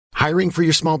Hiring for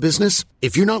your small business?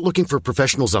 If you're not looking for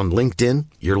professionals on LinkedIn,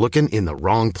 you're looking in the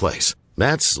wrong place.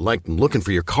 That's like looking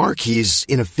for your car keys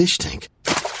in a fish tank.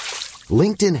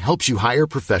 LinkedIn helps you hire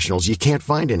professionals you can't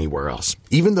find anywhere else,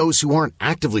 even those who aren't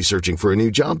actively searching for a new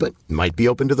job but might be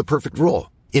open to the perfect role.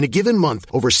 In a given month,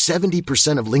 over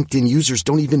 70% of LinkedIn users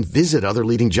don't even visit other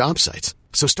leading job sites.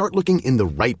 So start looking in the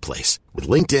right place. With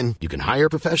LinkedIn, you can hire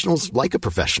professionals like a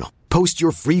professional. Post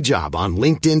your free job on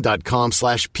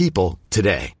linkedin.com/people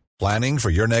today. Planning for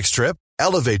your next trip?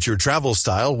 Elevate your travel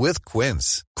style with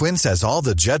Quince. Quince has all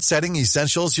the jet-setting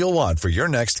essentials you'll want for your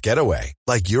next getaway,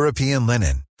 like European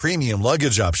linen, premium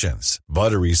luggage options,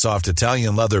 buttery soft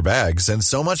Italian leather bags, and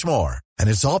so much more. And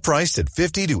it's all priced at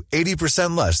 50 to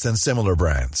 80% less than similar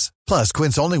brands. Plus,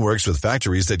 Quince only works with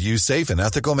factories that use safe and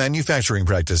ethical manufacturing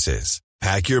practices.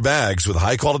 Pack your bags with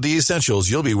high-quality essentials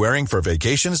you'll be wearing for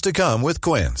vacations to come with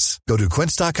Quince. Go to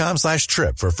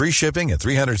quince.com/trip for free shipping and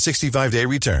 365-day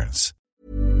returns.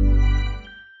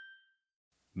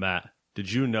 Matt,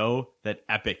 did you know that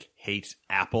Epic hates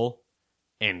Apple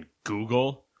and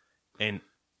Google and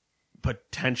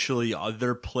potentially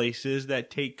other places that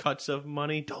take cuts of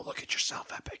money? Don't look at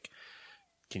yourself, Epic.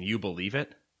 Can you believe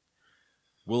it?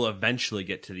 We'll eventually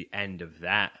get to the end of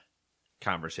that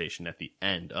conversation at the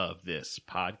end of this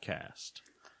podcast.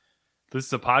 This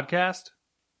is a podcast?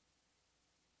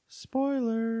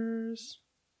 Spoilers.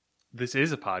 This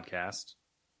is a podcast.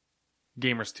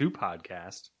 Gamers 2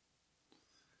 podcast.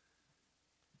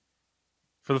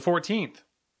 For the 14th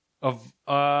of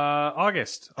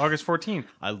August 14th.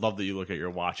 I love that you look at your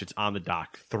watch. It's on the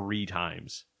dock 3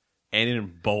 times. And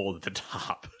in bold at the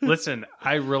top. Listen,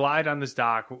 I relied on this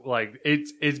doc. Like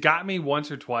it's got me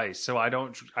once or twice, so I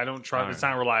don't trust. Right. It's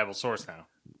not a reliable source now.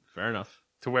 Fair enough.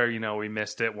 To where we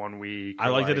missed it 1 week. I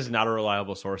like that it's not a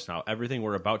reliable source now. Everything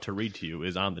we're about to read to you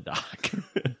is on the doc.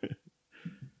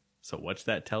 So what's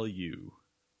that tell you?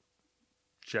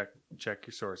 Check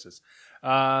your sources.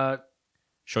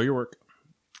 Show your work.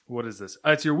 What is this?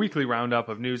 It's your weekly roundup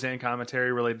of news and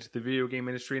commentary related to the video game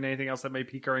industry and anything else that may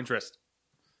pique our interest.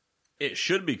 It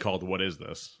should be called What Is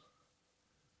This?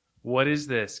 What is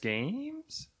this,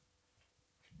 games?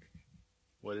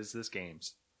 What is this,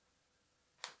 games?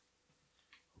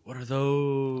 What are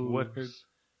those? What are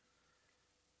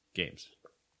games?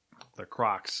 The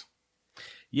Crocs.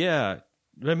 Yeah,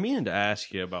 I've been meaning to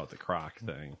ask you about the Croc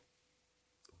thing.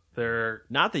 They're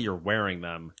not that you're wearing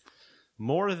them,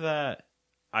 more that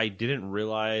I didn't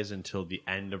realize until the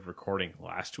end of recording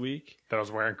last week that I was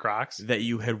wearing Crocs, that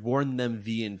you had worn them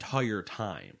the entire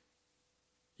time.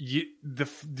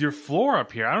 Your floor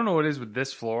up here, I don't know what it is with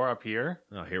this floor up here.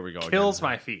 Oh, here we go. Kills again.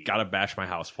 my feet. Gotta bash my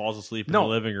house. Falls asleep in the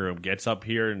living room. Gets up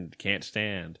here and can't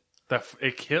stand. I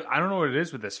don't know what it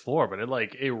is with this floor, but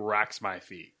it wrecks my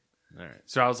feet. All right.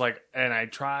 So I was like, and I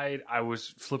was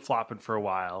flip-flopping for a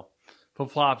while.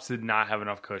 Flip-flops did not have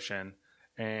enough cushion.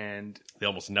 And they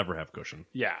almost never have cushion.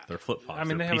 Yeah, they're flip flops. I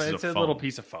mean, it's a little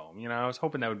piece of foam. I was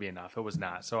hoping that would be enough. It was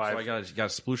not. So I got to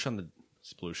splurge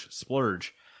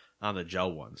on the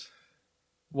gel ones.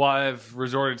 Well, I've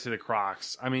resorted to the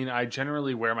Crocs. I mean, I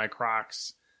generally wear my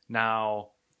Crocs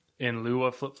now in lieu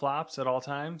of flip flops at all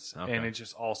times, and it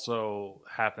just also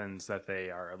happens that they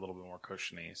are a little bit more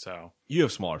cushiony. So you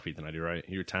have smaller feet than I do, right?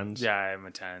 You're 10s. Yeah, I'm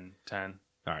a 10. All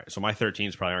right, so my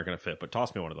 13s probably aren't going to fit, but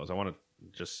toss me one of those.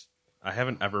 I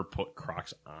haven't ever put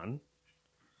Crocs on,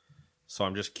 so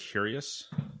I'm just curious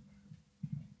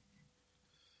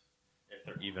if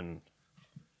they're even.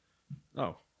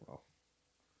 Oh, well,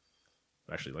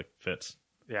 actually, fits.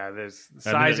 Yeah, there's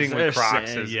sizing with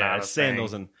Crocs is not a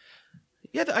sandals thing.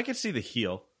 And I can see the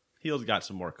heel. Heel's got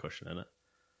some more cushion in it.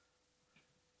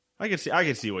 I can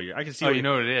see what you're. I can see. Oh, you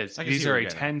know what it is? These are a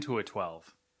 10 getting. to a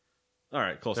 12. All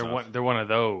right, close enough. They're one of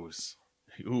those.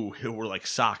 Ooh, we're like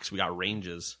socks. We got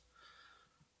ranges.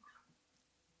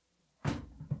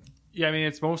 Yeah, I mean,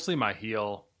 it's mostly my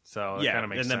heel, so it kind of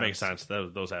makes sense. And that makes sense.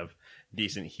 Those have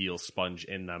decent heel sponge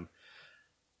in them.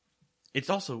 It's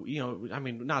also, I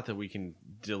mean, not that we can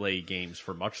delay games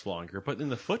for much longer, but in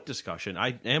the foot discussion,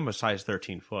 I am a size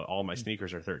 13 foot. All my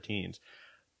sneakers are 13s.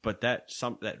 But that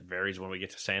varies when we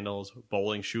get to sandals,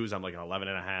 bowling shoes. I'm like an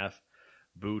 11.5.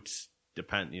 Boots,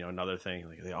 another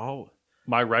thing.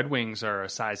 My Red Wings are a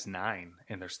size 9,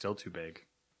 and they're still too big.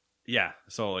 Yeah,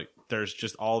 so there's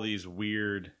just all these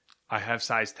weird. I have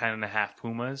size 10.5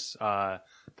 Pumas that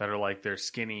are they're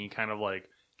skinny, kind of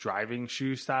driving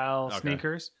shoe style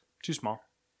sneakers. Too small.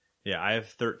 Yeah, I have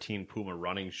 13 Puma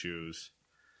running shoes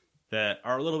that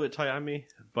are a little bit tight on me,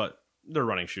 but they're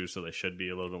running shoes, so they should be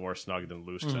a little bit more snug than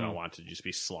loose because I don't want to just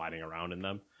be sliding around in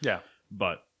them. Yeah.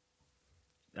 But,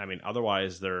 I mean,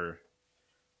 otherwise,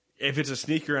 if it's a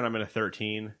sneaker and I'm in a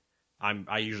 13,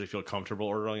 I usually feel comfortable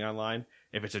ordering online.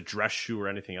 If it's a dress shoe or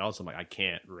anything else, I'm like, I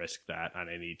can't risk that, and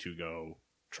I need to go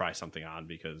try something on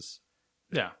because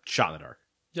shot in the dark.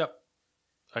 Yep,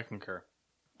 I concur.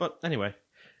 But anyway,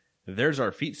 there's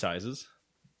our feet sizes.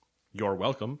 You're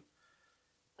welcome.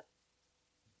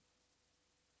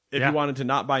 If you wanted to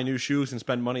not buy new shoes and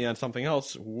spend money on something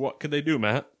else, what could they do,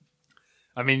 Matt?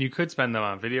 I mean, you could spend them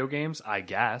on video games, I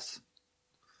guess.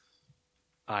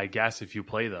 If you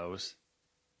play those.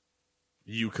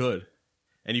 You could.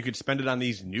 And you could spend it on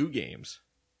these new games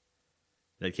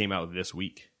that came out this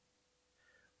week.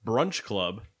 Brunch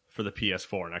Club for the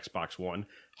PS4 and Xbox One.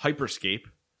 Hyperscape,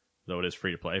 though it is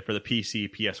free to play, for the PC,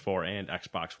 PS4, and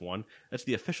Xbox One. That's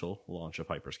the official launch of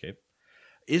Hyperscape.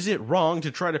 Is it wrong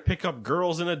to try to pick up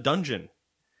girls in a dungeon?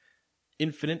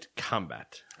 Infinite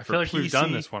Combat. I feel like we've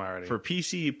done this one already. For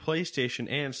PC,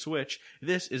 PlayStation, and Switch,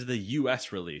 this is the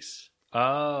US release.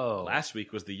 Oh. Last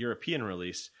week was the European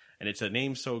release, and it's a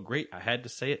name so great I had to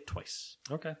say it twice.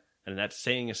 Okay. And that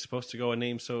saying is supposed to go a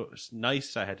name so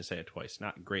nice I had to say it twice.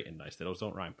 Not great and nice. Those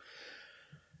don't rhyme.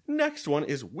 Next one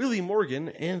is Willie Morgan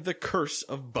and the Curse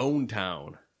of Bone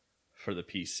Town for the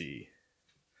PC.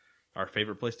 Our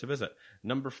favorite place to visit.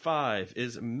 Number 5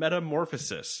 is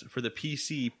Metamorphosis for the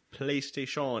PC,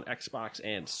 PlayStation, Xbox,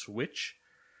 and Switch.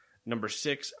 Number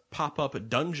 6, Pop-Up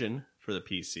Dungeon for the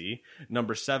PC.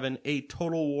 Number 7, A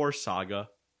Total War Saga,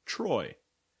 Troy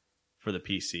for the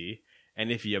PC.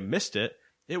 And if you missed it,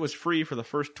 it was free for the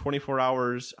first 24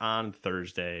 hours on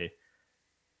Thursday,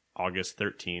 August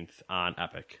 13th on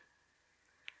Epic.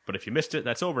 But if you missed it,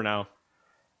 that's over now.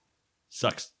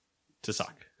 Sucks to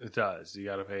suck. It does. You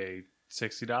got to pay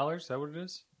 $60. Is that what it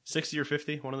is? 60 or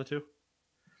 50, one of the two.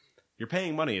 You're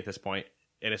paying money at this point,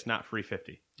 and it's not free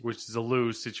 50. Which is a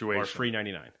lose situation. Or free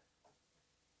 99.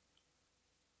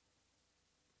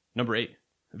 Number 8,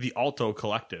 The Alto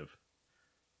Collective.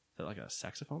 Is that like a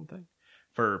saxophone thing?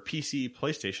 For PC,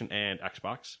 PlayStation, and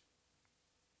Xbox.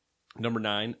 Number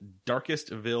 9,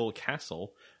 Darkestville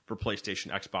Castle for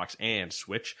PlayStation, Xbox, and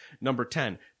Switch. Number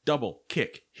 10, Double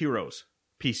Kick Heroes,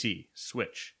 PC,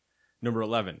 Switch. Number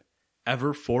 11,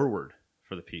 Ever Forward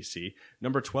for the PC.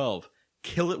 Number 12,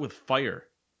 Kill It With Fire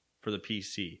for the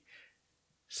PC.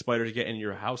 Spiders get in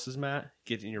your houses, Matt,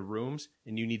 get in your rooms,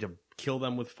 and you need to kill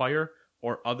them with fire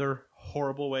or other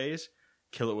horrible ways.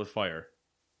 Kill it with fire.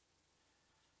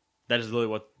 That is really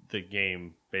what the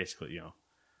game basically, You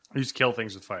just kill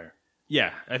things with fire.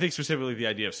 Yeah, I think specifically the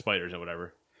idea of spiders and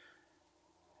whatever.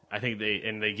 I think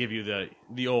they give you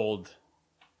the old,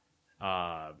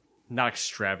 not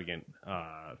extravagant,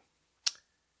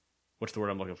 what's the word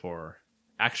I'm looking for?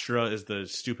 Extra is the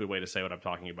stupid way to say what I'm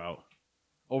talking about.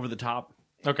 Over the top.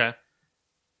 Okay.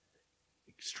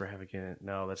 Extravagant.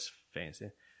 No, that's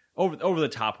fancy. Over the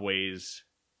top ways,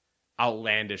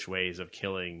 outlandish ways of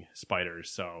killing spiders.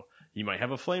 So you might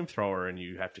have a flamethrower and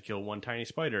you have to kill one tiny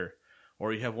spider.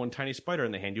 Or you have one tiny spider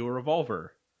and they hand you a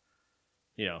revolver.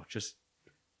 Just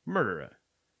murder it.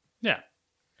 Yeah.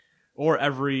 Or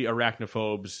every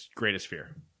arachnophobe's greatest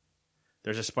fear.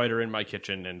 There's a spider in my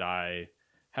kitchen and I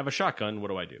have a shotgun. What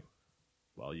do I do?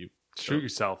 Well, you shoot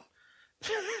yourself.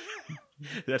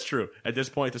 That's true. At this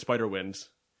point, the spider wins.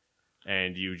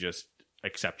 And you just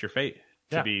accept your fate.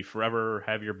 To be forever,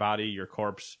 have your body, your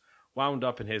corpse, wound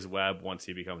up in his web once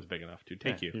he becomes big enough to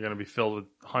take you. You're going to be filled with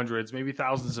hundreds, maybe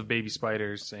thousands of baby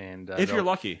spiders. And if you're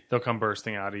lucky. They'll come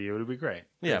bursting out of you. It'll be great.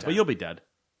 Yeah, but you'll be dead.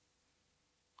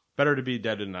 Better to be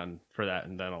dead for that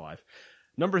than alive.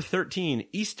 Number 13,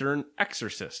 Eastern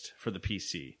Exorcist for the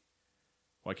PC.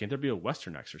 Why can't there be a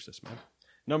Western Exorcist, man?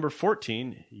 Number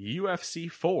 14,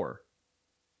 UFC 4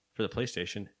 for the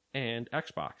PlayStation and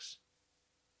Xbox.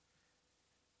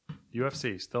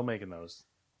 UFC, still making those.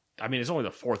 I mean, it's only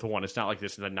the fourth one. It's not like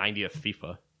this is the 90th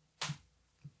FIFA.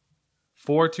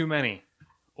 4 too many.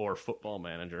 Or Football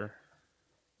Manager.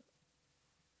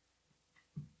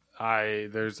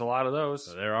 There's a lot of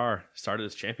those. There are. Started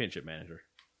as Championship Manager.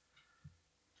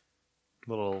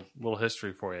 Little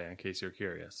history for you in case you're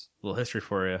curious. Little history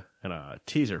for you and a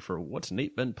teaser for what's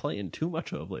Nate been playing too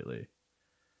much of lately.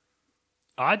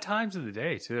 Odd times of the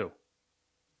day, too.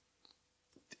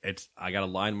 I got to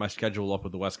line my schedule up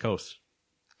with the West Coast.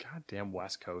 Goddamn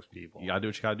West Coast people. You got to do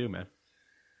what you got to do, man.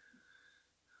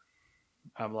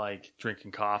 I'm like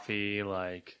drinking coffee,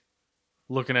 like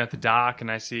looking at the dock,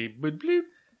 and I see bloop, bloop,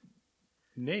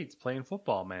 Nate's playing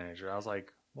Football Manager. I was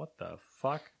like, what the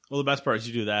fuck? Well, the best part is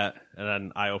you do that, and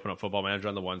then I open up Football Manager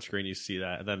on the one screen. You see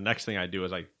that, and then the next thing I do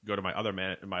is I go to my other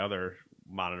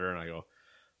monitor, and I go,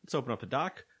 let's open up the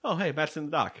dock. Oh, hey, Matt's in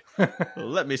the dock.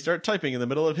 Let me start typing in the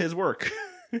middle of his work.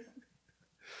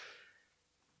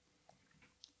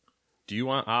 Do you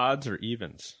want odds or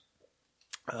evens?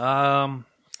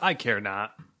 I care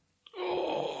not.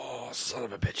 Oh, son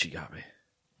of a bitch, you got me.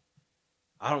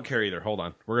 I don't care either. Hold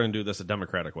on. We're going to do this a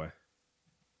democratic way.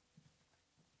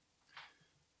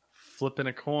 Flipping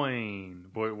a coin.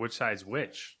 Boy, which side's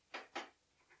which?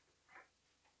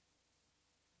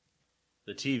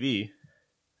 The TV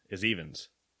is evens.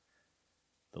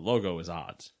 The logo is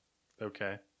odds.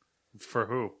 Okay. For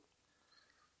who?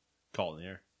 Call it in the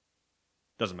air.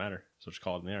 Doesn't matter. So just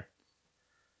call it in the air.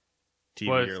 TV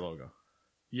But- or logo.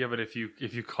 Yeah, but if you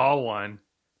call one,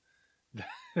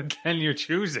 then you're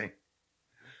choosing.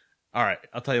 All right.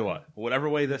 I'll tell you what. Whatever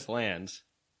way this lands,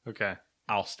 Okay.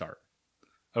 I'll start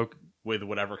Okay. with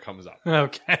whatever comes up.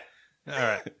 Okay. All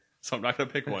right. So I'm not going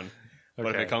to pick one. But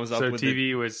if Okay. it comes up so with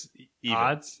TV was even.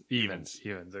 odds? Evens.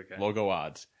 Evens, okay. logo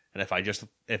odds, and if I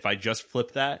just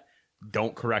flip that,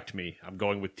 don't correct me. I'm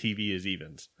going with TV is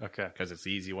evens Okay. because it's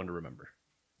the easy one to remember.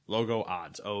 Logo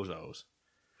odds, O's.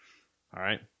 All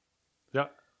right.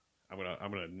 Yep. I'm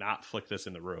gonna not flick this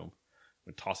in the room.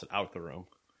 I'm gonna toss it out the room.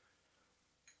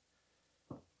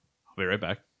 I'll be right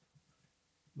back.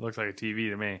 Looks like a TV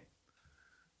to me.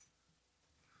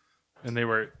 And they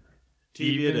were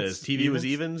TV it evens? is. TV was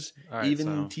evens. All right, Even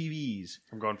so TVs.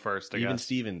 I'm going first, I Even guess.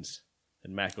 Stevens.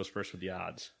 And Matt goes first with the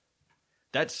odds.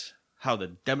 That's how the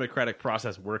democratic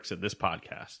process works in this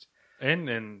podcast. And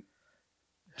in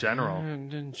general.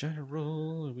 And in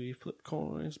general, we flip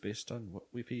coins based on what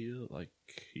we feel like,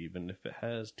 even if it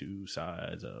has two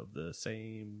sides of the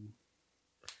same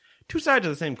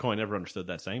coin. Never understood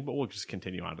that saying, but we'll just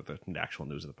continue on to the actual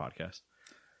news of the podcast.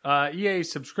 EA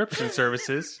subscription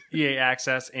services, EA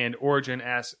Access and Origin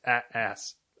Access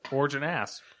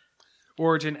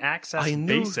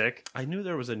Basic I knew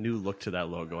there was a new look to that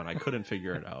logo, and I couldn't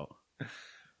figure it out.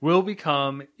 will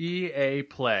become EA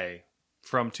Play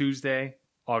from Tuesday,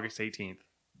 August 18th.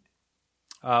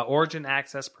 Origin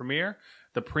Access Premier,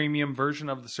 the premium version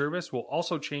of the service, will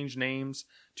also change names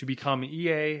to become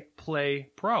EA Play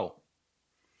Pro.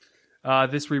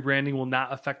 This rebranding will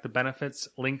not affect the benefits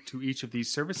linked to each of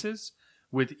these services,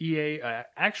 with EA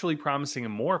actually promising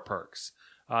more perks.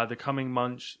 The coming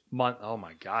month. Oh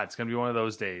my God, it's going to be one of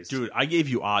those days. Dude, I gave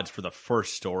you odds for the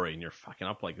first story, and you're fucking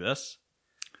up like this?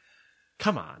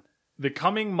 Come on. The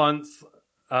coming month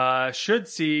should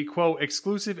see, quote,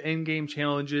 exclusive in-game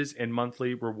challenges and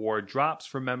monthly reward drops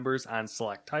for members on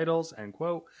select titles, end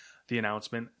quote, the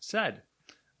announcement said.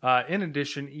 In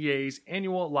addition, EA's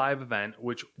annual live event,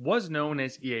 which was known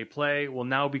as EA Play, will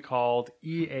now be called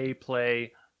EA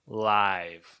Play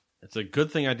Live. It's a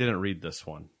good thing I didn't read this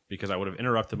one, because I would have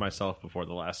interrupted myself before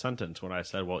the last sentence when I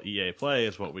said, well, EA Play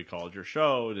is what we called your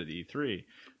show at E3.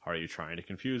 Are you trying to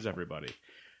confuse everybody?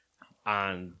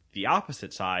 On the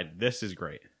opposite side, this is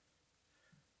great.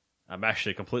 I'm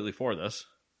actually completely for this,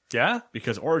 Yeah?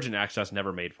 because Origin Access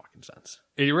never made fucking sense.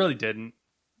 It really didn't.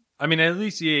 I mean, at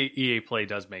least EA Play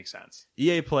does make sense.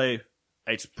 EA Play,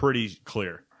 it's pretty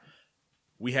clear.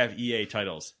 We have EA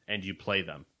titles, and you play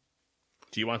them.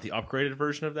 Do you want the upgraded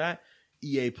version of that?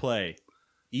 EA Play,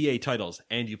 EA titles,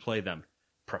 and you play them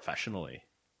professionally.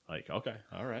 Like, okay,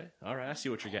 all right, I see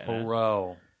what you're getting at.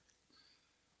 Bro.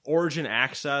 Origin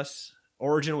Access,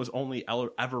 Origin was only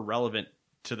ever relevant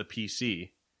to the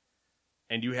PC,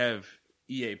 and you have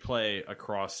EA Play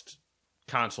across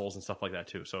consoles and stuff like that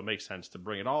too. So it makes sense to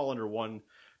bring it all under one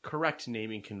correct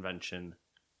naming convention,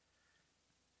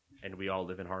 and we all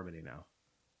live in harmony now.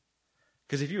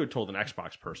 Because if you had told an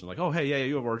Xbox person, like, oh, hey, yeah,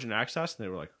 you have Origin Access, and they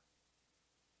were like,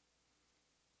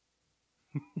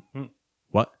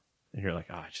 what? And you're like,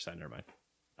 oh, I just said, never mind.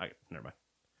 Never mind.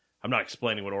 I'm not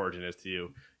explaining what Origin is to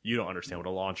you. You don't understand what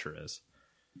a launcher is.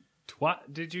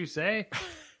 What did you say?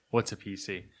 What's a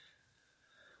PC?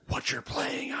 What you're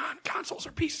playing on consoles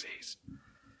or PCs.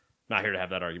 Not here to have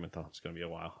that argument, though. It's going to be a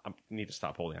while. I need to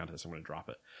stop holding on to this. I'm going to drop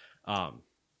it.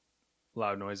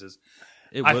 Loud noises.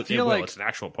 It I will. feel like- It's an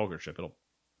actual poker chip. It'll.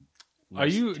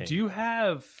 Do you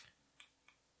have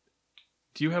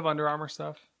Under Armour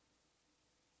stuff?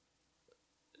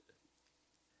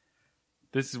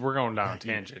 We're going down a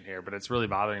tangent here, but it's really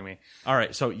bothering me. All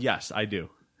right. So yes, I do.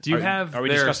 Do you Are have we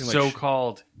their discussing, like,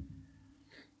 so-called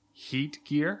heat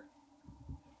gear?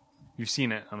 You've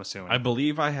seen it, I'm assuming. I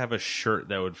believe I have a shirt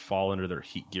that would fall under their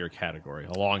heat gear category,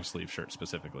 a long sleeve shirt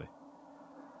specifically.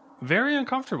 Very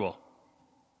uncomfortable.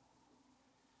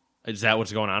 Is that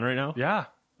what's going on right now? Yeah,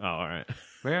 Oh, all right.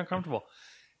 very uncomfortable.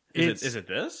 Is it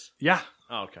this? Yeah.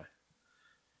 Oh, okay.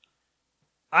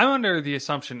 I'm under the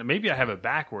assumption that maybe I have it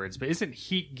backwards, but isn't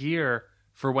heat gear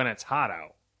for when it's hot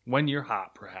out? When you're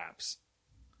hot, perhaps.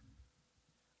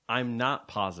 I'm not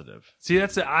positive. See,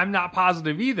 I'm not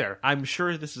positive either. I'm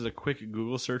sure this is a quick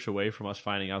Google search away from us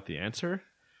finding out the answer.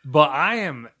 But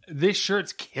this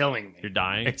shirt's killing me. You're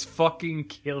dying? It's fucking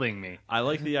killing me. I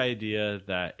like the idea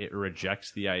that it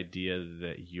rejects the idea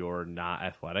that you're not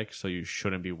athletic, so you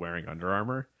shouldn't be wearing Under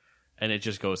Armour. And it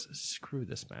just goes, screw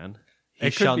this, man. He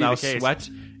shall now sweat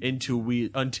until we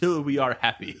are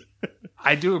happy.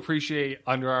 I do appreciate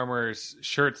Under Armour's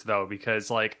shirts, though,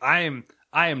 because like I'm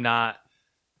not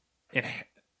an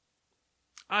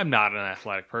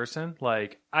athletic person.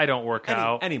 Like, I don't work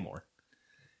out anymore.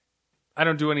 I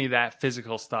don't do any of that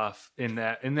physical stuff in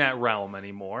that realm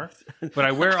anymore. But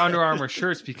I wear Under Armour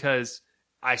shirts because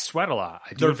I sweat a lot.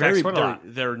 Sweat a lot.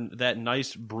 They're that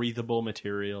nice, breathable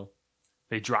material.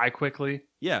 They dry quickly.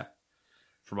 Yeah,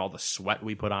 from all the sweat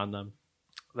we put on them.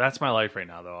 That's my life right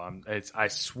now, though. I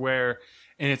swear,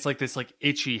 and it's like this, like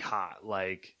itchy hot,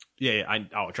 like. Yeah.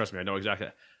 Trust me, I know exactly.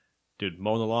 Dude,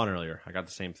 mowing the lawn earlier, I got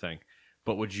the same thing.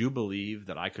 But would you believe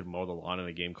that I could mow the lawn in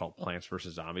a game called Plants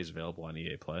vs. Zombies, available on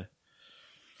EA Play?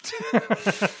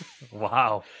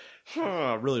 Wow.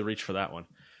 Really reached for that one.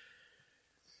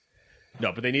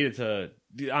 No, but they needed to,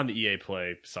 on the EA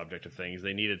Play subject of things,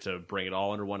 they needed to bring it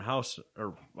all under one house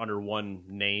or under one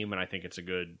name, and I think it's a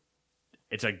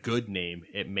good name.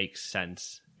 It makes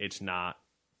sense. It's not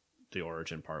the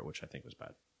Origin part, which I think was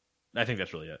bad. I think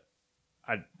that's really it.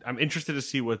 I'm interested to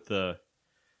see what the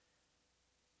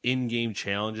in-game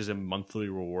challenges and monthly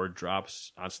reward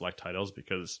drops on select titles,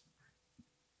 because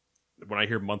when I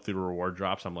hear monthly reward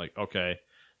drops, I'm like, okay,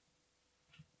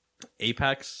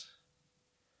 Apex,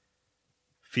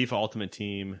 FIFA Ultimate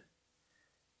Team.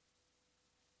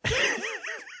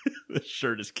 The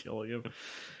shirt is killing him.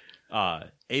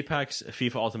 Apex,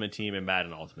 FIFA Ultimate Team, and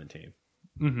Madden Ultimate Team.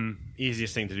 Mm-hmm.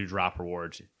 Easiest thing to do, drop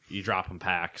rewards. You drop them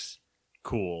packs.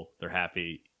 Cool, they're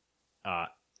happy.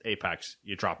 Apex,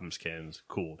 you drop them skins.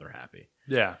 Cool, they're happy.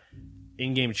 Yeah.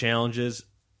 In-game challenges,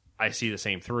 I see the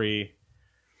same three.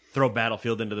 Throw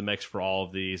Battlefield into the mix for all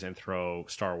of these, and throw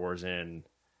Star Wars in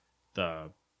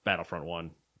the Battlefront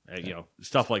one.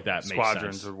 Stuff like that. Squadrons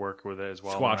makes sense. would work with it as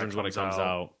well. Squadrons when it comes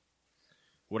out.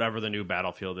 Whatever the new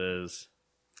Battlefield is.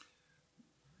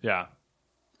 Yeah.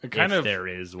 There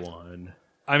is one.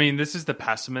 I mean, this is the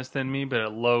pessimist in me, but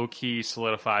it low-key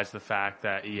solidifies the fact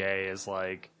that EA is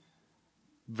like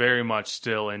very much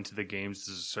still into the games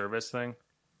as a service thing.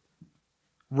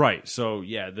 Right. So,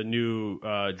 yeah, the new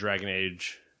Dragon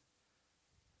Age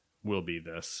will be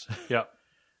this. Yep.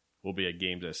 Will be a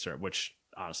game to serve, which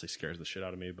honestly scares the shit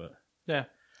out of me. But yeah.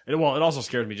 It also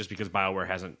scares me just because BioWare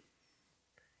hasn't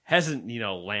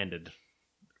landed.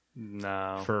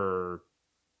 No. For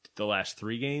the last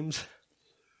 3 games.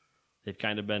 They've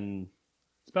kind of been...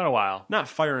 It's been a while. Not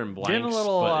firing blanks,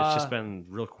 but it's just been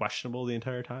real questionable the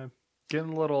entire time.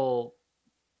 Getting a little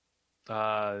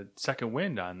second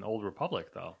wind on Old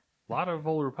Republic, though. A lot of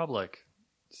Old Republic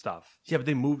stuff. Yeah, but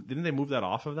didn't they move that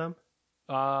off of them?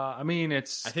 I mean,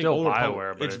 it's still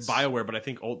BioWare, but it's BioWare, but I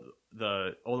think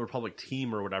the Old Republic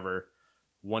team or whatever,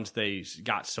 once they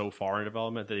got so far in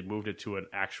development, they moved it to an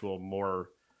actual more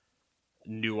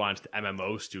nuanced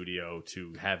MMO studio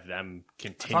to have them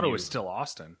continue. I thought it was still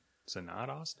Austin. Is it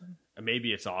not Austin?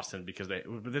 Maybe it's Austin because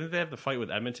didn't they have the fight with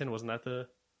Edmonton? Wasn't that the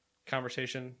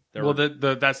conversation?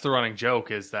 That's the running joke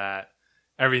is that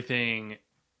everything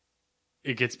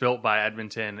it gets built by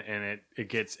Edmonton and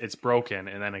it's broken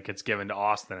and then it gets given to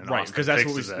Austin and right because that's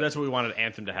what we wanted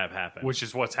Anthem to have happen, which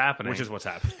is what's happening.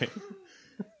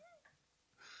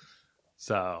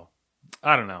 So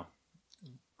I don't know.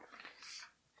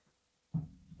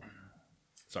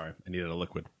 Sorry, I needed a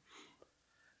liquid.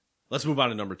 Let's move on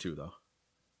to number 2, though.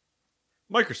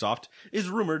 Microsoft is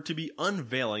rumored to be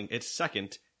unveiling its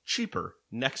second, cheaper,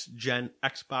 next-gen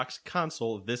Xbox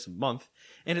console this month,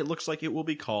 and it looks like it will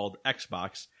be called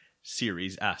Xbox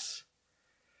Series S.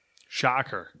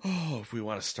 Shocker. Oh, if we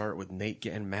want to start with Nate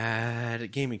getting mad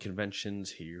at gaming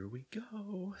conventions, here we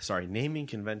go. Sorry, naming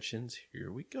conventions,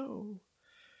 here we go.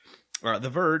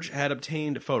 The Verge had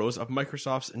obtained photos of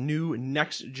Microsoft's new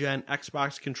next-gen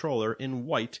Xbox controller in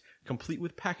white, complete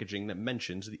with packaging that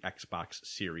mentions the Xbox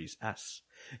Series S.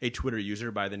 A Twitter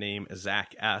user by the name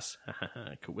Zach S.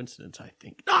 Coincidence, I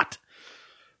think not.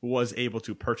 Was able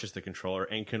to purchase the controller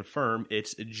and confirm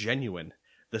it's genuine.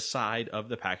 The side of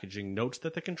the packaging notes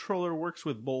that the controller works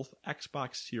with both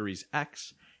Xbox Series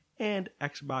X and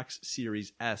Xbox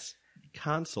Series S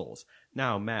consoles.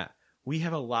 Now, Matt, we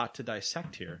have a lot to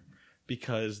dissect here.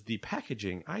 Because the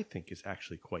packaging, I think, is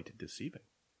actually quite deceiving.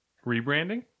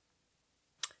 Rebranding?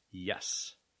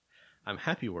 Yes. I'm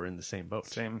happy we're in the same boat.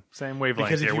 Same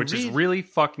wavelength here, which is really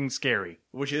fucking scary.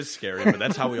 Which is scary, but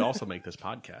that's how we also make this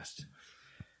podcast.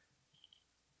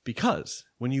 Because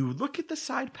when you look at the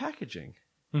side packaging,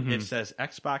 it says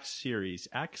Xbox Series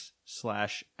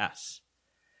X/S.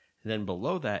 And then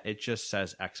below that, it just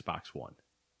says Xbox One.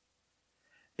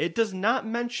 It does not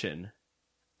mention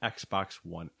Xbox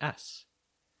One S.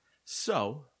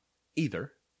 So,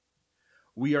 either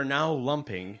we are now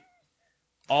lumping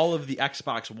all of the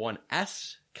Xbox One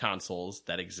S consoles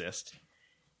that exist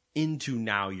into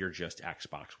now you're just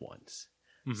Xbox Ones.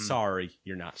 Sorry,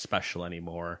 you're not special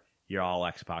anymore. You're all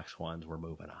Xbox Ones. We're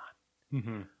moving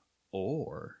on.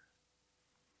 Or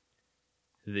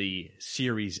the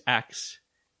Series X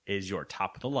is your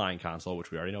top-of-the-line console,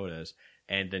 which we already know it is,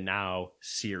 and the now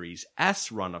Series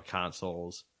S run of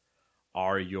consoles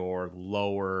are your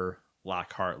lower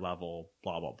Lockhart level,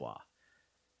 blah, blah, blah.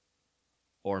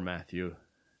 Or, Matthew,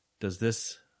 does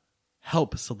this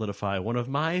help solidify one of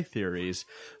my theories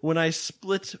when I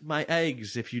split my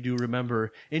eggs, if you do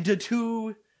remember, into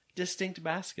 2 distinct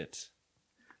baskets?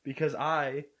 Because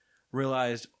I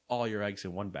realized all your eggs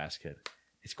in one basket.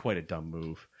 It's quite a dumb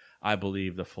move. I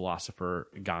believe the philosopher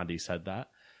Gandhi said that.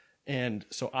 And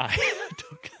so I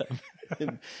took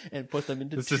them and put them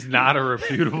into This is not a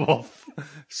reputable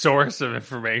source of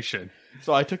information.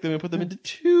 So I took them and put them into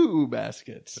 2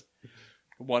 baskets.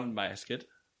 One basket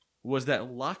was that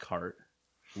Lockhart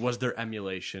was their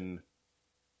emulation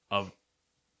of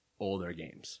older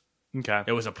games. Okay.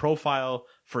 It was a profile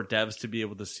for devs to be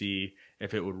able to see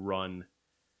if it would run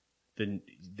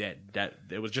that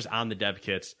it was just on the dev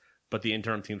kits, but the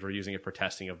internal teams were using it for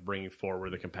testing of bringing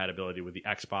forward the compatibility with the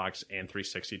Xbox and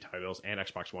 360 titles and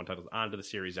Xbox One titles onto the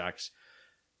Series X,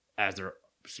 as they're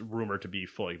rumored to be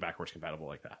fully backwards compatible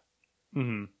like that.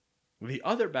 The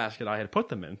other basket I had put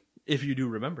them in, if you do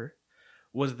remember,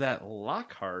 was that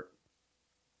Lockhart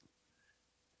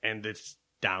and its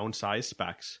downsized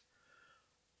specs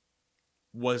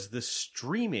was the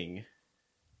streaming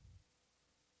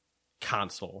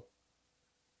console.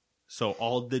 So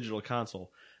all digital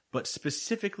console, but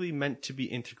specifically meant to be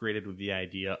integrated with the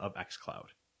idea of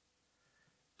xCloud.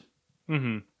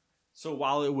 So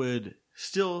while it would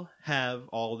still have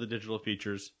all the digital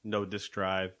features, no disk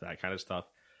drive, that kind of stuff,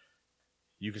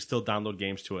 you can still download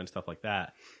games to it and stuff like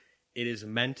that. It is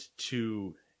meant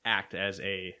to act as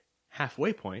a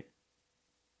halfway point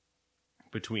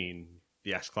between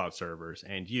the xCloud servers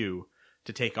and you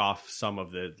to take off some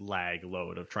of the lag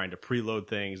load of trying to preload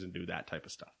things and do that type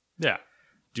of stuff. Yeah.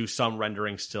 Do some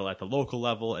rendering still at the local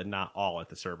level and not all at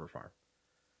the server farm.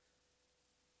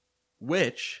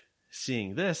 Which,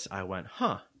 seeing this, I went,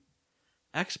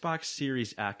 Xbox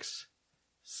Series X/S.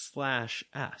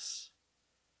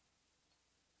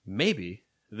 Maybe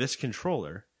this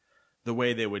controller, the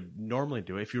way they would normally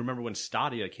do it, if you remember when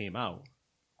Stadia came out,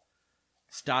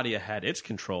 Stadia had its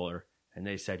controller, and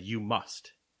they said, you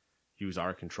must use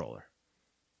our controller.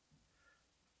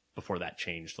 Before that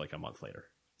changed like a month later.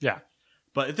 Yeah.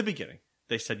 But at the beginning,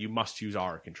 they said you must use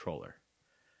our controller.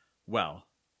 Well,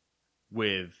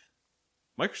 with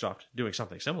Microsoft doing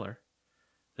something similar,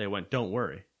 they went, don't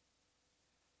worry.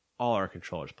 All our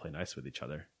controllers play nice with each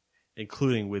other,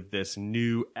 including with this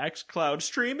new xCloud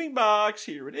streaming box.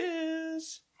 Here it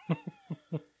is.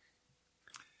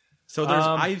 So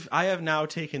there's I have now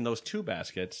taken those 2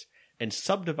 baskets and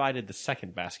subdivided the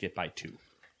second basket by 2.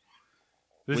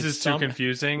 This is too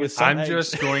confusing. I'm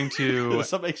just going to...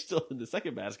 Some eggs still in the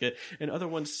second basket, and other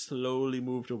ones slowly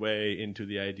moved away into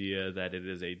the idea that it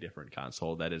is a different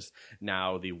console that is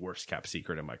now the worst kept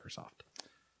secret in Microsoft.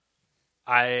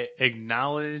 I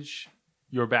acknowledge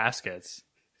your baskets.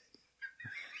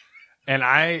 And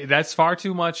that's far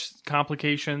too much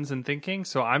complications and thinking,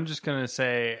 so I'm just going to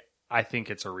say I think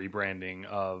it's a rebranding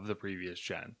of the previous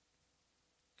gen.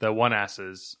 The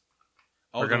 1S's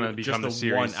are going to become the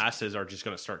Series. The 1S's are just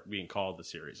going to start being called the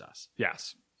Series S.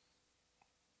 Yes.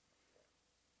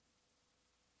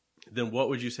 Then what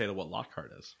would you say to what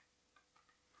Lockhart is?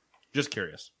 Just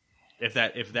curious. If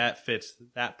that fits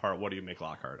that part, what do you make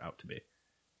Lockhart out to be?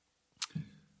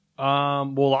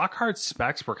 Well, Lockhart's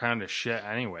specs were kind of shit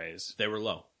anyways. They were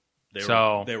low.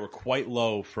 They were quite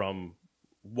low from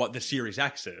what the Series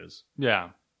X is.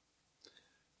 Yeah.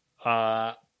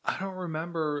 I don't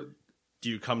remember. Do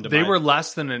you come to They were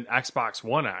less than an Xbox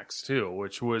One X too,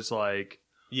 which was like...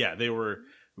 Yeah, they were...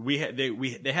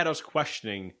 They had us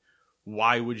questioning,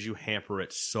 why would you hamper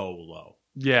it so low?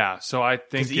 Yeah, so I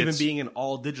think because even being an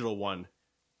all-digital one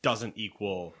doesn't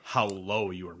equal how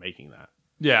low you were making that.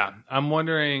 Yeah, I'm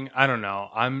wondering... I don't know.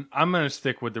 I'm going to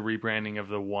stick with the rebranding of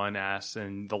the 1S,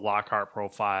 and the Lockhart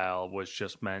profile was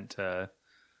just meant to...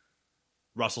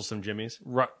 Rustle some jimmies?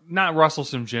 Not rustle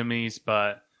some jimmies,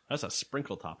 but... That's a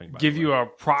sprinkle topping. Give you an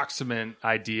approximate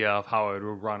idea of how it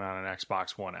would run on an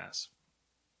Xbox One S.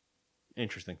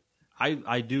 Interesting.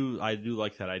 I do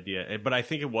like that idea, but I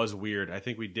think it was weird. I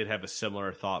think we did have a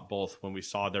similar thought both when we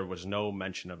saw there was no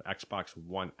mention of Xbox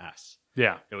One S.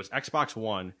 Yeah. It was Xbox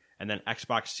One and then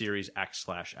Xbox Series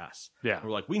X/S. Yeah. And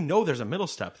we're like, we know there's a middle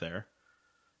step there.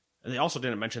 And they also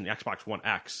didn't mention the Xbox One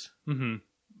X. Mm-hmm.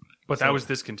 But that was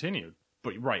discontinued.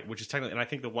 But right, which is technically, and I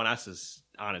think the One S is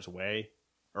on its way,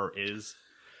 or is.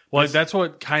 Well, that's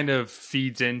what kind of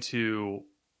feeds into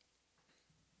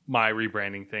my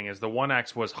rebranding thing is the One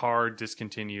X was hard,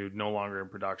 discontinued, no longer in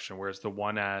production, whereas the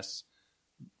One S,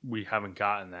 we haven't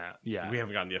gotten that yet. We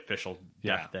haven't gotten the official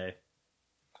death day.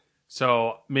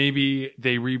 So maybe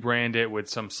they rebrand it with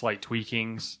some slight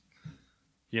tweakings,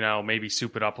 maybe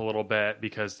soup it up a little bit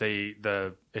because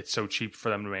it's so cheap for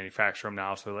them to manufacture them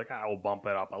now. So they're like, we'll bump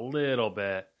it up a little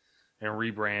bit and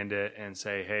rebrand it and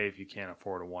say, hey, if you can't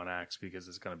afford a One X because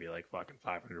it's going to be like fucking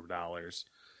 $500.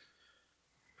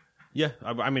 Yeah,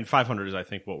 I mean, 500 is, I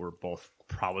think, what we're both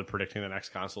probably predicting the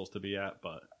next consoles to be at,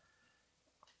 but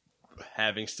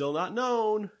having still not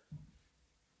known,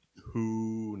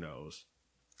 who knows?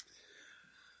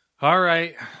 All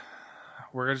right.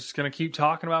 We're just going to keep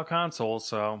talking about consoles,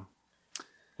 so...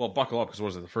 Well, buckle up, because what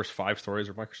was it, the first 5 stories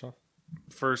of Microsoft?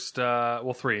 First,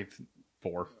 3.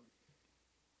 4.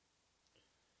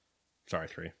 Sorry,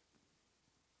 3.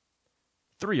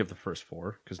 3 of the first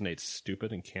 4, because Nate's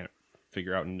stupid and can't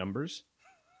figure out numbers.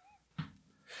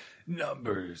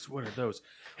 Numbers. What are those?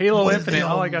 Halo Infinite.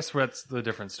 I guess that's the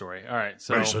different story. All right.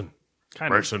 So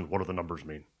Mason, what do the numbers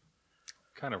mean?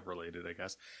 Kind of related, I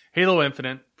guess. Halo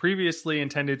Infinite, previously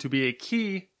intended to be a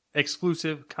key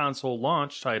exclusive console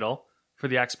launch title for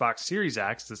the Xbox Series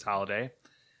X this holiday,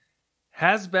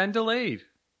 has been delayed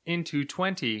into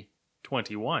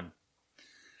 2021.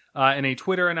 In a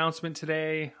Twitter announcement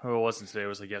today, it wasn't today, it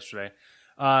was like yesterday.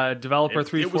 Developer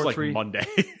 343. It was like Monday.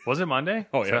 Was it Monday?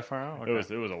 Oh, Is yeah. that far out? Okay.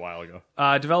 It was a while ago.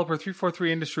 Developer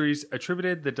 343 Industries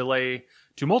attributed the delay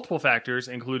to multiple factors,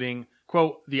 including,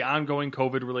 quote, the ongoing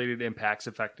COVID-related impacts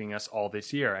affecting us all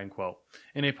this year, end quote.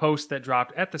 In a post that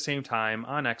dropped at the same time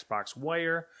on Xbox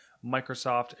Wire,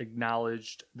 Microsoft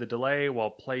acknowledged the delay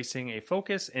while placing a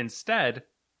focus instead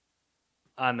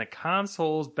on the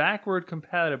console's backward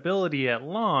compatibility at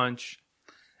launch,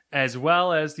 as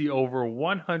well as the over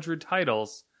 100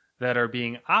 titles that are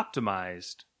being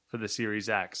optimized for the Series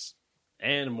X.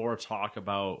 And more talk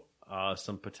about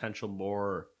some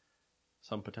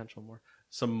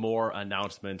more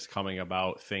announcements coming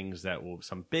about things that will,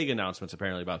 some big announcements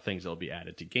apparently about things that will be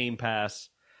added to Game Pass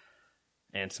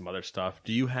and some other stuff.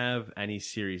 Do you have any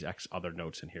Series X other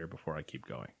notes in here before I keep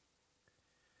going?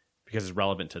 Because it's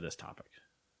relevant to this topic.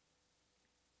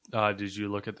 Did you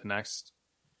look at the next?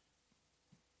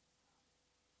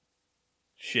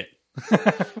 Shit.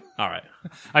 All right.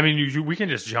 I mean, we can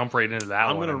just jump right into that.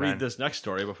 I'm going to read this next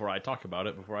story before I talk about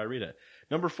it, before I read it.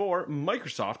 Number 4,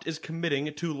 Microsoft is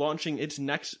committing to launching its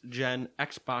next-gen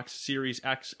Xbox Series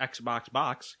X Xbox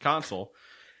Box console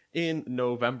in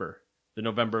November. The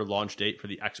November launch date for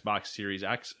the Xbox Series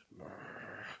X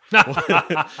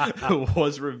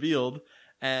was revealed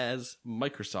as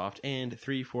Microsoft and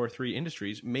 343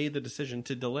 Industries made the decision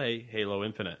to delay Halo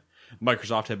Infinite.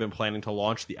 Microsoft had been planning to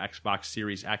launch the Xbox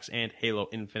Series X and Halo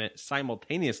Infinite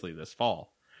simultaneously this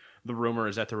fall. The rumor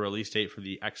is that the release date for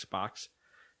the Xbox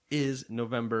is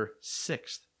November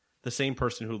 6th. The same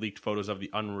person who leaked photos of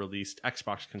the unreleased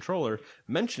Xbox controller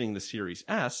mentioning the Series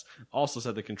S also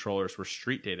said the controllers were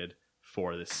street dated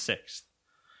for the 6th,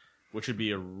 which would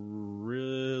be a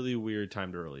really weird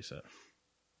time to release it.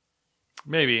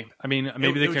 Maybe. I mean,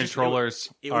 maybe the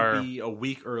controllers it would be a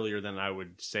week earlier than I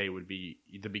would say would be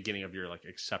the beginning of your like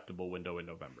acceptable window in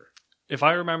November. If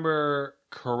I remember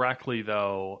correctly,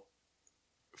 though,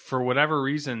 for whatever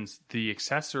reasons, the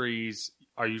accessories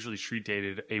are usually street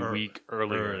dated a week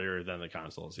earlier than the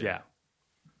consoles. Yeah.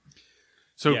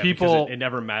 So people, it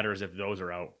never matters if those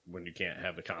are out when you can't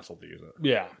have the console to use it.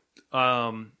 Yeah.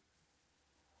 All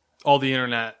the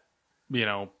internet,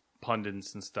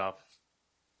 pundits and stuff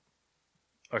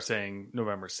are saying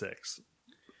November 6th.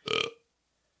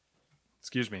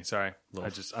 Excuse me, sorry.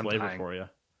 I'm flavor dying for you.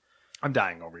 I'm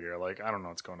dying over here. Like, I don't know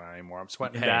what's going on anymore. I'm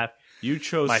sweating to Hey, death. you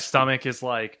chose my stomach is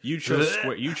like you chose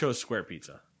square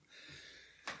pizza.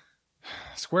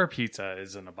 Square pizza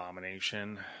is an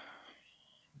abomination.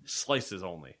 Slices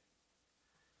only.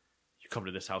 You come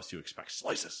to this house, you expect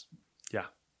slices. Yeah.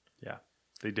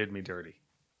 They did me dirty.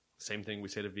 Same thing we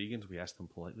say to vegans. We ask them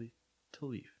politely to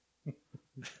leave.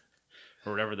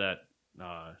 Or whatever that,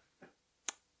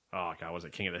 was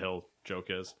it King of the Hill joke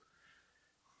is?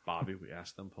 Bobby, we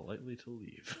ask them politely to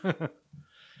leave.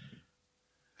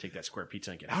 Take that square pizza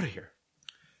and get out of here.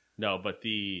 No, but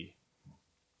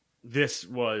this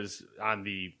was on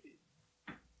the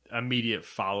immediate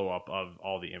follow-up of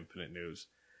all the Infinite news.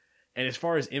 And as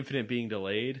far as Infinite being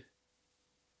delayed,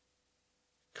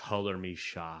 color me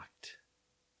shocked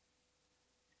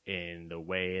in the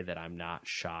way that I'm not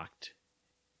shocked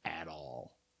at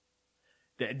all.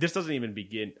 This doesn't even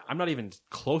begin. I'm not even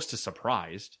close to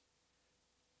surprised.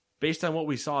 Based on what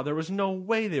we saw, there was no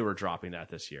way they were dropping that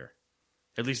this year.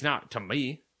 At least not to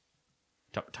me.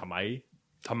 To me.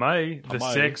 The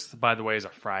 6th, by the way, is a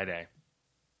Friday.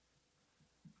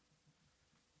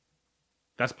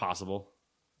 That's possible.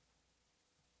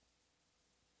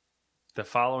 The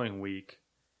following week.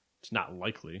 It's not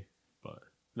likely, but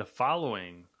the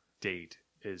following date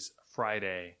is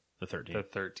Friday the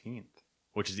 13th. The 13th.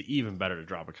 Which is even better to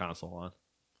drop a console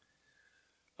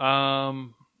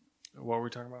on. What were we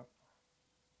talking about?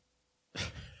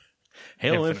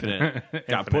 Halo Infinite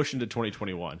got pushed into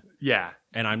 2021. Yeah.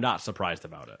 And I'm not surprised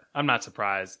about it. I'm not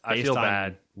surprised. I Based feel on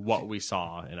bad. What we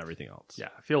saw and everything else. Yeah.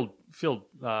 Feels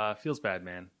bad,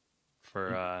 man,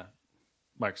 for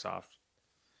Microsoft.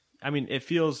 I mean, it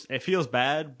feels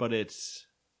bad, but it's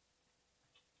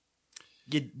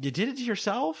you did it to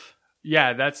yourself.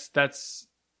 Yeah, that's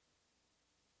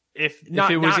if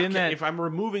I'm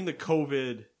removing the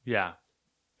COVID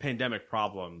pandemic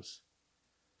problems,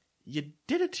 you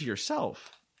did it to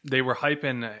yourself. They were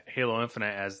hyping Halo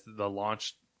Infinite as the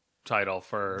launch title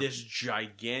for this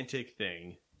gigantic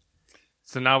thing.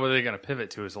 So now what are they going to pivot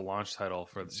to as a launch title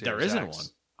for the Series There isn't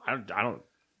X? one. I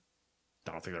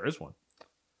don't think there is one.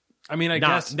 I mean, I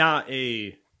guess not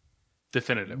a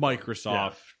definitive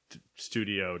Microsoft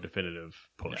Studio definitive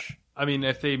push. Yeah. I mean,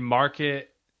 if they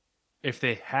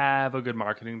have a good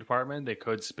marketing department, they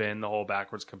could spin the whole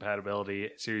backwards compatibility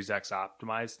Series X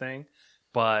optimized thing,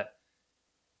 but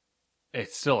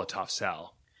it's still a tough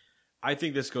sell. I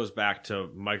think this goes back to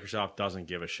Microsoft doesn't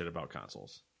give a shit about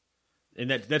consoles. And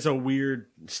that's a weird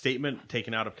statement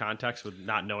taken out of context with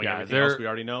not knowing everything else we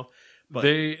already know. But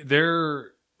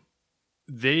they're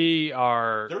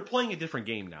playing a different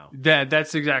game now.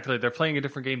 That's exactly. They're playing a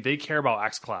different game. They care about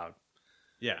xCloud.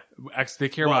 Yeah. They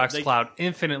care about xCloud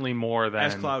infinitely more than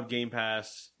xCloud, Game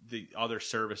Pass, the other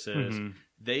services. Mm-hmm.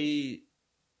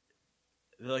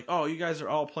 They're like, oh, you guys are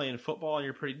all playing football and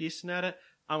you're pretty decent at it.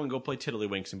 I'm going to go play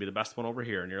Tiddlywinks and be the best one over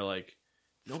here. And you're like,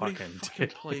 nobody fucking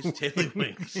plays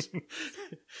Tiddlywinks.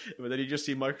 But then you just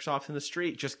see Microsoft in the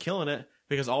street just killing it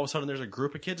because all of a sudden there's a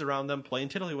group of kids around them playing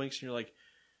Tiddlywinks. And you're like,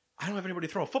 I don't have anybody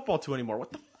to throw a football to anymore.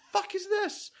 What the fuck is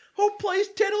this? Who plays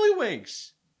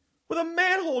Tiddlywinks? With a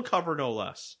manhole cover, no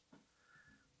less.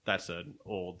 That's an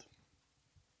old,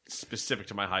 specific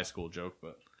to my high school joke,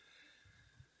 but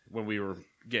when we were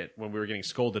getting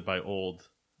scolded by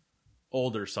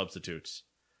older substitutes,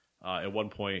 at one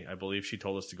point, I believe she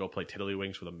told us to go play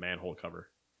Tiddlywinks with a manhole cover.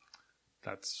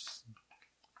 That's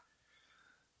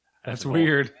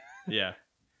weird. Yeah.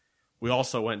 We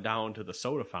also went down to the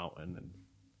soda fountain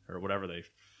or whatever they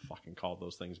fucking called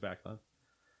those things back then.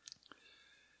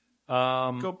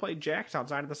 Go play jacks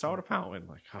outside of the soda fountain.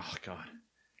 Like, oh god,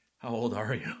 how old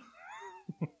are you?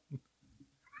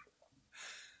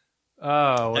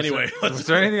 Anyway, was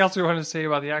there anything else we wanted to say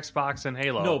about the Xbox and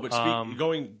Halo? No, but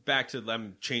going back to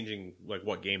them changing like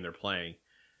what game they're playing,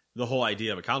 the whole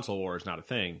idea of a console war is not a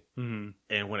thing. Mm-hmm.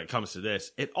 And when it comes to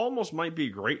this, it almost might be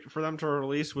great for them to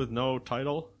release with no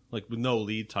title, like with no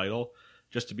lead title,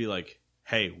 just to be like,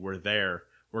 hey, we're there.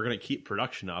 We're going to keep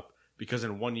production up because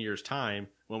in 1 year's time,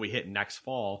 when we hit next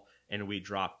fall and we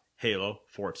drop Halo,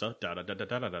 Forza,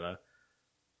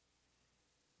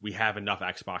 we have enough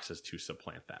Xboxes to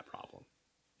supplant that problem.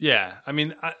 Yeah, I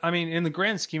mean, in the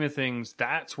grand scheme of things,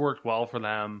 that's worked well for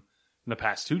them in the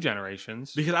past 2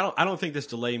 generations. Because I don't think this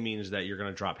delay means that you're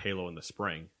going to drop Halo in the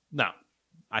spring. No,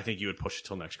 I think you would push it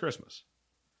till next Christmas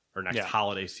or next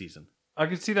holiday season. I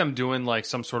could see them doing like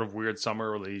some sort of weird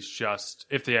summer release, just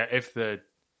if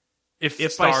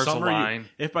stars align.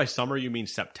 If by summer you mean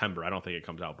September, I don't think it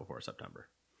comes out before September.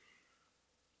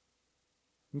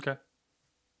 Okay.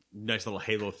 Nice little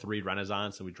Halo 3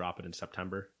 renaissance, and we drop it in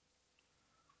September.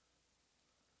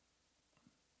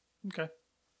 Okay.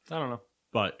 I don't know.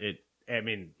 But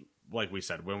like we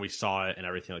said, when we saw it and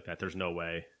everything like that, there's no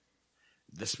way.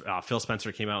 This Phil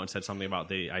Spencer came out and said something about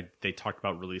they talked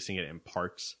about releasing it in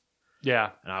parts. Yeah.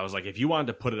 And I was like, if you wanted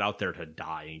to put it out there to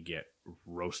die and get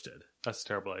roasted, that's a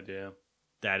terrible idea.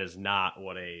 That is not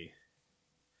what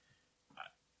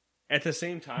At the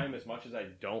same time, as much as I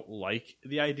don't like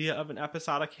the idea of an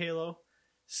episodic Halo,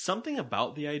 something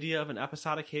about the idea of an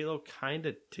episodic Halo kind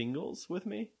of tingles with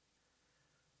me.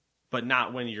 But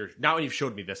not when you've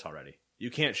showed me this already. You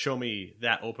can't show me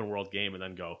that open world game and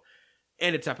then go,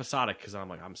 And it's episodic because I'm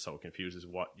like, I'm so confused as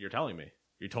what you're telling me.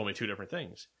 You told me two different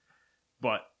things.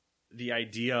 But the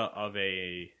idea of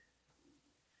a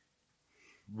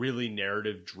really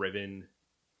narrative-driven,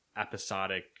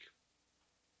 episodic,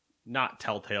 not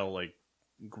Telltale, like,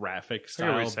 graphic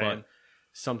style, but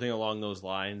something along those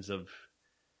lines of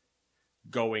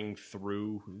going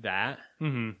through that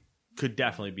could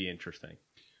definitely be interesting.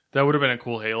 That would have been a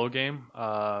cool Halo game.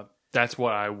 That's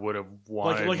what I would have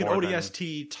wanted. Like an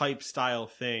ODST type style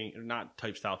thing, not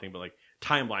type style thing, but like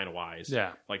timeline wise.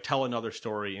 Yeah. Like tell another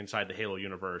story inside the Halo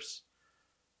universe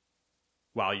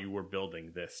while you were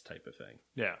building this type of thing.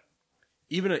 Yeah.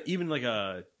 Even like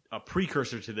a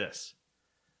precursor to this,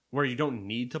 where you don't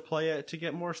need to play it to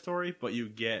get more story, but you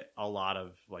get a lot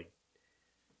of like,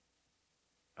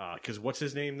 because what's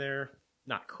his name there?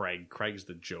 Not Craig. Craig's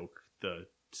the joke. The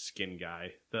skin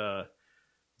guy. The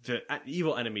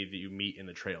evil enemy that you meet in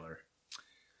the trailer.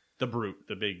 The brute.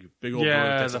 The big old brute.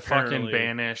 That's the fucking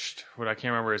banished. What I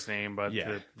can't remember his name, but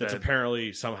that's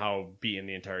apparently somehow beaten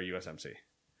the entire USMC.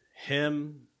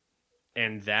 Him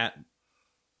and that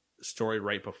story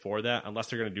right before that, unless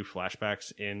they're going to do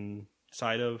flashbacks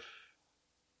inside of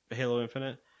Halo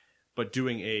Infinite, but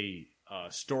doing a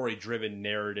story-driven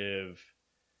narrative,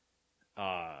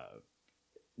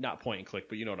 not point and click,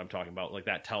 but you know what I'm talking about, like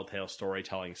that Telltale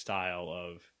storytelling style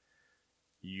of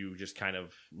you just kind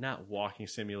of not walking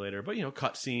simulator, but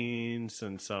cutscenes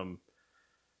and some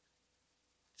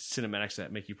cinematics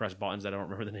that make you press buttons that I don't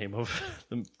remember the name of.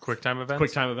 The QuickTime events?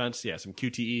 QuickTime events, yeah, some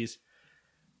QTEs.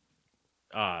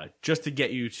 Just to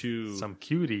get you to some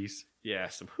cuties. Yeah,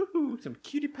 some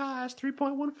cutie pies,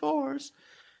 3.14s.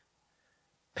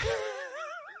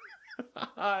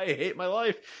 I hate my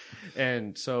life.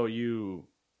 And so you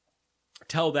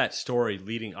tell that story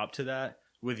leading up to that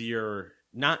with your,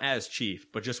 not as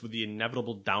Chief, but just with the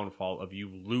inevitable downfall of you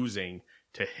losing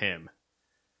to him.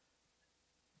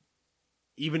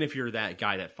 Even if you're that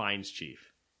guy that finds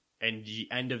Chief, and the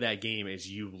end of that game is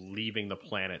you leaving the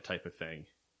planet type of thing,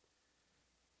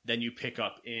 then you pick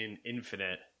up in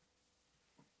Infinite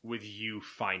with you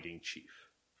finding Chief.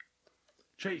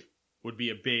 Chief would be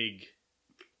a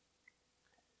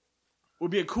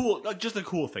cool, just a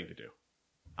cool thing to do.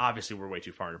 Obviously, we're way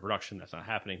too far into production. That's not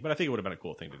happening, but I think it would have been a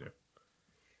cool thing to do.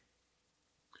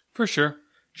 For sure.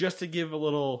 Just to give a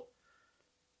little,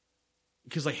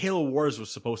 because like Halo Wars was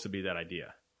supposed to be that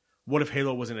idea. What if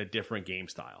Halo was in a different game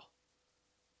style?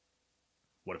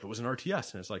 What if it was an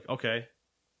RTS? And it's like, okay,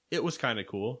 it was kind of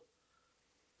cool.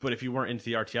 But if you weren't into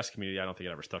the RTS community, I don't think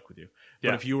it ever stuck with you.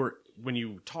 Yeah. But if you were, when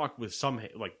you talk with some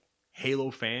like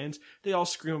Halo fans, they all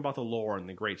scream about the lore and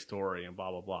the great story and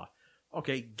blah, blah, blah.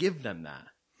 Okay, give them that.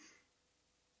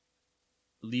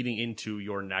 Leading into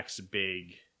your next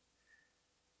big,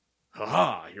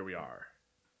 haha, here we are.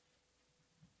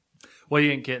 Well, you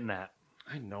ain't getting that.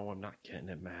 I know I'm not getting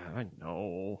it, man. I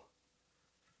know.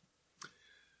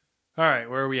 All right,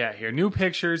 where are we at here? New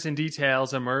pictures and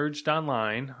details emerged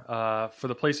online for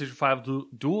the PlayStation 5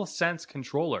 DualSense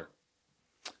controller.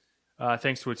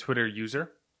 Thanks to a Twitter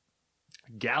user,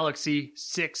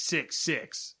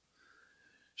 Galaxy666,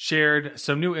 shared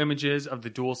some new images of the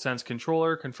DualSense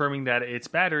controller, confirming that its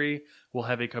battery will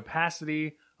have a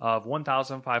capacity of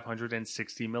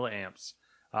 1,560 milliamps,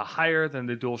 higher than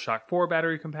the DualShock 4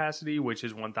 battery capacity, which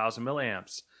is 1,000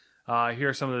 milliamps. Here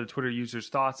are some of the Twitter users'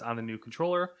 thoughts on the new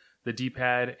controller. The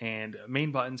D-pad and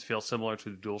main buttons feel similar to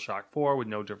the DualShock 4 with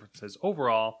no differences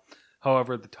overall.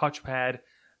 However, the touchpad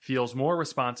feels more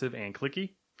responsive and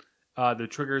clicky. The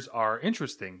triggers are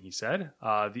interesting, he said.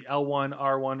 The L1,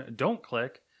 R1 don't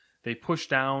click. They push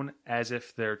down as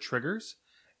if they're triggers.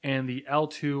 And the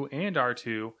L2 and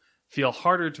R2 feel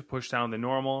harder to push down than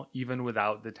normal, even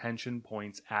without the tension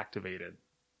points activated.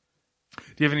 Do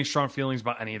you have any strong feelings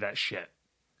about any of that shit?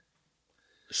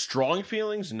 Strong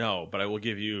feelings? No, but I will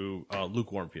give you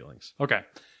lukewarm feelings. Okay.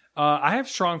 I have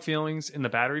strong feelings in the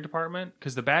battery department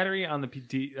because the battery on the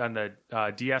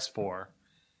DS4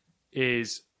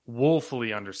 is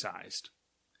woefully undersized.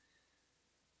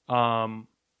 And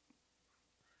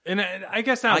I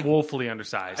guess not woefully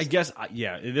undersized. I guess,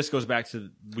 yeah, this goes back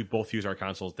to we both use our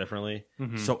consoles differently,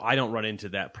 so I don't run into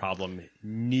that problem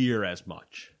near as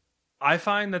much. I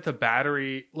find that the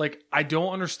battery, like, I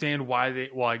don't understand why they,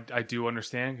 well, I do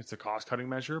understand it's a cost-cutting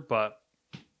measure, but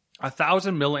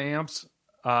 1,000 milliamps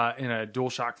in a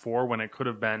DualShock 4 when it could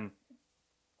have been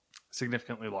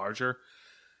significantly larger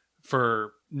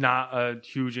for not a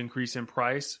huge increase in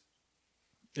price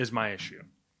is my issue.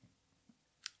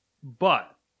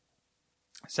 But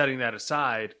setting that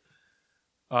aside,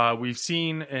 we've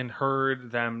seen and heard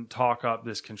them talk up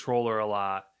this controller a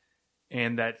lot,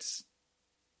 and that's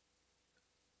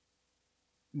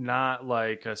not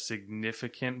like a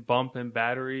significant bump in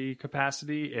battery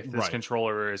capacity if this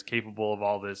controller is capable of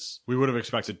all this. We would have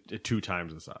expected it 2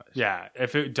 times the size. Yeah,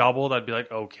 if it doubled, I'd be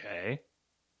like, okay.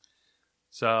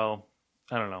 So,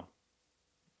 I don't know.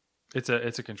 It's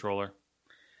a controller.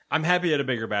 I'm happy at a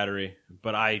bigger battery,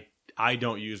 but I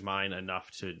don't use mine enough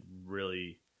to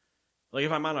really... Like,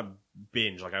 if I'm on a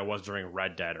binge, like I was during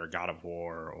Red Dead or God of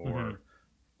War or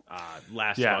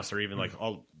Last of Us, or even like,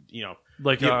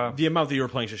 like the amount that you were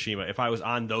playing Tsushima, if I was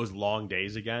on those long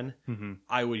days again,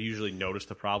 I would usually notice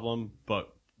the problem.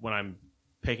 But when I'm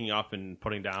picking up and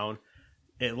putting down,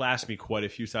 it lasts me quite a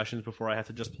few sessions before I have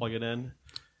to just plug it in.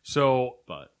 So,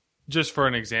 but just for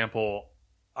an example,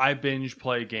 I binge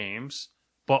play games,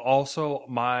 but also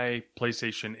my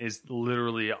PlayStation is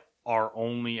literally our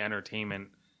only entertainment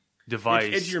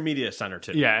device. It's your media center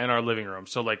too. Yeah, in our living room.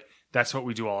 So like that's what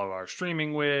we do all of our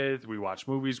streaming with. We watch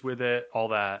movies with it, all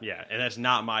that. Yeah, and that's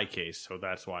not my case, so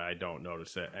that's why I don't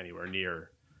notice it anywhere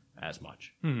near as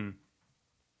much. Mm-hmm.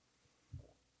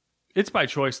 It's by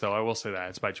choice, though. I will say that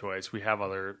it's by choice. We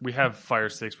have Fire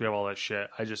Sticks, we have all that shit.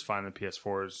 I just find the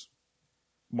PS4 is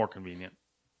more convenient.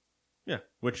 Yeah,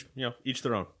 which each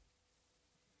their own.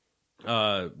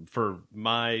 For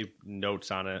my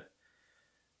notes on it,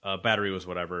 battery was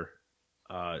whatever.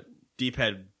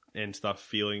 D-pad and stuff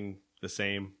feeling the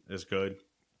same is good.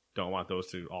 Don't want those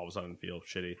to all of a sudden feel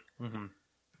shitty. Mm-hmm.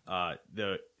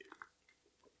 The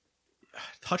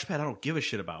touchpad I don't give a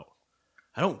shit about.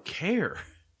 I don't care.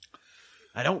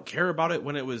 I don't care about it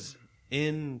when it was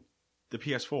in the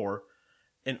PS4.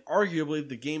 And arguably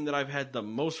the game that I've had the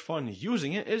most fun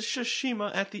using it is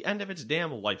Tsushima at the end of its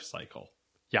damn life cycle.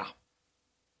 Yeah.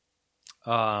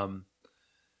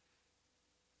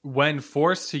 When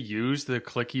forced to use the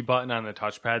clicky button on the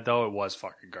touchpad, though, it was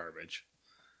fucking garbage.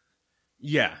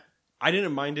 Yeah. I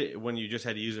didn't mind it when you just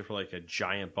had to use it for like a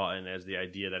giant button as the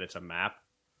idea that it's a map.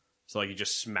 So like you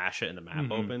just smash it and the map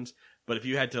opens. But if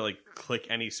you had to like click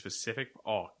any specific,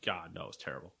 oh god, no, it was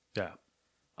terrible. Yeah.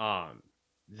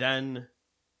 Then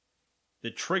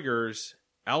the triggers,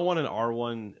 L1 and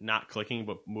R1 not clicking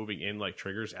but moving in like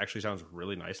triggers actually sounds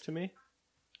really nice to me.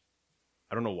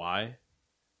 I don't know why.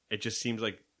 It just seems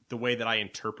like the way that I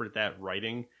interpret that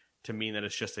writing to mean that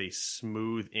it's just a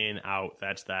smooth in, out,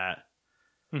 that's that.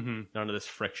 Mm-hmm. None of this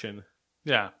friction.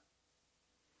 Yeah.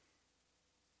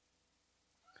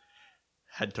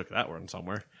 Head took that one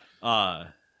somewhere.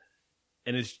 And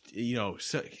it's,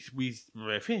 so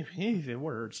in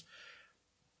words,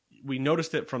 we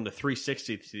noticed it from the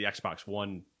 360 to the Xbox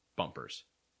One bumpers.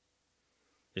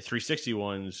 The 360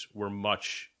 ones were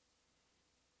much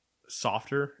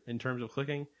softer in terms of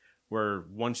clicking, where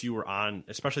once you were on,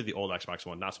 especially the old Xbox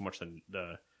One, not so much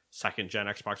the second gen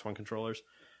Xbox One controllers,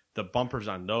 the bumpers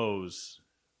on those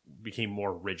became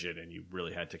more rigid and you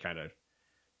really had to kind of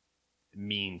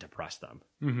mean to press them.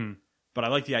 Mm-hmm. But I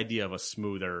like the idea of a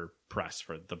smoother press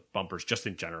for the bumpers just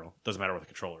in general. Doesn't matter what the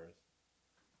controller is.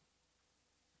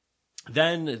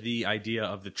 Then the idea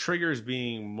of the triggers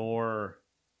being more...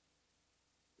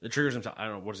 The triggers themselves, I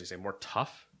don't know, what does he say? More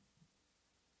tough?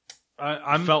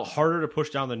 I felt harder to push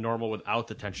down than normal without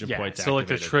the tension points so activated. like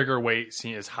the trigger weight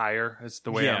is higher. It's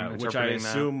the way I'm interpreting which I that.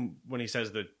 assume when he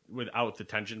says that without the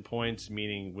tension points,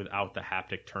 meaning without the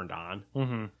haptic turned on.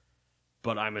 Mm-hmm.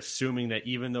 But I'm assuming that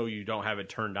even though you don't have it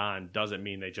turned on, doesn't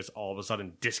mean they just all of a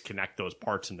sudden disconnect those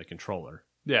parts in the controller.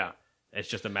 Yeah. It's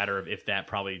just a matter of if that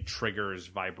probably triggers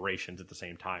vibrations at the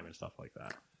same time and stuff like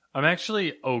that. I'm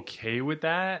actually okay with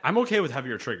that. I'm okay with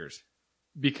heavier triggers.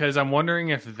 Because I'm wondering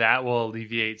if that will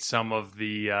alleviate some of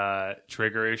the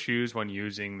trigger issues when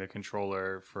using the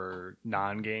controller for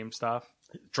non-game stuff.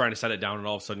 Trying to set it down and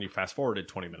all of a sudden you fast forwarded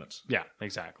 20 minutes. Yeah,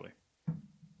 exactly.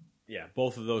 Yeah,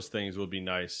 both of those things would be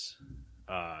nice.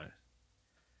 At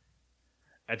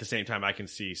the same time, I can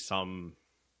see some,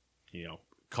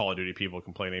 Call of Duty people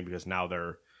complaining because now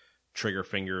their trigger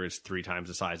finger is 3 times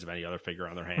the size of any other finger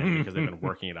on their hand because they've been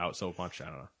working it out so much. I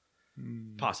don't know.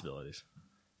 Possibilities.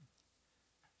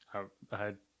 Let's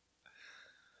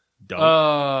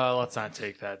not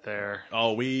take that there.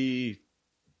 Oh, we'll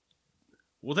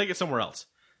take it somewhere else.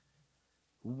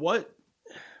 What?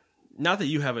 Not that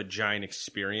you have a giant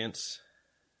experience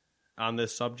on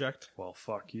this subject. Well,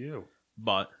 fuck you.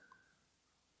 But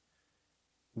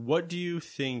what do you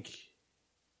think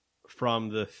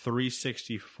from the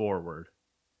 360 forward,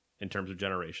 in terms of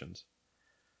generations,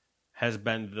 has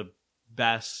been the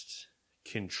best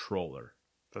controller?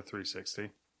 The 360.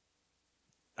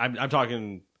 I'm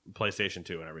talking PlayStation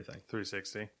 2 and everything.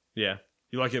 360. Yeah.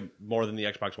 You like it more than the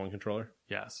Xbox One controller?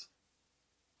 Yes.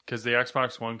 Because the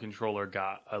Xbox One controller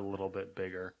got a little bit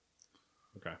bigger.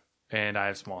 Okay. and I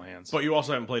have small hands. But you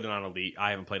also haven't played it on Elite.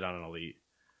 I haven't played on an Elite.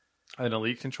 An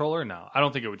Elite controller? No. I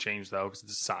don't think it would change, though, because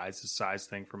it's a size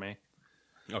thing for me.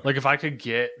 Okay. Like, if I could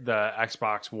get the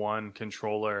Xbox One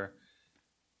controller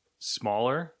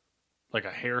smaller, like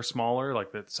a hair smaller,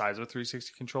 like the size of a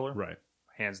 360 controller, Right.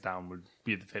 hands down would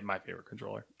be my favorite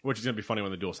controller. Which is going to be funny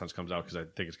when the DualSense comes out, because I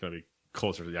think it's going to be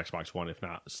closer to the Xbox One, if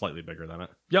not slightly bigger than it.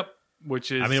 Yep.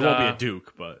 Which is... I mean, it won't be a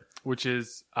Duke, but... Which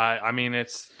is... I mean,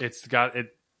 it's got...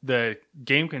 The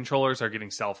game controllers are getting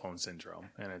cell phone syndrome,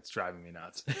 and it's driving me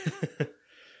nuts.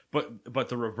 But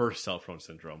the reverse cell phone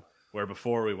syndrome, where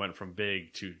before we went from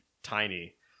big to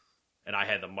tiny, and I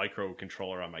had the micro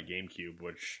controller on my GameCube,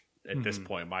 which at this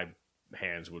point my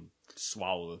hands would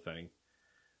swallow the thing.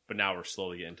 But now we're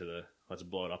slowly getting to the let's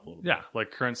blow it up a little bit. Yeah, like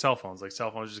current cell phones. Like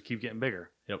cell phones just keep getting bigger.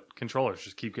 Yep. Controllers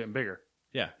just keep getting bigger.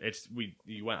 Yeah,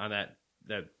 you went on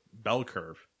that bell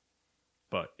curve,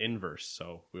 but inverse.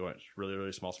 So we went really,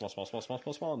 really small,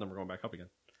 and then we're going back up again.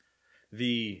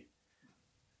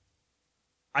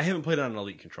 I haven't played on an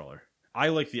Elite controller. I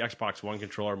like the Xbox One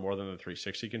controller more than the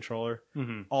 360 controller,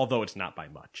 although it's not by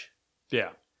much. Yeah.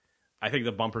 I think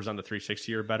the bumpers on the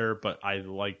 360 are better, but I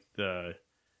like the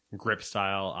grip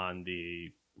style on the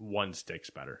one sticks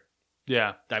better.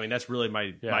 Yeah. I mean, that's really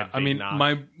my big I mean,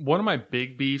 knock. one of my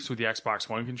big beefs with the Xbox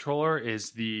One controller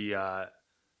is the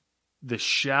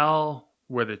shell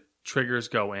where the triggers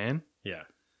go in. Yeah.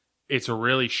 It's a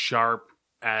really sharp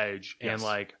edge, Yes. and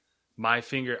like my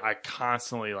finger, I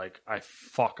constantly I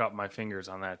fuck up my fingers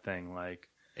on that thing. Like,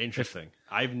 Interesting.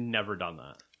 I've never done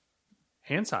that.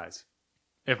 hand size.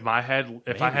 If I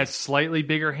had slightly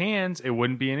bigger hands, it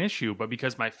wouldn't be an issue. But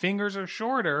because my fingers are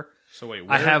shorter, So wait,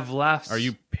 I have less. Are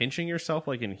you pinching yourself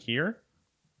like in here?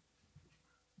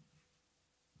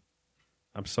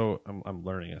 I'm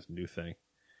learning a new thing.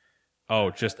 Oh,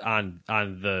 just on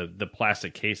the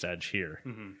plastic case edge here.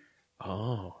 Mm-hmm.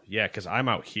 Oh, yeah, because I'm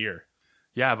out here.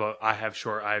 Yeah, but I have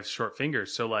short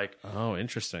fingers. So like, Oh,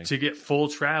 interesting. to get full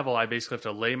travel, I basically have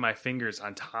to lay my fingers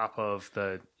on top of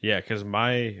the. Yeah, because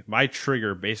my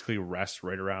trigger basically rests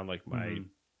right around like my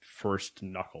first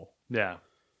knuckle Yeah.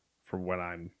 for when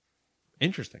I'm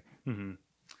interesting.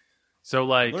 So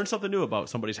like, Learn something new about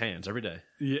somebody's hands every day.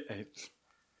 yeah.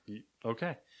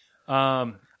 Okay. It's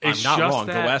I'm not just wrong.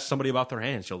 that- Go ask somebody about their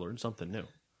hands. You'll learn something new.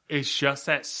 It's just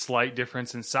that slight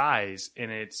difference in size, and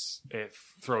it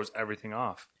throws everything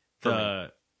off. for me.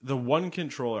 The one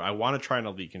controller, I want to try an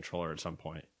Elite controller at some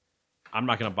point. I'm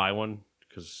not going to buy one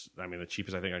because, I mean, the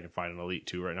cheapest I think I can find an Elite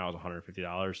 2 right now is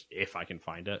 $150 if I can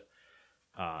find it.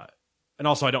 And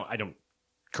also, I don't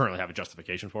currently have a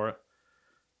justification for it.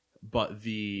 But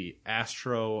the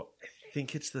Astro, I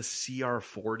think it's the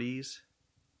CR40s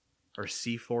or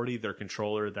C40, their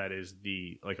controller that is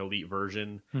the like Elite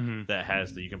version that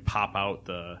has you can pop out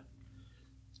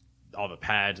all the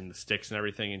pads and the sticks and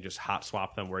everything and just hot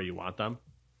swap them where you want them.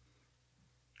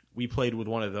 We played with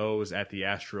one of those at the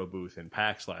Astro booth in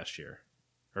PAX last year,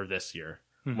 or this year.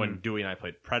 When Dewey and I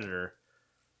played Predator,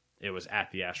 it was at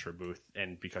the Astro booth,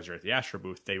 and because you're at the Astro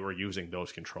booth, they were using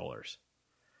those controllers.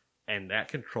 And that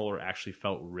controller actually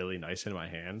felt really nice in my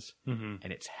hands, and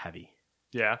it's heavy.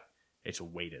 Yeah. It's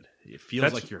weighted. It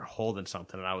feels like you're holding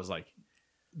something, and I was like...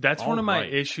 That's one of my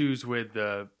right. issues with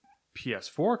the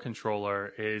PS4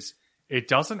 controller is it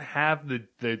doesn't have the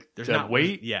not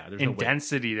weight there's and no weight.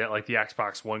 density that like the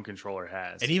Xbox One controller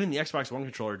has. And even the Xbox One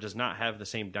controller does not have the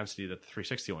same density that the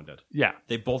 360 one did. Yeah.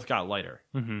 They both got lighter.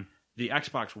 The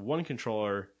Xbox One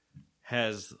controller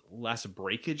has less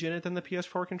breakage in it than the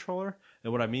PS4 controller.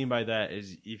 And what I mean by that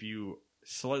is if you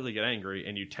slightly get angry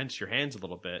and you tense your hands a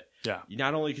little bit,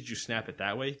 not only could you snap it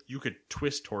that way, you could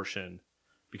twist torsion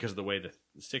because of the way the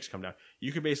sticks come down.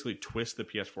 You could basically twist the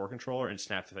PS4 controller and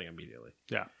snap the thing immediately.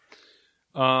 Yeah.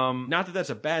 Not that that's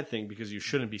a bad thing because you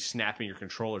shouldn't be snapping your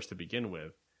controllers to begin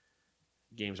with.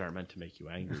 Games aren't meant to make you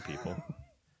angry, people.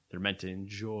 They're meant to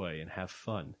enjoy and have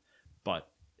fun. But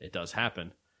it does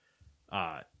happen.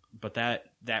 But that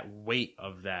weight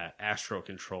of that Astro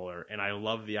controller, and I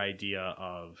love the idea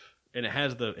of, and it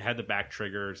had the back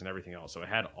triggers and everything else, so it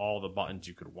had all the buttons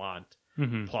you could want,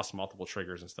 plus multiple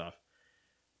triggers and stuff.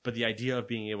 But the idea of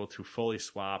being able to fully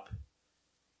swap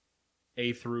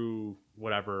A through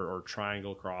whatever, or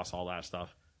triangle, cross, all that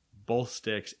stuff, both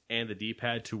sticks and the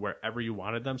D-pad to wherever you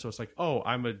wanted them. So it's like, oh,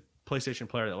 I'm a PlayStation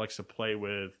player that likes to play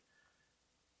with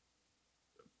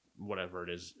whatever it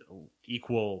is,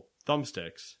 equal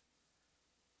thumbsticks.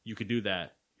 You could do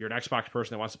that. You're an Xbox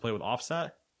person that wants to play with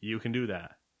offset, you can do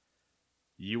that.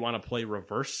 You want to play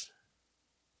reverse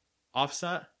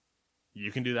offset,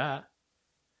 you can do that.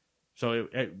 So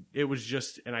it was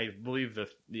just, and I believe the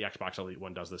Xbox Elite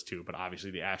one does this too, but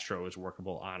obviously the Astro is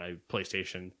workable on a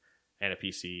PlayStation and a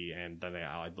PC, and then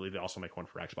I believe they also make one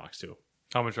for Xbox too.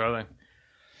 How much are they?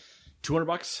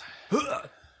 $200.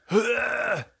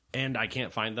 And I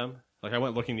can't find them. Like I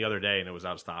went looking the other day and it was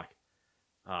out of stock.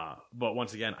 But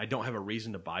once again, I don't have a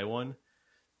reason to buy one.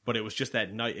 But it was just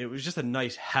that night. It was just a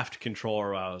nice heft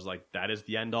controller. Where I was like, that is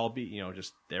the end all be.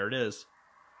 Just there it is.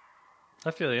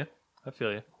 I feel you.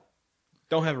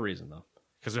 Don't have a reason though,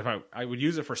 because if I would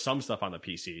use it for some stuff on the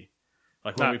PC,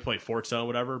 like when we play Forza or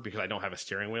whatever, because I don't have a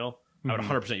steering wheel, I would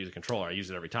 100% use a controller. I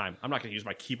use it every time. I'm not going to use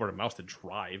my keyboard and mouse to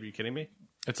drive. Are you kidding me?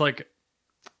 It's like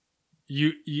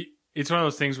you. It's one of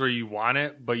those things where you want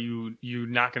it, but you're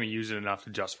not going to use it enough to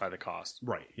justify the cost.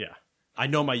 Right. Yeah. I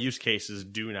know my use cases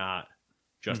do not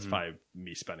justify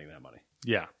me spending that money.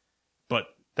 Yeah. But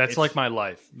that's like my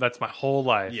life. That's my whole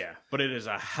life. Yeah. But it is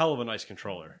a hell of a nice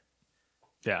controller.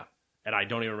 Yeah. And I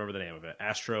don't even remember the name of it.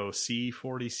 Astro C40,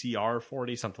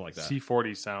 CR40, something like that.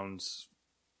 C40 sounds.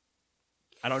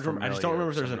 I just don't remember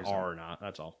if there's an R or not.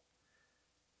 That's all.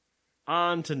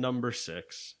 On to number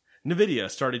 6. NVIDIA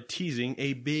started teasing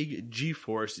a big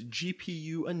GeForce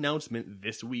GPU announcement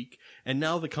this week, and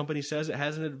now the company says it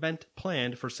has an event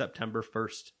planned for September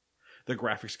 1st. The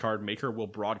graphics card maker will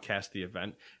broadcast the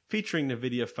event, featuring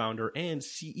NVIDIA founder and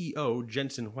CEO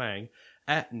Jensen Huang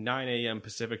at 9 a.m.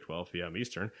 Pacific, 12 p.m.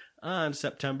 Eastern, on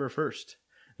September 1st.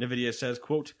 NVIDIA says,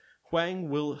 quote, Huang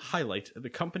will highlight the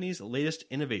company's latest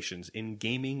innovations in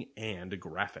gaming and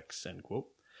graphics, end quote.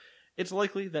 It's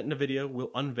likely that NVIDIA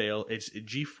will unveil its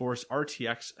GeForce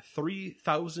RTX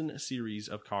 3000 series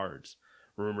of cards.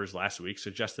 Rumors last week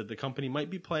suggested the company might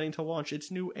be planning to launch its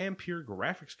new Ampere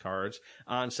graphics cards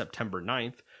on September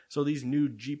 9th, so these new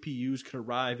GPUs could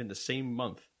arrive in the same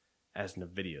month as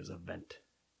NVIDIA's event.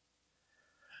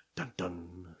 Dun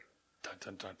dun. Dun,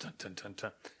 dun, dun, dun, dun, dun,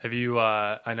 dun. Have you,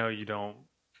 I know you don't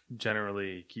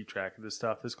generally keep track of this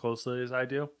stuff as closely as I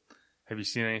do. Have you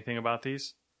seen anything about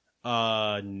these?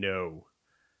 No.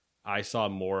 I saw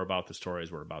more about the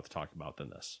stories we're about to talk about than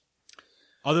this.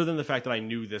 Other than the fact that I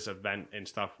knew this event and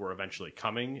stuff were eventually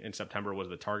coming, and September was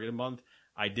the targeted month,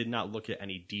 I did not look at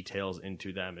any details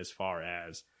into them as far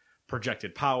as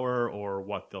projected power or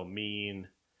what they'll mean.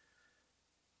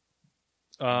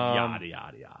 Yada,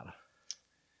 yada, yada.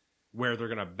 Where they're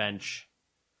going to bench.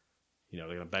 They're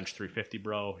going to bench 350,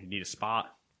 bro. You need a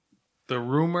spot. The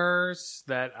rumors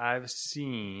that I've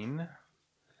seen...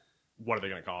 What are they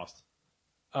going to cost?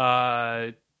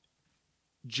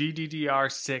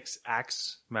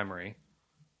 GDDR6X memory.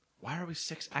 Why are we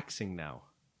 6Xing now?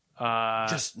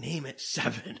 Just name it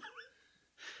 7.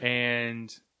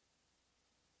 And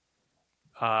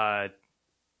Xbox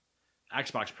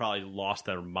probably lost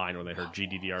their mind when they heard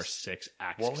GDDR6X.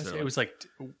 What was it? It was like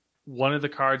one of the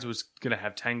cards was going to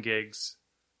have 10 gigs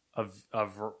of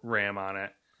RAM on it.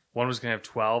 One was going to have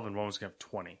 12 and one was going to have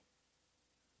 20.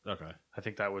 Okay. I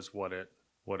think that was what it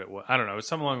was. I don't know. It was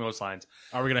something along those lines.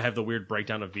 Are we going to have the weird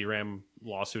breakdown of VRAM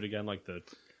lawsuit again, like the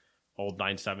old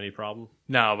 970 problem?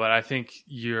 No, but I think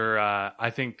the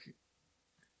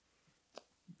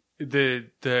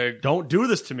Don't do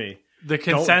this to me. The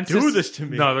consensus... Don't do this to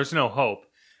me. No, there's no hope.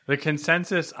 The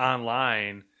consensus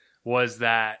online was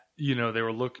that,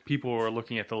 people were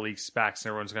looking at the leaked specs and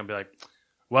everyone's going to be like,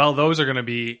 well, those are going to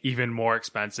be even more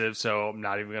expensive, so I'm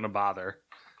not even going to bother.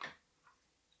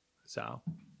 So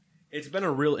it's been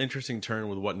a real interesting turn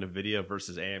with what NVIDIA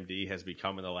versus AMD has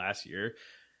become in the last year,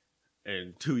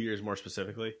 and 2 years more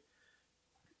specifically.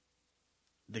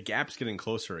 The gap's getting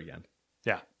closer again.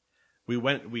 Yeah. We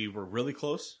were really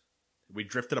close. We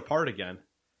drifted apart again,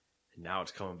 and now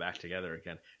it's coming back together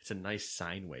again. It's a nice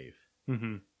sine wave.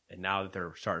 Mm-hmm. And now that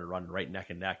they're starting to run right neck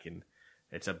and neck, and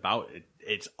it's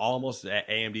almost that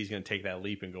AMD's going to take that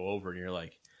leap and go over, and you're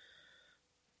like,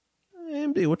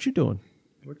 AMD, what you doing?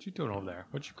 What you doing over there?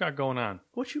 What you got going on?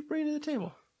 What you bringing to the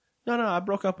table? No, I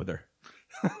broke up with her.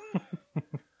 And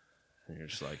you're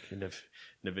just like, and if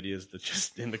NVIDIA's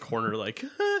just in the corner like...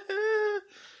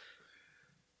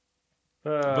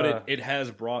 But it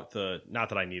has brought not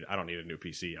that I don't need a new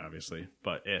PC, obviously,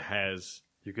 but it has...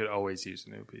 You could always use a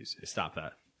new PC. Stop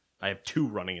that. I have 2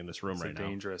 running in this room right now. It's a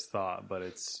dangerous thought, but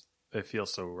it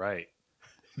feels so right.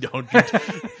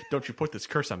 Don't you put this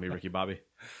curse on me, Ricky Bobby.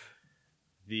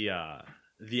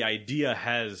 The idea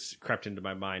has crept into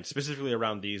my mind, specifically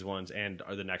around these ones and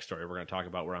the next story we're going to talk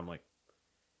about, where I'm like,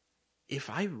 if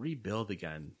I rebuild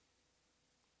again,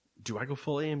 do I go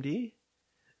full AMD?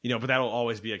 But that'll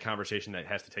always be a conversation that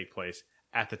has to take place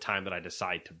at the time that I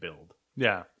decide to build.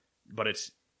 Yeah. But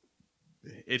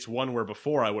it's one where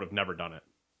before I would have never done it.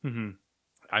 Mm-hmm.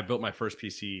 I built my first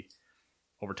PC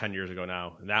over 10 years ago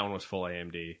now. And that one was full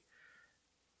AMD.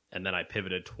 And then I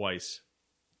pivoted twice.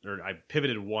 Or I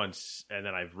pivoted once, and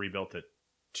then I've rebuilt it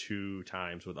 2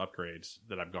 times with upgrades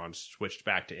that I've switched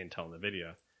back to Intel and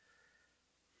NVIDIA.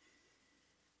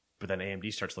 But then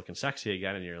AMD starts looking sexy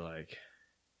again, and you're like,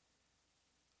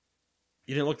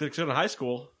 you didn't look this good in high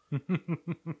school. Which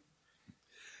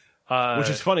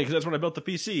is funny, because that's when I built the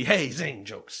PC. Hey, Zing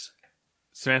jokes.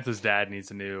 Samantha's dad needs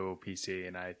a new PC,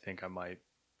 and I think I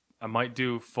might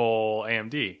do full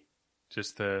AMD.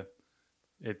 Just to,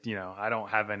 I don't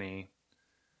have any.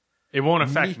 It won't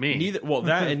affect me.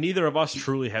 Neither of us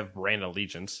truly have brand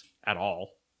allegiance at all.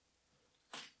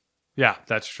 Yeah,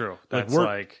 that's true. That's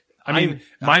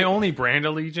my only brand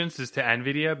allegiance is to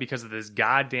NVIDIA because of this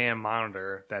goddamn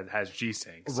monitor that has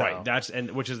G-Sync. So.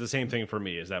 Right, which is the same thing for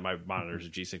me, is that my monitor is a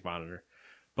G-Sync monitor.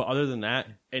 But other than that,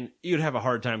 and you'd have a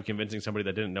hard time convincing somebody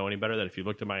that didn't know any better that if you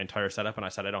looked at my entire setup and I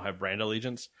said I don't have brand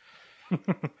allegiance,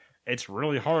 it's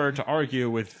really hard to argue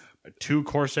with 2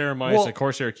 Corsair mice, a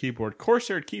Corsair keyboard.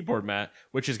 Corsair keyboard, Matt,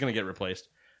 which is going to get replaced.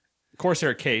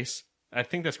 Corsair case. I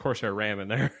think that's Corsair RAM in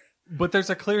there. But there's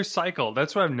a clear cycle.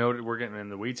 That's what I've noted. We're getting in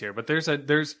the weeds here. But there's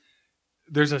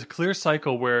a clear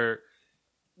cycle where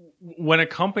when a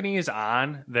company is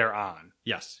on, they're on.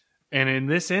 Yes. And in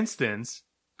this instance,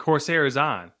 Corsair is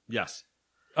on. Yes.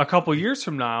 A couple years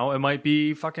from now, it might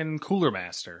be fucking Cooler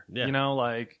Master.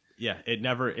 Yeah. Yeah,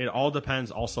 it all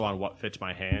depends also on what fits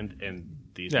my hand, and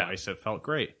these mice have felt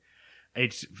great.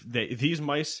 These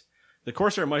mice, the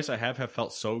Corsair mice I have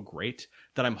felt so great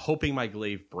that I'm hoping my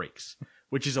glaive breaks,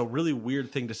 which is a really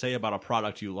weird thing to say about a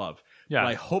product you love. Yeah. But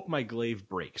I hope my glaive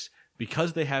breaks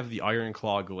because they have the Iron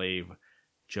Claw glaive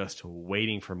just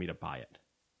waiting for me to buy it.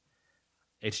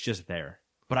 It's just there.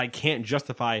 But I can't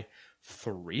justify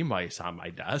 3 mice on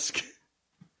my desk.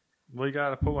 Well, you got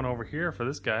to put one over here for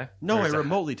this guy. No, I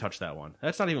remotely touched that one.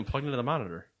 That's not even plugged into the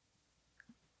monitor.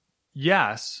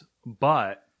 Yes,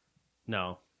 but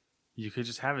no, you could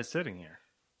just have it sitting here.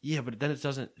 Yeah, but then it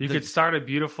doesn't. You could start a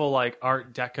beautiful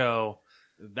Art Deco.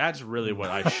 That's really what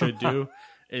I should do.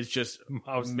 Is just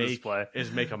make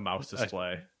a mouse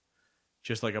display,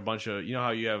 just like a bunch of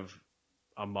how you have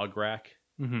a mug rack.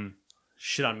 Mm-hmm.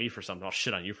 Shit on me for something. I'll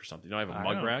shit on you for something. You know, I have a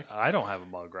mug rack. I don't have a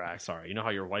mug rack. Sorry. You know how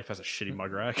your wife has a shitty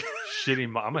mug rack?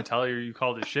 I'm gonna tell her you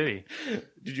called it shitty.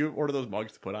 Did you order those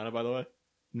mugs to put on it? By the way.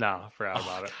 No, I forgot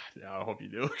about it. Yeah, I hope you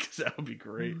do, because that would be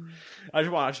great. I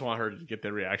just want her to get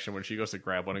the reaction when she goes to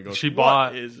grab one and goes. She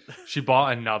bought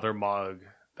another mug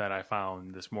that I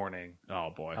found this morning.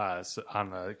 Oh boy, on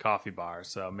the coffee bar.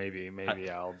 So maybe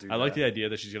I'll do. I like the idea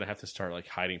that she's gonna have to start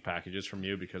hiding packages from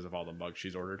you because of all the mugs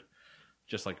she's ordered,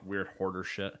 just weird hoarder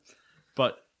shit.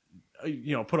 But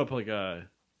put up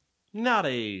not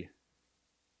a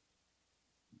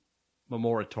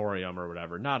moratorium or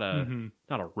whatever, not a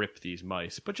rip these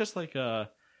mice, but just the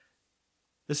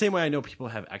same way I know people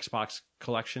have Xbox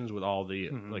collections with all the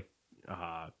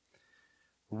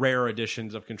rare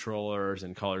editions of controllers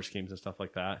and color schemes and stuff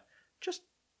like that. Just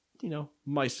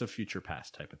mice of future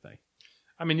past type of thing.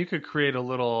 I mean, you could create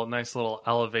a nice little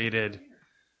elevated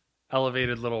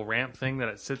little ramp thing that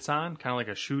it sits on, kind of like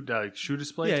a shoe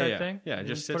display type thing. Yeah,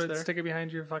 just sits there. Stick it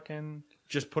behind your fucking.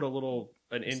 Just put a little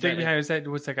stick behind.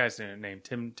 What's that guy's name?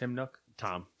 Tim Nook.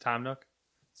 Tom Nook.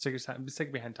 Stick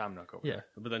it behind Tom Nook over there.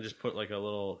 But then just put a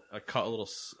little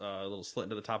slit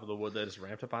into the top of the wood that is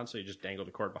ramped up on, so you just dangle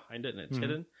the cord behind it and it's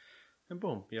hidden, and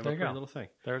boom, you have a pretty little thing.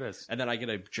 There it is. And then I get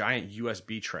a giant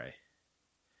USB tray,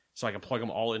 so I can plug them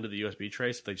all into the USB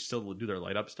tray, so they still do their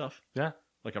light up stuff. Yeah,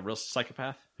 like a real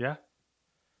psychopath. Yeah.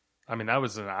 I mean, I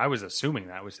was assuming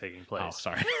that was taking place. Oh,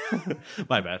 sorry,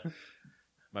 my bad.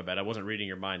 I wasn't reading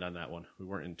your mind on that one. We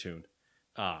weren't in tune.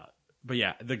 But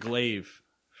yeah, the glaive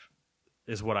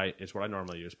is what I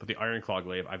normally use. But the Iron Claw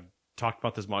glaive, I've talked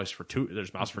about this mouse for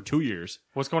 2 years.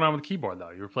 What's going on with the keyboard though?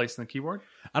 You replacing the keyboard?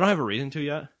 I don't have a reason to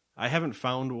yet. I haven't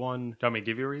found one. Do you want me to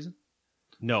give you a reason?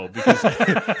 No, because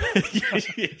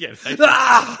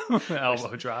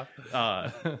elbow drop.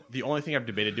 The only thing I've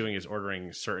debated doing is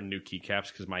ordering certain new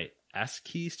keycaps because my S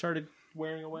key started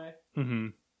wearing away. Mm-hmm.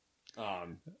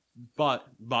 But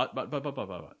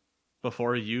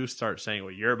before you start saying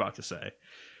what you're about to say,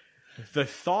 the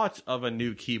thought of a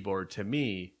new keyboard to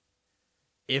me,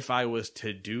 if I was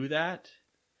to do that,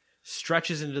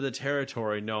 stretches into the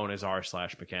territory known as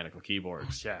r/mechanical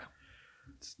keyboards. Yeah.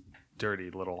 It's a dirty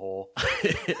little hole.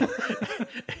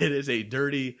 It is a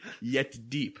dirty yet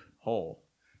deep hole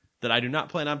that I do not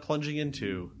plan on plunging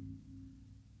into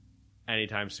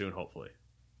anytime soon, hopefully.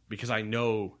 Because I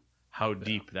know how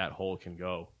deep that hole can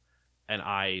go. And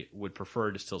I would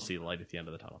prefer to still see light at the end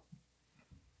of the tunnel.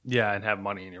 Yeah, and have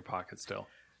money in your pocket still.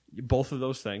 Both of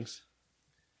those things.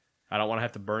 I don't want to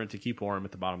have to burn it to keep warm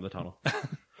at the bottom of the tunnel.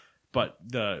 But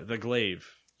the Glaive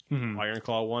Iron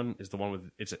Claw one is the one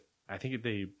with I think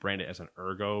they brand it as an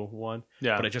Ergo one.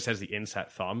 Yeah. But it just has the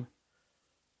inset thumb.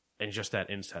 And just that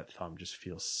inset thumb just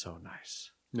feels so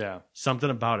nice. Yeah. Something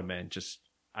about it, man. Just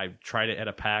I tried it at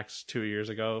a PAX 2 years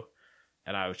ago,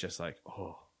 and I was just like,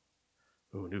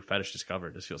 new fetish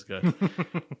discovered. This feels good.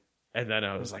 And then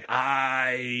I was like,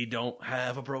 I don't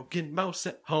have a broken mouse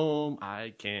at home.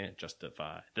 I can't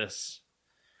justify this.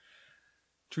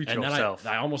 Treat and yourself.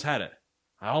 Then I almost had it.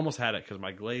 Because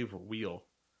my Glaive wheel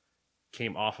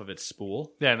came off of its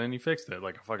spool. Yeah, and then you fixed it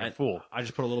like a fucking fool. I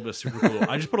just put a little bit of super glue.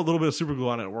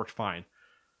 On it. It worked fine.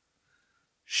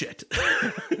 Shit.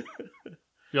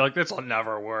 You're like, this will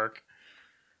never work.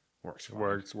 Works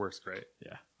great.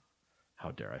 Yeah.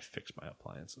 How dare I fix my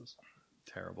appliances?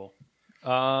 Terrible.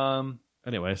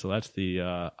 Anyway, so that's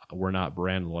the we're not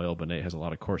brand loyal, but Nate has a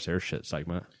lot of Corsair shit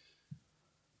segment.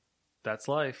 That's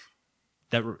life.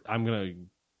 I'm gonna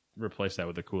replace that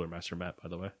with the Cooler Master Matt, by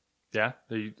the way. Yeah,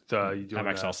 you doing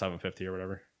MXL 750 or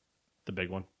whatever, the big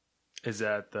one. Is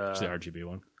that it's the RGB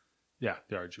one? Yeah,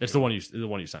 the RGB. It's the one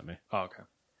you sent me. Oh, okay.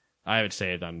 I have it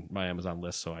saved on my Amazon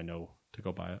list, so I know to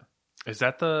go buy it. Is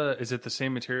it the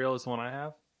same material as the one I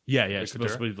have? Yeah. It's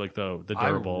supposed to be like the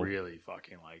durable. I really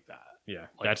fucking like that. Yeah,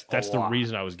 like that's the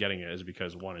reason I was getting it is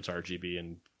because one, it's RGB,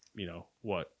 and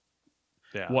what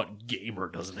gamer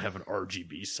doesn't have an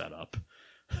RGB setup?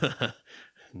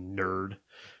 Nerd.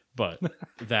 But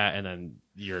that, and then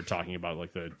you're talking about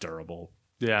like the durable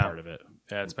part of it.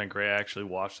 Yeah, it's been great. I actually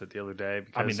watched it the other day.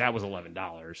 Because, that was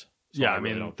 $11. So yeah, I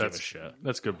really don't give a shit.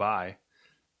 That's goodbye.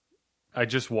 I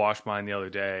just washed mine the other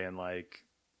day, and like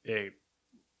it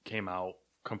came out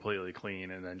completely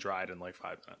clean and then dried in like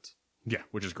 5 minutes. Yeah,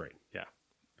 which is great. Yeah.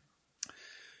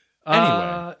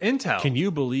 Anyway, Intel. Can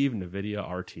you believe NVIDIA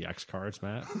RTX cards,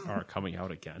 Matt, are coming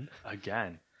out again?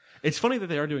 Again. It's funny that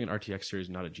they are doing an RTX series,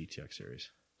 not a GTX series.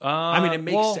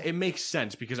 It makes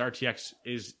sense because RTX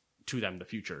is to them the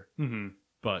future. Mm-hmm.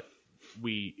 But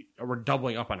we're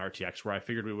doubling up on RTX, where I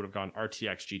figured we would have gone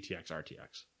RTX, GTX,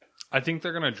 RTX. I think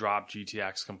they're going to drop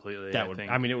GTX completely.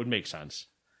 It would make sense.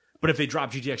 But if they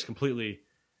drop GTX completely,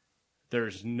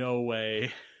 there's no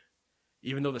way.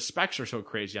 Even though the specs are so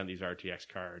crazy on these RTX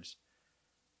cards,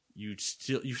 you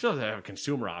still have to have a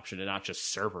consumer option and not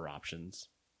just server options.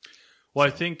 Well, I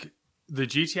think the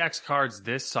GTX cards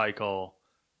this cycle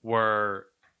were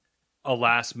a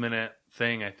last-minute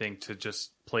thing, I think, to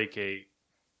just placate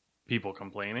people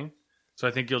complaining. So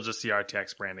I think you'll just see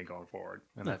RTX branding going forward,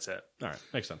 and that's it. All right,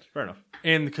 makes sense. Fair enough.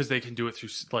 And because they can do it through,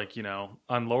 like,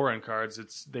 on lower-end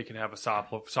cards, they can have a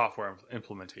software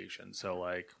implementation. So,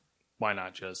 like, why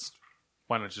not just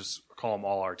call them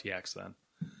all RTX then?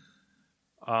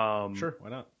 Sure, why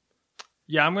not?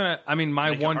 Yeah, my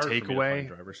one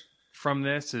takeaway from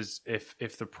this is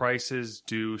if the prices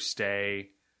do stay,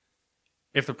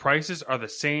 if the prices are the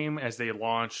same as they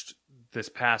launched this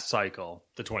past cycle,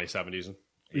 the 2070s and 80s.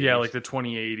 Yeah, like the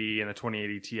 2080 and the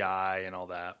 2080 Ti and all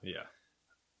that. Yeah,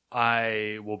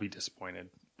 I will be disappointed,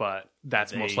 but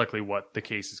that's most likely what the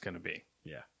case is going to be.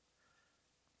 Yeah.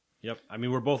 Yep.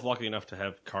 We're both lucky enough to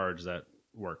have cards that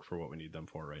work for what we need them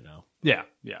for right now. Yeah.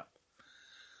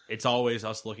 It's always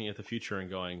us looking at the future and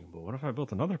going, well, what if I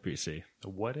built another PC?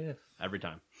 What if? Every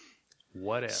time.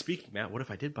 What if? Speaking, Matt, what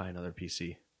if I did buy another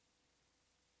PC?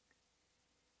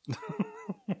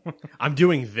 I'm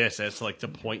doing this as like to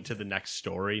point to the next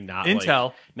story, not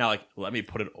Intel. Let me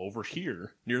put it over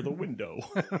here near the window.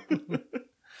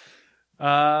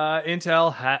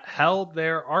 Intel held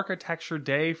their Architecture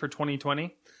Day for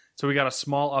 2020. So we got a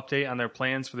small update on their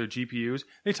plans for their GPUs.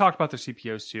 They talked about their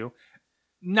CPUs too.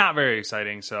 Not very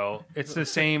exciting, so it's the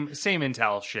same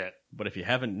Intel shit. But if you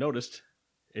haven't noticed,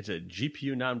 it's a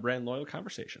GPU non-brand loyal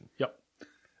conversation. Yep.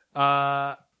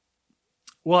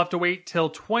 We'll have to wait till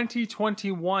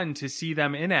 2021 to see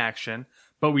them in action,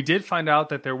 but we did find out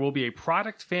that there will be a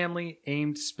product family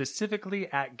aimed specifically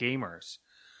at gamers.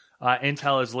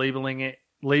 Intel is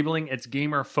labeling its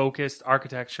gamer-focused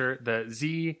architecture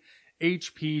the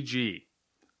ZHPG,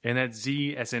 and that's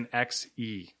Z as in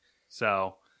XE.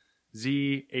 So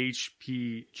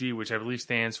ZHPG, which I believe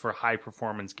stands for High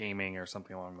Performance Gaming or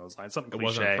something along those lines. Something cliche. It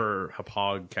wasn't for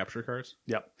HPOG capture cards?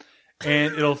 Yep.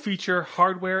 And it'll feature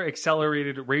hardware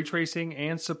accelerated ray tracing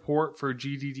and support for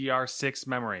GDDR6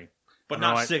 memory. But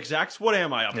not 6X? What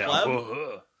am I, a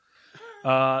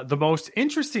pleb? The most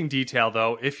interesting detail,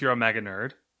 though, if you're a mega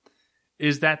nerd,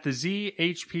 is that the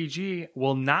ZHPG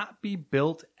will not be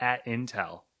built at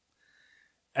Intel.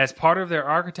 As part of their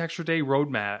Architecture Day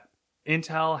roadmap,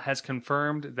 Intel has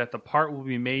confirmed that the part will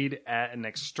be made at an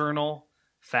external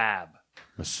fab.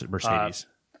 Mercedes.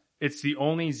 it's the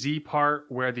only Z part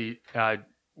where the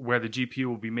GPU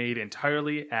will be made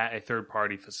entirely at a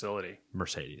third-party facility.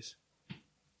 Mercedes.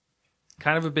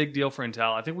 Kind of a big deal for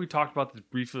Intel. I think we talked about this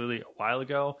briefly a while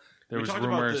ago. There was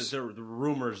rumors. About the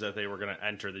rumors that they were going to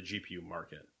enter the GPU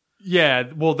market. Yeah,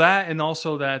 well, that and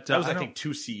also that was I think 2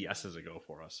 CESs ago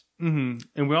for us. Mm-hmm.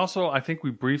 And we also, I think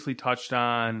we briefly touched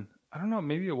on. I don't know,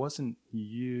 maybe it wasn't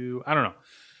you. I don't know,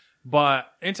 but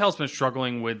Intel's been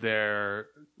struggling with their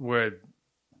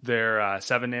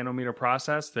 7-nanometer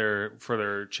process for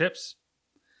their chips,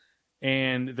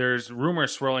 and there's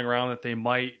rumors swirling around that they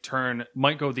might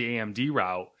go the AMD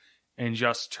route and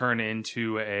just turn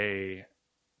into a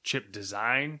chip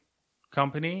design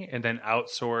company and then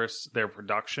outsource their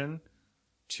production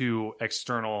to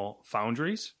external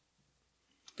foundries.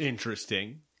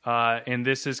 Interesting. And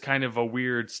this is kind of a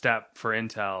weird step for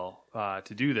Intel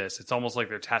to do this. It's almost like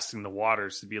they're testing the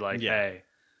waters to be like, hey,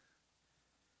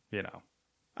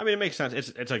 I mean, it makes sense.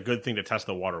 It's a good thing to test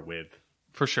the water with.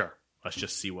 For sure. Let's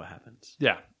just see what happens.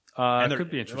 Yeah. And it could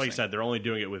be interesting. Like you said, they're only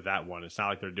doing it with that one. It's not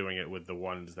like they're doing it with the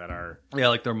ones that are... Yeah,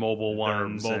 like their mobile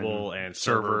ones. Mobile and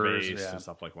server-based and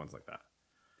stuff like ones like that.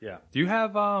 Yeah. Do you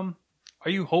have... are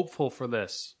you hopeful for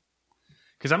this?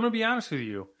 Because I'm going to be honest with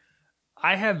you.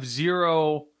 I have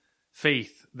zero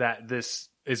faith that this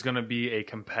is going to be a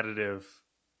competitive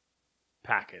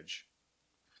package.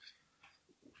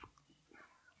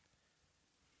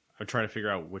 I'm trying to figure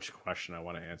out which question I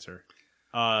want to answer.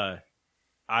 I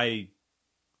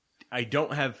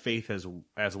don't have faith as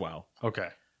well. Okay.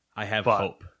 I have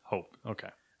hope. Hope. Okay.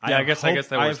 Yeah, I guess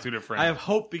that was two different. I have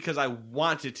hope because I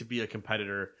want it to be a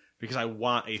competitor because I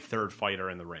want a third fighter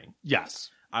in the ring. Yes.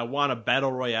 I want a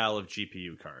battle royale of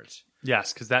GPU cards.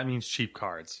 Yes, because that means cheap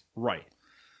cards. Right.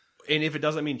 And if it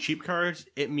doesn't mean cheap cards,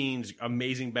 it means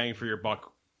amazing bang for your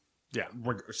buck. Yeah.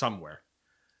 Somewhere.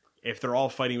 If they're all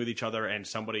fighting with each other and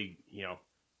somebody,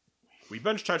 we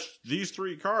bench touched these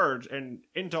 3 cards and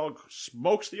Intel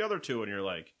smokes the other 2, and you're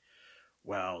like,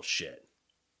 well, shit.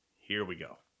 Here we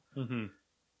go. Mm-hmm.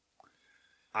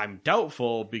 I'm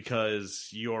doubtful because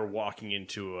you're walking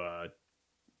into a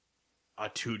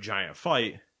 2-giant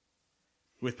fight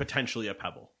with potentially a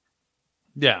pebble.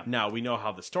 Yeah. Now, we know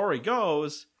how the story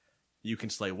goes. You can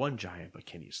slay 1 giant, but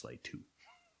can you slay 2?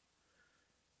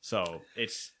 So,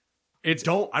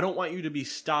 I don't want you to be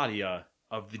Stadia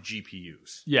of the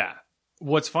GPUs. Yeah.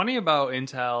 What's funny about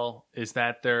Intel is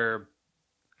that they're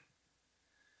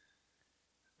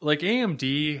like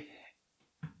AMD,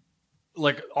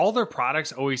 like all their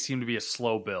products always seem to be a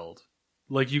slow build.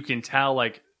 Like you can tell,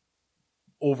 like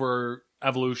over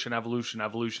evolution,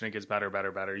 it gets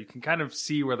better. You can kind of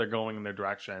see where they're going in their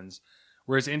directions.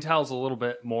 Whereas Intel's a little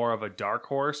bit more of a dark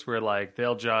horse where like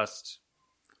they'll just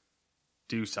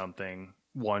do something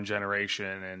one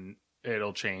generation and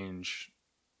it'll change,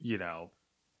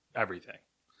 everything.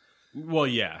 Well,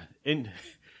 yeah.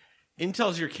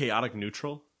 Intel's your chaotic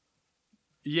neutral.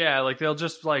 Yeah, like they'll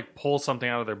just like pull something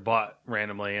out of their butt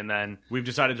randomly and then... We've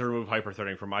decided to remove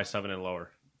hyperthreading from i7 and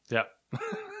lower. Yep.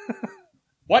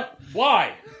 What?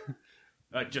 Why?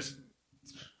 Just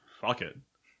fuck it.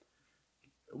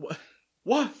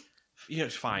 What? Yeah,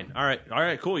 it's fine. All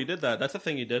right, cool. You did that. That's a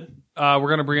thing you did. We're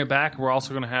going to bring it back. We're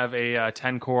also going to have a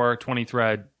 10-core,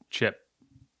 20-thread chip.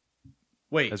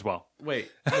 Wait. As well. Wait.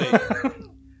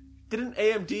 Didn't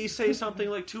AMD say something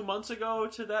like 2 months ago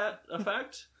to that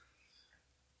effect?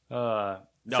 No,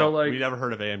 so we never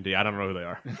heard of AMD. I don't know who they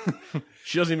are.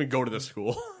 She doesn't even go to this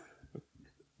school.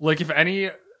 Like, if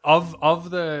any of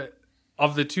the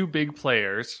 2 big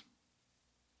players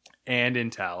and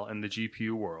Intel in the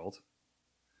GPU world,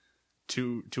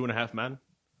 2.5 men.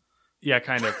 Yeah,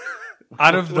 kind of.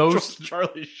 Out of those,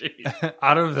 Charlie Sheen.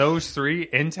 Out of those 3,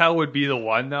 Intel would be the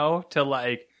one though to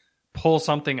like pull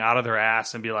something out of their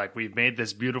ass and be like, "We've made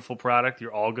this beautiful product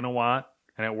you're all gonna want,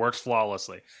 and it works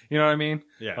flawlessly." You know what I mean?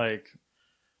 Yeah. Like,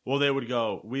 well, they would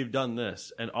go, "We've done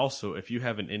this, and also if you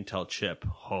have an Intel chip,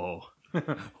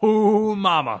 ooh,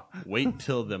 mama, wait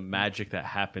till the magic that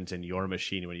happens in your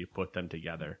machine when you put them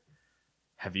together."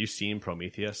 Have you seen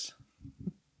Prometheus?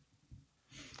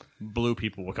 Blue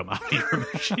people will come out of your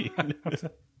machine.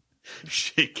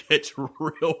 Shit gets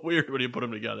real weird when you put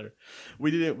them together.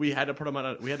 We had to put them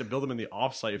on. We had to build them in the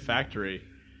offsite factory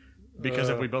because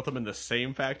if we built them in the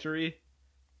same factory,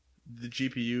 the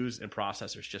GPUs and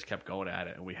processors just kept going at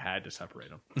it, and we had to separate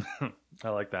them. I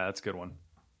like that. That's a good one.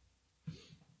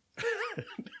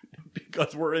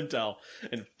 Because we're Intel,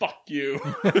 and fuck you.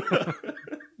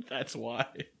 That's why.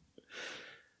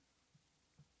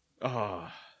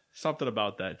 Oh. Something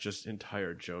about that just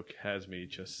entire joke has me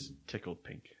just tickled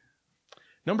pink.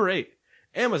 Number 8.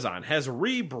 Amazon has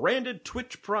rebranded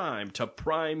Twitch Prime to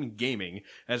Prime Gaming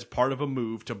as part of a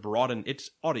move to broaden its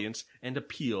audience and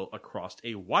appeal across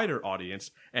a wider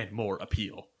audience and more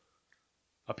appeal.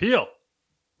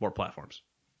 More platforms.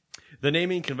 The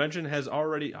naming convention has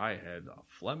already... I had a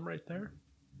phlegm right there.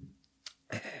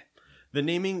 The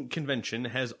naming convention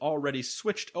has already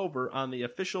switched over on the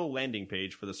official landing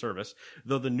page for the service,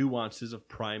 though the nuances of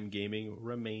Prime Gaming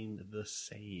remain the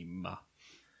same.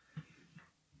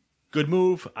 Good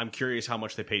move. I'm curious how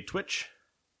much they paid Twitch.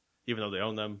 Even though they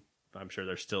own them, I'm sure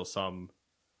there's still some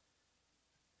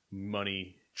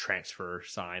money transfer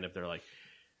sign if they're like,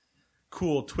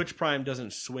 cool, Twitch Prime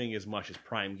doesn't swing as much as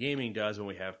Prime Gaming does when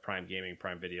we have Prime Gaming,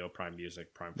 Prime Video, Prime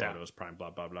Music, Prime Photos, Prime blah,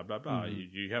 blah, blah, blah, blah. Mm-hmm.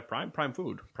 You have Prime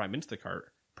Food, Prime Instacart,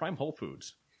 Prime Whole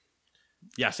Foods.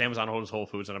 Yes, Amazon owns Whole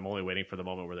Foods, and I'm only waiting for the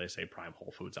moment where they say Prime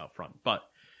Whole Foods out front. But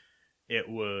it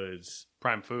was...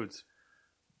 Prime Foods.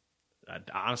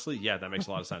 Honestly, yeah, that makes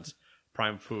a lot of sense.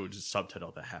 Prime Foods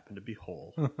subtitle that happened to be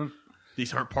whole.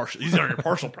 These aren't your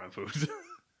partial Prime Foods.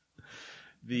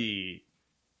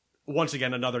 Once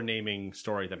again, another naming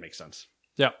story that makes sense.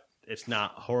 Yeah. It's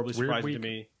not horribly surprising to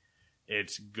me.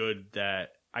 It's good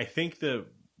that I think the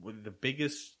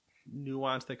biggest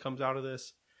nuance that comes out of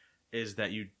this is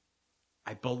that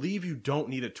I believe you don't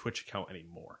need a Twitch account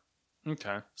anymore.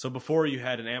 Okay. So before you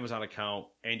had an Amazon account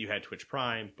and you had Twitch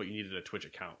Prime, but you needed a Twitch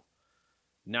account.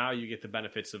 Now you get the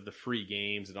benefits of the free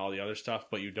games and all the other stuff,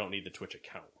 but you don't need the Twitch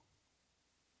account.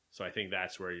 So I think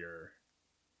that's where your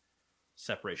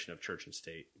separation of church and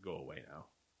state go away now.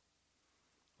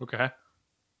 Okay.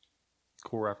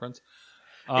 Cool reference.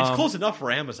 It's close enough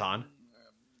for Amazon.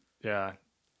 Yeah.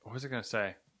 What was I going to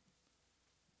say?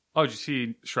 Oh, did you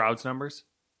see Shroud's numbers?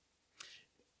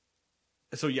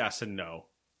 So yes and no.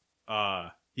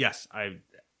 Yes,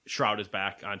 Shroud is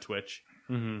back on Twitch.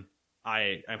 Mm-hmm.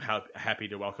 I am happy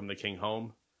to welcome the King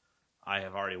home. I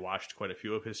have already watched quite a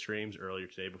few of his streams. Earlier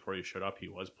today, before he showed up, he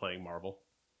was playing Marvel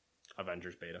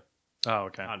Avengers Beta. Oh,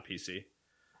 okay. On PC.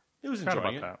 He was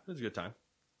enjoying it. It was a good time.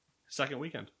 Second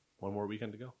weekend. One more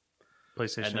weekend to go.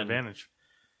 PlayStation Advantage.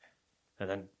 And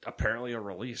then apparently a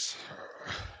release.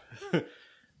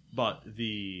 But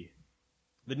the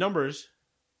numbers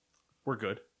were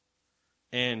good.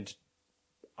 And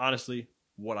honestly,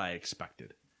 what I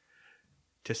expected.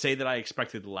 To say that I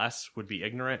expected less would be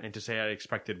ignorant, and to say I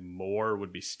expected more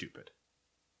would be stupid.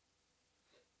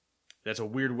 That's a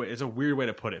weird way. It's a weird way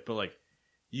to put it, but like,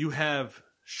 you have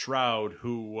Shroud,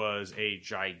 who was a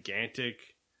gigantic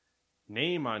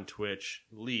name on Twitch,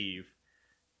 leave,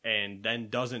 and then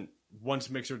once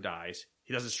Mixer dies,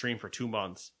 he doesn't stream for 2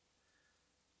 months,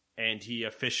 and he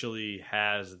officially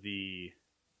has the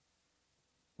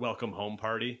welcome home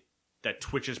party that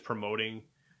Twitch is promoting.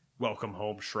 Welcome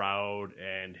home Shroud,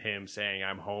 and him saying,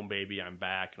 I'm home, baby, I'm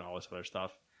back, and all this other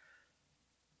stuff.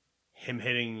 Him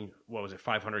hitting,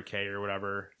 500K or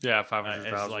whatever. Yeah,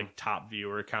 500,000. As like top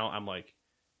viewer count. I'm like,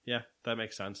 yeah, that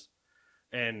makes sense.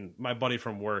 And my buddy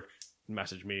from work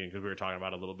messaged me because we were talking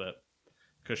about it a little bit.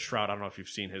 Because Shroud, I don't know if you've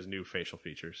seen his new facial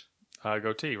features.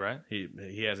 Goatee, right?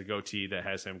 He has a goatee that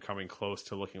has him coming close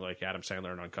to looking like Adam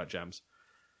Sandler in Uncut Gems.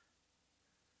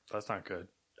 That's not good.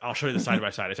 I'll show you the side by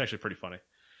side. It's actually pretty funny.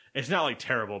 It's not like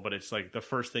terrible, but it's like the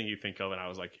first thing you think of, and I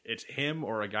was like, it's him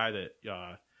or a guy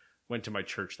that went to my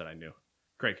church that I knew.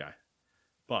 Great guy.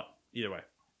 But either way,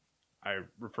 I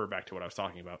refer back to what I was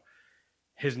talking about.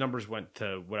 His numbers went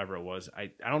to whatever it was.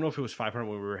 I don't know if it was 500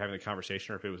 when we were having the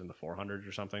conversation or if it was in the 400s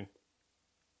or something.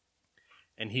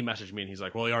 And he messaged me and he's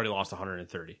like, well, he already lost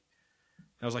 130. And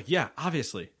I was like, yeah,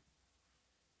 obviously.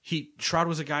 Shroud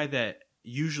was a guy that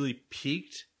usually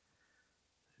peaked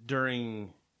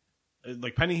during...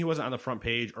 Like, pending he wasn't on the front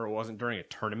page or it wasn't during a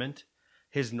tournament,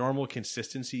 his normal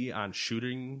consistency on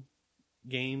shooting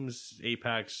games,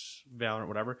 Apex, Valorant,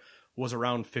 whatever, was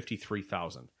around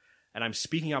 53,000. And I'm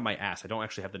speaking out my ass. I don't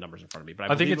actually have the numbers in front of me, but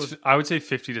I think I would say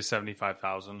 50 to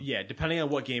 75,000. Yeah, depending on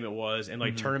what game it was, and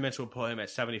like tournaments would put him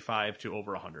at 75 to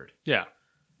over 100. Yeah.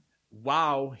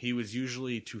 WoW, he was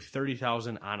usually to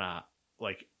 30,000 on a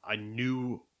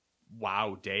new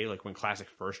WoW day, like when Classic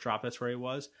first dropped. That's where he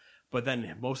was. But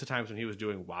then most of the times when he was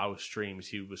doing WoW streams,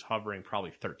 he was hovering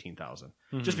probably 13,000.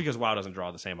 Just because WoW doesn't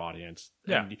draw the same audience.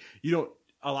 Yeah. And you don't.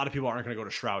 A lot of people aren't going to go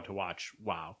to Shroud to watch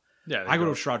WoW. Yeah. I go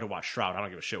to Shroud to watch Shroud. I don't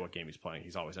give a shit what game he's playing.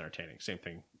 He's always entertaining. Same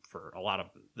thing for a lot of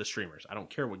the streamers. I don't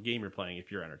care what game you're playing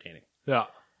if you're entertaining. Yeah.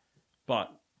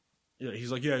 But he's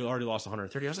like, yeah, you already lost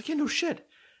 130. I was like, yeah, no shit.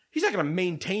 He's not going to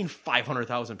maintain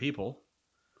 500,000 people.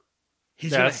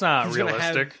 That's not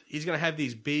realistic. He's going to have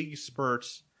these big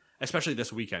spurts. Especially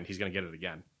this weekend, he's going to get it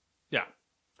again. Yeah.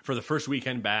 For the first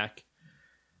weekend back,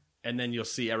 and then you'll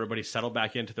see everybody settle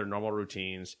back into their normal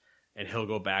routines, and he'll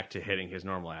go back to hitting his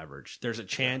normal average. There's a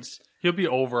chance he'll be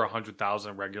over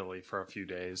 100,000 regularly for a few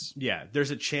days. Yeah,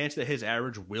 there's a chance that his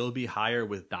average will be higher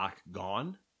with Doc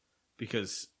gone,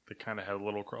 because they kind of had a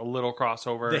little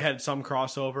crossover. They had some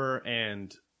crossover,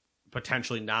 and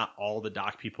potentially not all the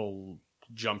Doc people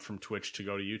jumped from Twitch to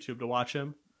go to YouTube to watch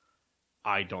him.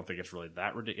 I don't think it's really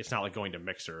that ridiculous. It's not like going to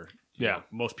Mixer. You know,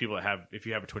 most people that have, if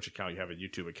you have a Twitch account, you have a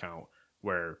YouTube account,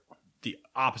 where the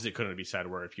opposite couldn't be said,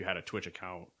 where if you had a Twitch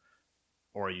account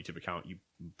or a YouTube account, you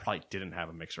probably didn't have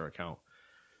a Mixer account.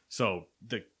 So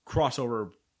the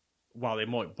crossover, while they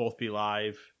might both be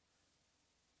live,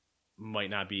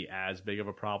 might not be as big of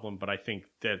a problem. But I think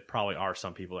there probably are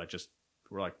some people that just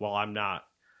were like, well, I'm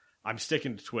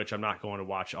sticking to Twitch. I'm not going to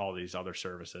watch all these other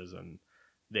services. And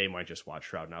they might just watch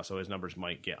Shroud now. So his numbers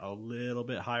might get a little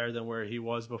bit higher than where he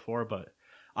was before. But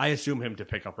I assume him to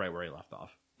pick up right where he left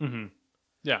off. Mm-hmm.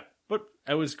 Yeah. But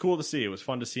it was cool to see. It was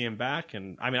fun to see him back.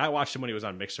 And I mean, I watched him when he was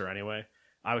on Mixer anyway.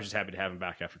 I was just happy to have him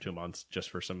back after 2 months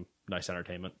just for some nice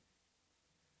entertainment.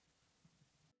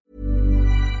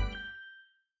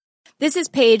 This is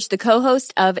Paige, the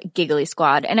co-host of Giggly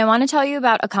Squad, and I want to tell you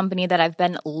about a company that I've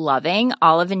been loving,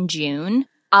 Olive & June.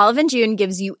 Olive & June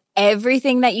gives you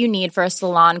everything that you need for a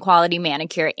salon-quality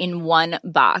manicure in one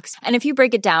box. And if you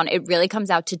break it down, it really comes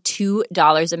out to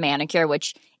 $2 a manicure,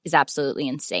 which is absolutely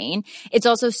insane. It's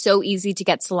also so easy to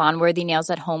get salon-worthy nails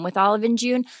at home with Olive &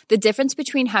 June. The difference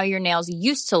between how your nails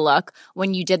used to look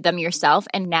when you did them yourself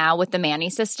and now with the Mani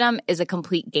system is a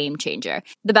complete game changer.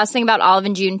 The best thing about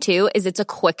Olive & June, too, is it's a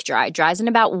quick dry. Dries in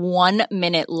about 1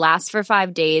 minute, lasts for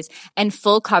 5 days, and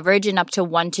full coverage in up to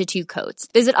 1 to 2 coats.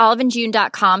 Visit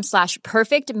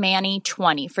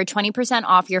oliveandjune.com/perfectmani20 for 20%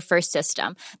 off your first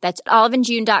system. That's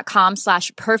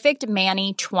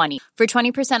oliveandjune.com/perfectmani20 for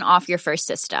 20% off your first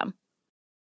system.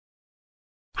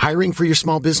 Hiring for your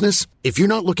small business? If you're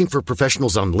not looking for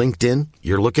professionals on LinkedIn,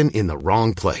 you're looking in the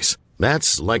wrong place.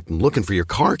 That's like looking for your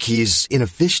car keys in a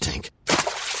fish tank.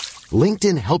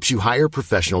 LinkedIn helps you hire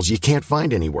professionals you can't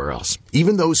find anywhere else,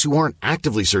 even those who aren't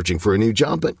actively searching for a new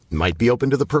job but might be open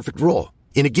to the perfect role.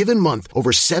 In a given month,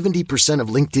 over 70% of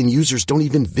LinkedIn users don't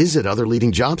even visit other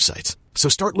leading job sites. So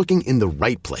start looking in the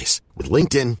right place. With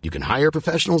LinkedIn, you can hire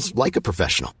professionals like a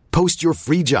professional. Post your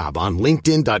free job on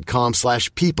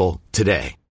linkedin.com/people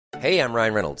today. Hey, I'm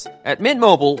Ryan Reynolds. At Mint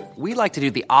Mobile, we like to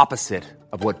do the opposite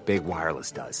of what Big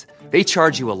Wireless does. They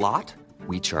charge you a lot,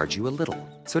 we charge you a little.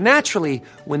 So naturally,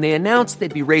 when they announced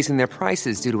they'd be raising their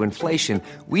prices due to inflation,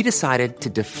 we decided to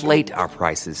deflate our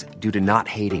prices due to not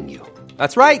hating you.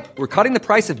 That's right. We're cutting the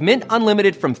price of Mint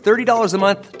Unlimited from $30 a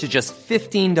month to just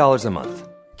 $15 a month.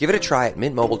 Give it a try at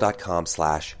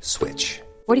mintmobile.com/switch.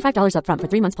 $45 up front for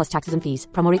 3 months plus taxes and fees.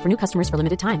 Promo rate for new customers for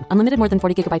limited time. Unlimited more than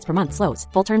 40 gigabytes per month slows.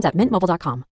 Full terms at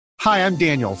mintmobile.com. Hi, I'm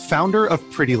Daniel, founder of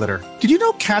Pretty Litter. Did you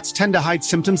know cats tend to hide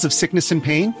symptoms of sickness and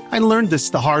pain? I learned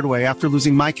this the hard way after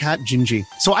losing my cat, Gingy.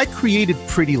 So I created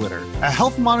Pretty Litter, a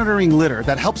health monitoring litter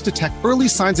that helps detect early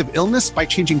signs of illness by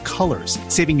changing colors,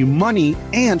 saving you money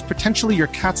and potentially your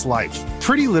cat's life.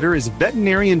 Pretty Litter is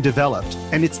veterinarian developed,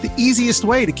 and it's the easiest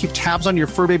way to keep tabs on your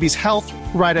fur baby's health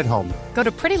right at home. Go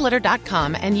to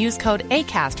prettylitter.com and use code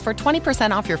ACAST for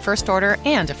 20% off your first order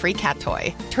and a free cat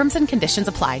toy. Terms and conditions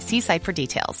apply. See site for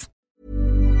details.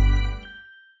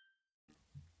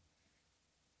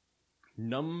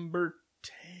 Number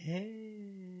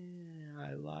 10.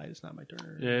 I lied. It's not my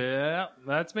turn. Yeah,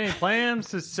 that's me. Plans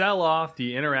to sell off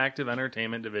the interactive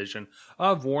entertainment division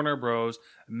of Warner Bros.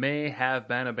 May have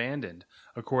been abandoned,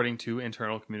 according to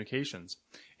internal communications.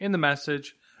 In the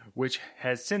message, which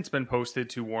has since been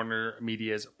posted to Warner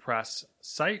Media's press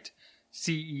site,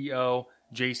 CEO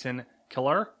Jason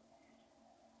Kilar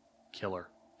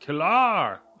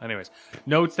anyways,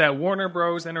 notes that Warner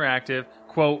Bros. Interactive,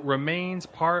 quote, remains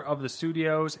part of the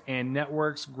studios and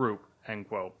networks group, end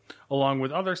quote, along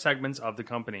with other segments of the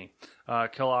company.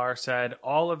 Kilar said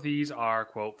all of these are,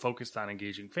 quote, focused on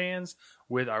engaging fans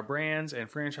with our brands and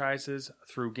franchises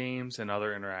through games and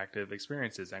other interactive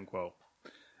experiences, end quote.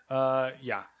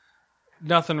 Yeah.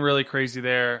 Nothing really crazy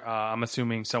there. I'm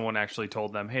assuming someone actually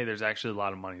told them, hey, there's actually a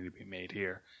lot of money to be made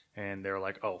here. And they were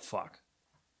like, oh, fuck.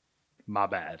 My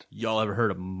bad. Y'all ever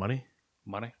heard of money?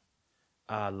 Money?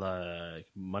 I like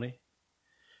money.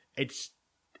 It's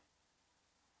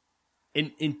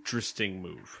an interesting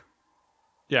move.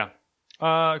 Yeah.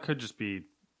 It could just be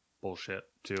bullshit,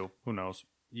 too. Who knows?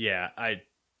 Yeah, I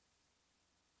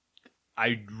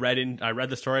read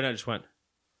the story and I just went,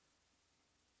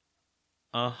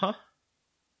 uh-huh.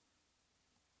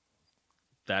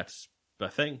 That's the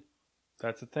thing.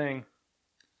 That's a thing.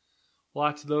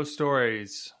 Lots of those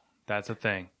stories. That's a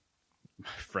thing.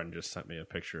 My friend just sent me a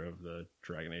picture of the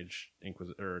Dragon Age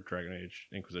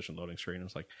Inquisition loading screen. It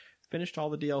was like, finished all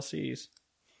the DLCs.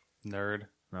 Nerd.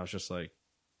 And I was just like,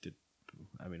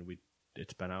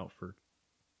 it's been out for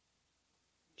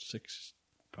 5 years.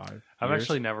 I've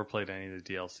actually never played any of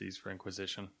the DLCs for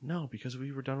Inquisition. No, because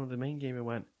we were done with the main game and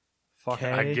went, fuck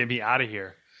it, get me out of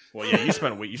here. Well, yeah, you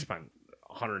spent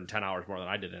 110 hours more than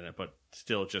I did in it, but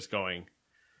still just going,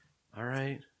 all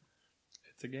right.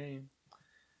 It's a game.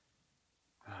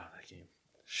 That game.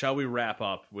 Shall we wrap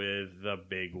up with the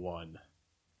big one?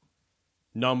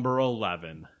 Number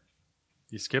 11.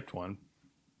 You skipped one.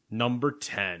 Number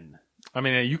 10. I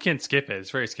mean, you can skip it.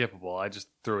 It's very skippable. I just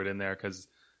threw it in there because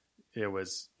it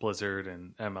was Blizzard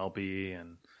and MLB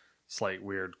and slight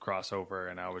weird crossover,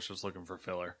 and I was just looking for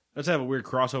filler. Let's have a weird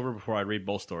crossover before I read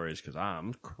both stories, because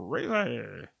I'm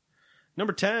crazy.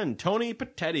 Number 10, Tony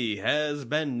Petitti has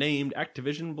been named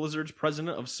Activision Blizzard's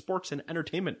President of Sports and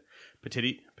Entertainment.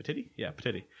 Petitti? Yeah,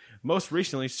 Petitti. Most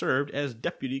recently served as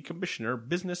Deputy Commissioner,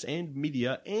 Business and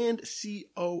Media, and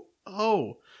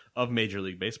COO of Major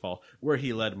League Baseball, where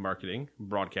he led marketing,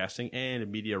 broadcasting,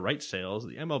 and media rights sales,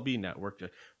 the MLB network.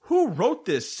 Who wrote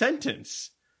this sentence?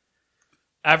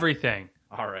 Everything.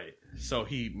 All right. So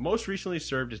he most recently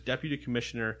served as Deputy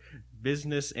Commissioner,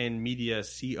 Business and Media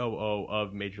COO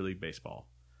of Major League Baseball,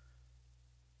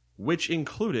 which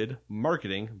included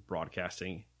marketing,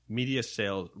 broadcasting, media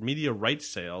sales, media rights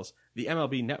sales, the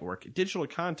MLB network, digital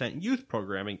content, youth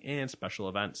programming, and special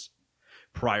events.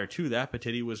 Prior to that,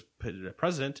 Petitti was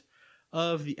president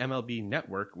of the MLB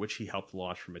network, which he helped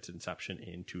launch from its inception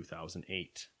in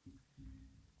 2008.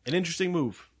 An interesting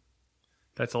move.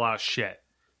 That's a lot of shit.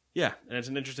 Yeah, and it's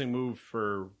an interesting move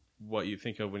for what you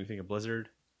think of when you think of Blizzard.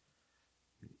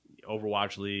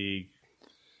 Overwatch League,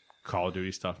 Call of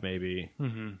Duty stuff maybe,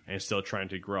 and still trying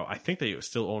to grow. I think they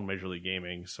still own Major League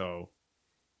Gaming, so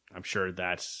I'm sure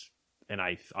that's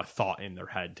a thought in their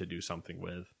head to do something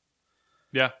with.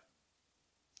 Yeah.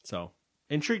 So,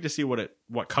 intrigued to see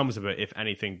what comes of it, if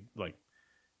anything. Like,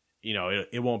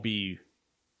 it won't be,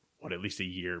 at least a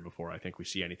year before I think we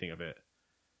see anything of it.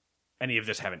 Any of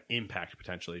this have an impact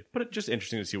potentially, but it's just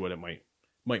interesting to see what it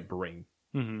might bring.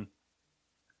 Mm-hmm.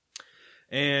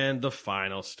 And the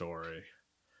final story.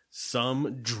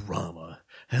 Some drama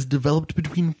has developed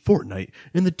between Fortnite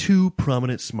and the two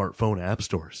prominent smartphone app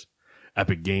stores.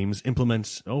 Epic Games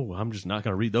implements... I'm just not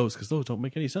going to read those because those don't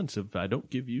make any sense if I don't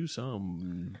give you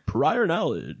some prior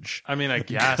knowledge. I mean, I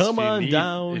guess Come on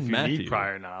down, if you Matthew. need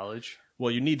prior knowledge. Well,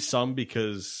 you need some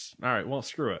because... All right, well,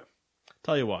 screw it.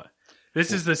 Tell you what.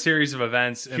 This is the series of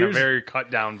events in a very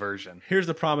cut-down version. Here's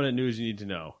the prominent news you need to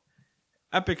know.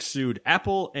 Epic sued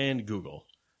Apple and Google,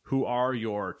 who are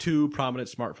your two prominent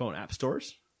smartphone app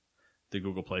stores, the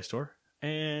Google Play Store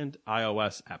and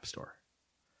iOS App Store.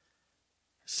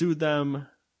 Sued them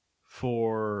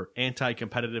for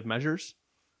anti-competitive measures.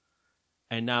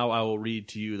 And now I will read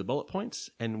to you the bullet points,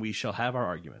 and we shall have our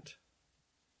argument.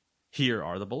 Here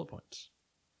are the bullet points.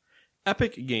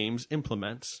 Epic Games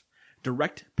implements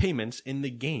direct payments in the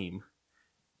game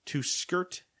to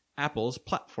skirt Apple's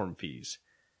platform fees.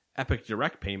 Epic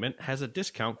Direct Payment has a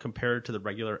discount compared to the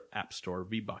regular App Store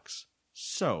V-Bucks.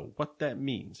 So, what that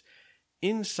means,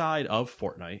 inside of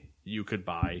Fortnite, you could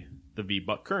buy the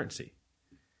V-Buck currency.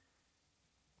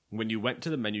 When you went to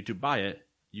the menu to buy it,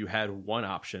 you had one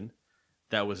option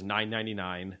that was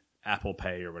 $9.99 Apple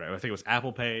Pay or whatever. I think it was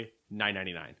Apple Pay,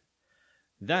 $9.99.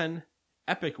 Then,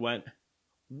 Epic went,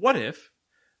 what if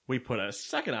we put a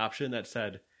second option that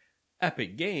said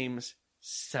Epic Games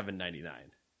 $7.99,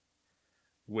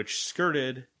 which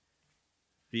skirted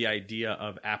the idea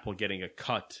of Apple getting a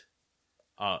cut,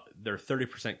 their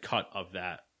 30% cut of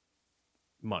that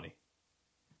money,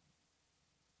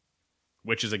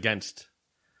 which is against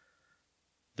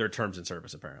their terms and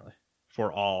service apparently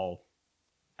for all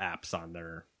apps on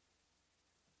their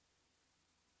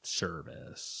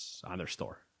service, on their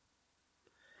store.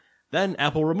 Then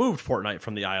Apple removed Fortnite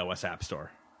from the iOS App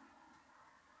Store.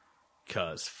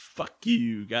 'Cause fuck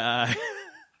you, guy.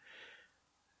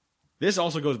 This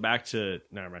also goes back to...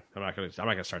 Never mind. I'm not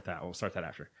gonna start that. We'll start that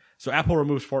after. So Apple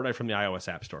removes Fortnite from the iOS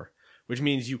App Store, which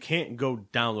means you can't go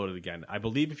download it again. I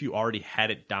believe if you already had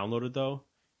it downloaded, though,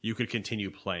 you could continue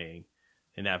playing,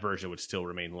 and that version would still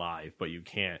remain live, but you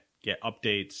can't get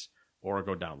updates or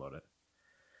go download it.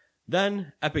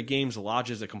 Then, Epic Games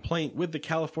lodges a complaint with the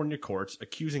California courts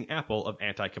accusing Apple of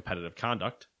anti-competitive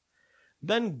conduct.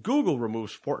 Then Google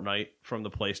removes Fortnite from the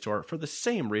Play Store for the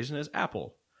same reason as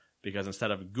Apple, because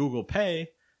instead of Google Pay,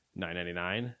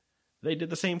 $9.99, they did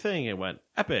the same thing and went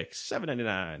Epic,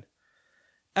 $7.99.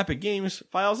 Epic Games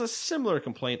files a similar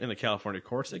complaint in the California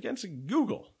courts against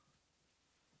Google.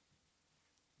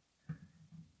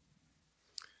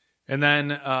 And then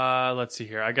let's see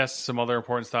here. I guess some other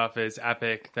important stuff is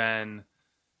Epic then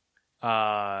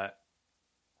kind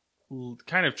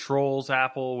of trolls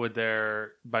Apple with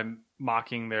by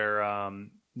mocking their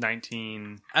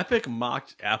 19. Epic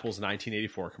mocked Apple's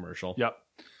 1984 commercial. Yep.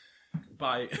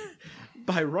 By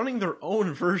running their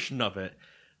own version of it,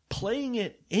 playing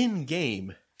it in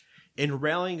game, and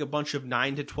rallying a bunch of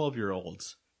 9 to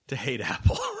 12-year-olds to hate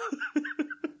Apple.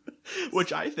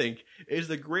 Which I think is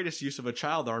the greatest use of a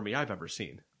child army I've ever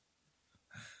seen.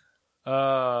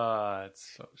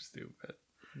 It's so stupid.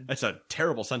 That's a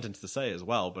terrible sentence to say as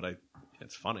well, but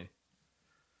it's funny.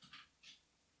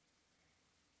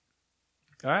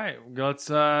 All right, let's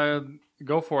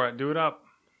go for it. Do it up.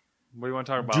 What do you want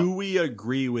to talk about? Do we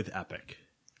agree with Epic?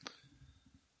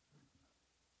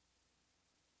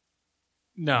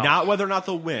 No. Not whether or not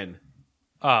they'll win.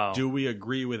 Oh. Do we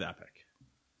agree with Epic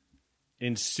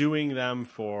in suing them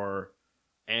for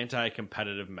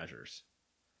anti-competitive measures?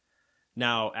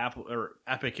 Now,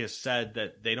 Epic has said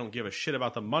that they don't give a shit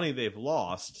about the money they've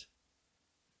lost,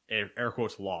 air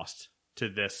quotes lost, to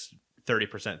this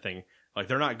 30% thing. Like,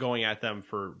 they're not going at them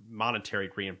for monetary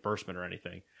reimbursement or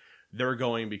anything. They're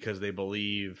going because they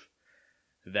believe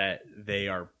that they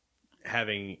are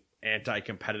having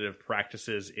anti-competitive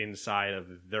practices inside of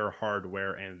their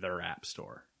hardware and their app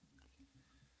store.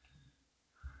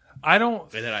 And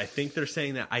then I think they're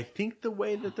saying that. I think the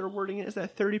way that they're wording it is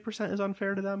that 30% is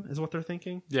unfair to them, is what they're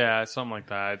thinking. Yeah, something like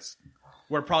that. It's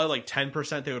where probably like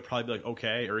 10% they would probably be like,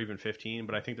 okay, or even 15,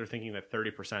 but I think they're thinking that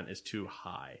 30% is too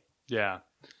high. Yeah.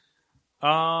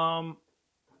 I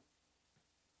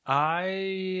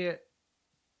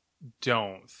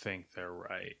don't think they're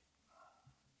right.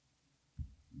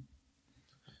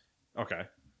 Okay.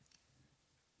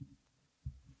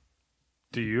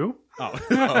 Do you? Oh,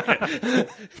 okay.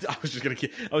 I was just gonna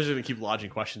keep lodging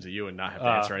questions at you and not have to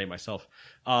answer any myself.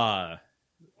 Well,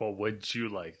 would you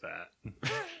like that?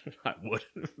 I would.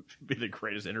 It'd be the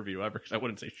greatest interview ever because I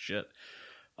wouldn't say shit.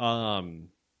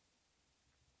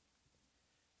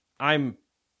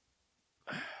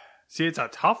 See, it's a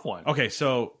tough one. Okay,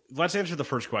 so let's answer the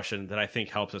first question that I think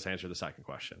helps us answer the second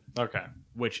question. Okay.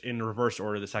 Which, in reverse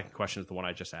order, the second question is the one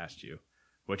I just asked you,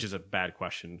 which is a bad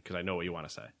question because I know what you want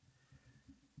to say.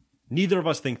 Neither of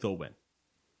us think they'll win.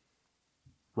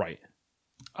 Right.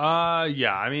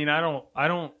 Yeah. I mean, I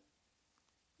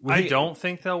don't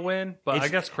think they'll win, but I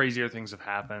guess crazier things have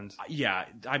happened. Yeah.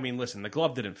 I mean, listen, the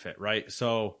glove didn't fit, right?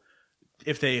 So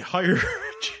if they hire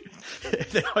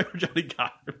Johnny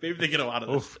Goddard, maybe they get him out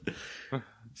of this.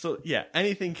 So yeah,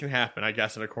 anything can happen, I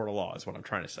guess, in a court of law is what I'm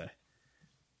trying to say.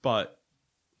 But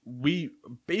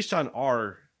based on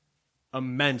our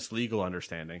immense legal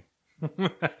understanding,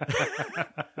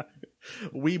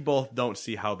 we both don't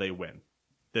see how they win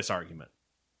this argument.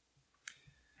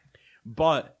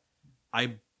 But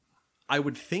I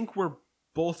would think we're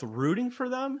both rooting for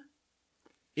them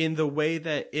in the way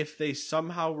that if they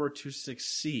somehow were to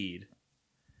succeed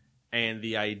and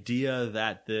the idea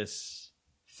that this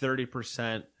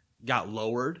 30% got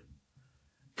lowered,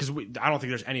 because I don't think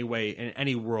there's any way in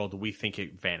any world we think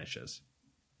it vanishes.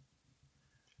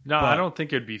 No, but I don't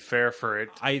think it'd be fair for it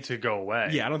to go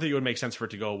away. Yeah, I don't think it would make sense for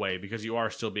it to go away because you are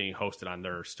still being hosted on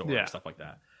their store and stuff like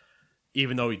that.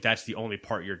 Even though that's the only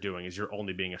part you're doing is you're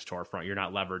only being a storefront. You're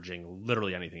not leveraging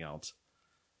literally anything else.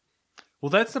 Well,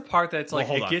 that's the part that's like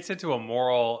it gets into a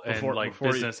moral and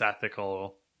business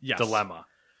ethical dilemma.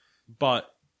 But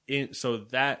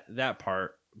that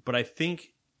part, but I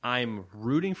think I'm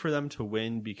rooting for them to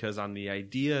win because on the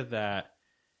idea that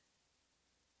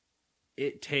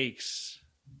it takes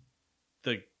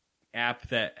the app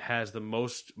that has the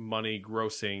most money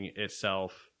grossing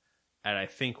itself at I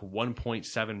think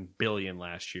 1.7 billion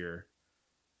last year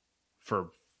for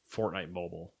Fortnite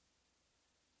Mobile,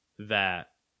 that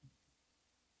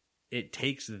it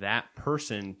takes that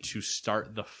person to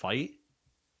start the fight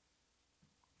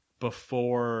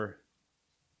before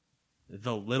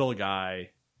the little guy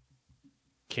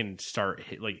can start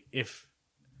like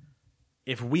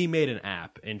if we made an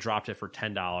app and dropped it for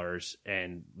 $10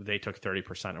 and they took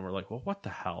 30% and we're like, well, what the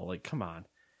hell? Like, come on.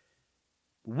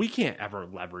 We can't ever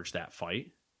leverage that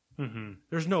fight. Mm-hmm.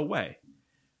 There's no way.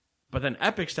 But then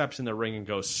Epic steps in the ring and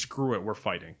goes, screw it, we're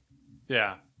fighting.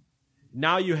 Yeah.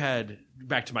 Now you had,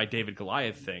 back to my David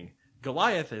Goliath thing,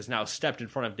 Goliath has now stepped in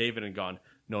front of David and gone,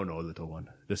 no, little one,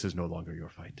 this is no longer your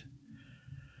fight.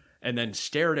 And then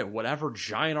stared at whatever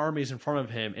giant armies in front of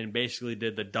him and basically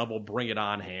did the double bring it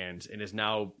on hands and is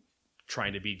now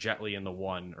trying to be Jet Li in the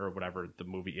one or whatever the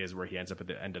movie is where he ends up at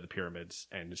the end of the pyramids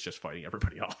and is just fighting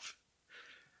everybody off.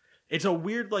 It's a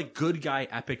weird, like, good guy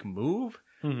Epic move,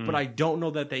 but I don't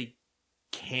know that they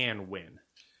can win.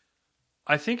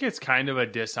 I think it's kind of a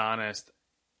dishonest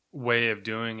way of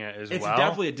doing it as well. It's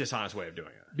definitely a dishonest way of doing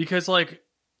it. Because, like...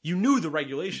 You knew the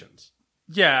regulations.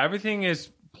 Yeah, everything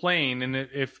is plain, and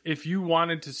if you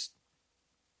wanted to...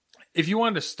 If you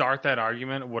wanted to start that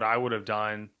argument, what I would have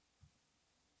done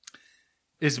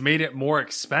is made it more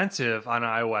expensive on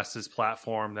iOS's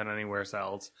platform than anywhere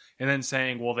else. And then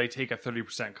saying, well, they take a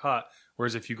 30% cut.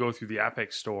 Whereas if you go through the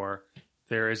Epic store,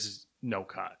 there is no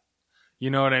cut. You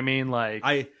know what I mean? Like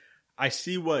I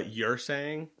see what you're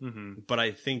saying, but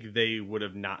I think they would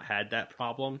have not had that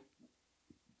problem.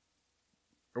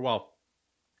 Or, well,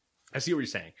 I see what you're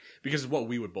saying. Because it's what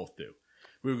we would both do.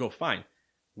 We would go, fine,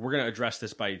 we're going to address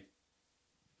this by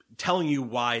telling you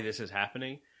why this is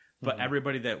happening. But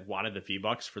everybody that wanted the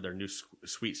V-Bucks for their new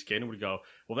sweet skin would go,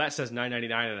 well, that says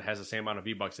 $9.99 and it has the same amount of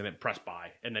V-Bucks, and then press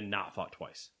buy, and then not thought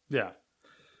twice. Yeah.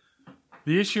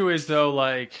 The issue is, though,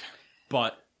 like...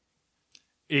 But...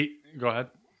 Go ahead.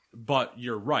 But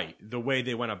you're right. The way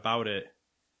they went about it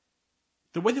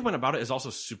is also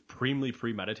supremely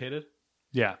premeditated.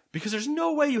 Yeah. Because there's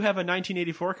no way you have a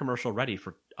 1984 commercial ready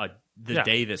for the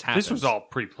day this happens. This was all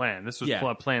pre-planned. This was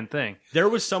a planned thing. There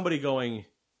was somebody going...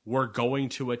 We're going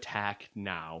to attack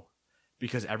now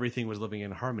because everything was living in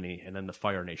harmony, and then the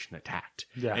Fire Nation attacked.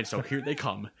 Yeah. And so here they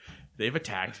come. They've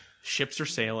attacked. Ships are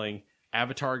sailing.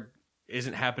 Avatar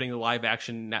isn't happening, the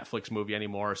live-action Netflix movie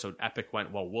anymore, so Epic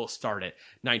went, well, we'll start it.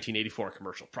 1984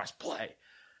 commercial. Press play.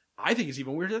 I think it's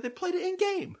even weirder that they played it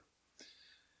in-game.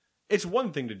 It's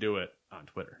one thing to do it on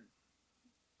Twitter.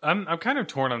 I'm kind of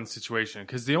torn on the situation,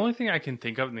 because the only thing I can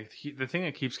think of, and the thing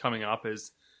that keeps coming up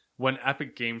is when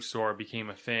Epic Game Store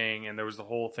became a thing, and there was the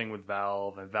whole thing with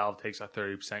Valve, and Valve takes a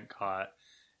 30% cut,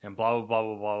 and blah, blah, blah,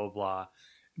 blah, blah, blah, blah.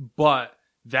 But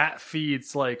that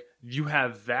feeds, like, you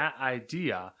have that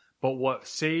idea, but what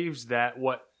saves that,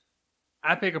 what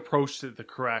Epic approached it the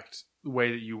correct way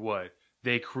that you would.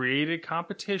 They created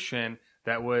competition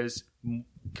that was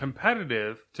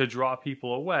competitive to draw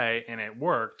people away, and it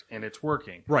worked, and it's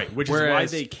working. Right, which is why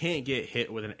they can't get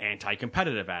hit with an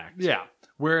anti-competitive act. Yeah.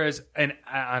 Whereas on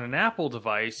an Apple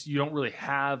device, you don't really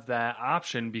have that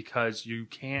option because you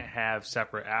can't have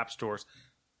separate app stores.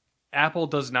 Apple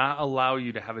does not allow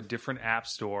you to have a different app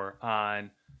store on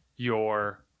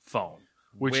your phone,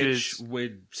 which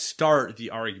would start the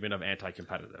argument of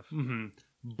anti-competitive. Mm-hmm.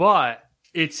 But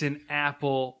it's an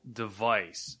Apple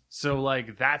device. So,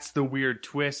 like, that's the weird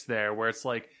twist there, where it's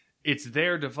like, it's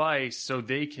their device, so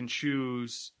they can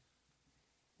choose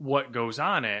what goes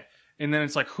on it. And then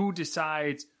it's like, who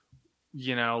decides,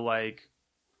 you know, like,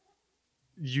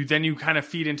 you kind of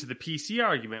feed into the PC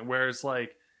argument, where it's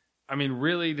like, I mean,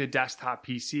 really the desktop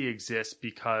PC exists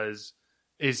because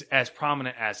is as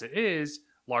prominent as it is,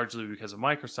 largely because of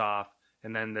Microsoft.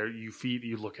 And then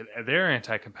you look at their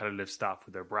anti-competitive stuff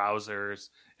with their browsers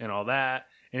and all that.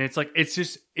 And it's like, it's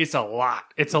a lot.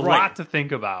 It's a lot to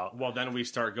think about. Well, then we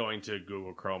start going to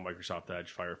Google Chrome, Microsoft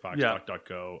Edge, Firefox,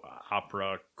 DuckDuckGo,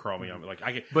 Opera, Chromium. Like,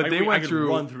 they went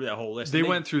through that whole list. They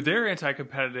went through their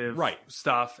anti-competitive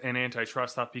stuff and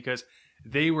antitrust stuff because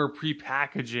they were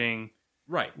prepackaging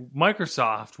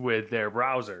Microsoft with their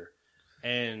browser.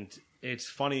 And it's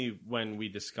funny when we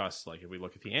discuss, like, if we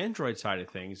look at the Android side of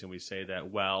things and we say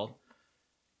that, well,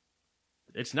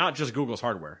 it's not just Google's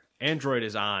hardware. Android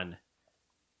is on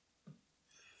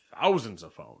thousands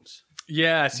of phones.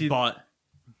 Yeah, but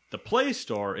the Play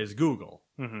Store is Google.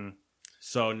 Mm-hmm.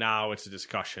 So now it's a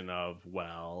discussion of,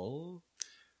 well,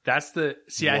 that's the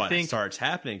I think starts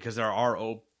happening because there are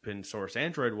open source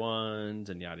Android ones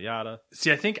and yada yada.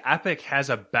 See, I think Epic has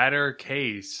a better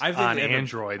case on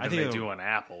Android than they do on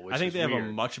Apple. Which I think they have weird.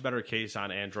 a much better case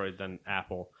on Android than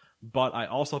Apple. But I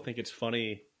also think it's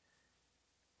funny.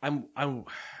 I'm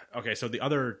okay. So the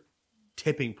other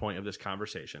tipping point of this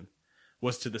conversation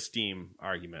was to the Steam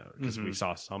argument, because we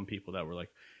saw some people that were like,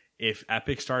 if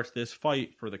Epic starts this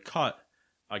fight for the cut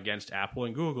against Apple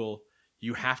and Google,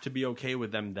 you have to be okay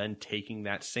with them then taking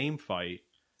that same fight.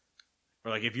 Or,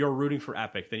 like, if you're rooting for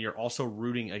Epic, then you're also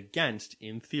rooting against,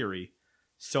 in theory,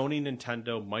 Sony,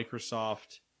 Nintendo,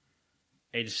 Microsoft,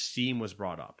 and Steam was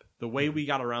brought up. The way we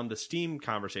got around the Steam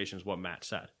conversation is what Matt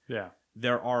said. Yeah.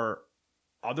 There are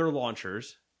other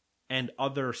launchers and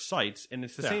other sites, and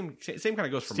it's the same kind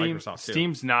of goes for Microsoft too.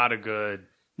 Steam's not a good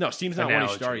Steam's not one you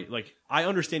should argue. Like, I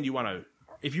understand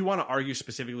if you want to argue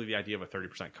specifically the idea of a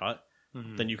 30% cut,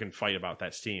 then you can fight about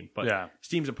that Steam. But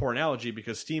Steam's a poor analogy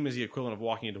because Steam is the equivalent of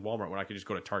walking into Walmart when I could just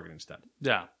go to Target instead.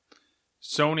 Yeah.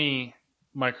 Sony,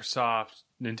 Microsoft,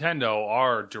 Nintendo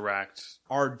are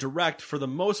direct for the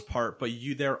most part, but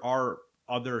there are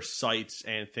other sites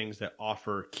and things that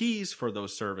offer keys for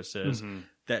those services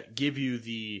that give you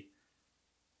the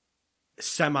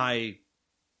semi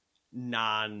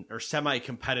non or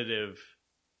semi-competitive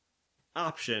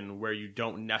option where you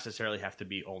don't necessarily have to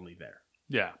be only there.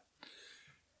 Yeah.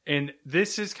 And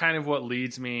this is kind of what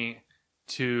leads me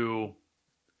to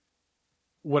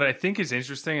what I think is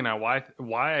interesting and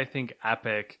why I think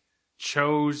Epic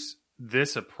chose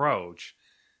this approach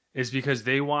is because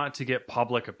they want to get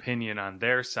public opinion on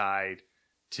their side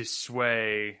to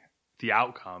sway the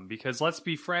outcome. Because let's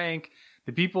be frank,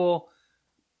 the people,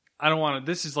 I don't want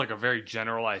to, this is like a very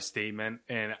generalized statement,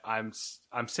 and I'm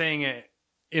saying it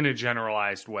in a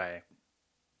generalized way.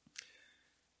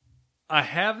 I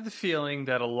have the feeling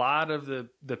that a lot of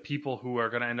the people who are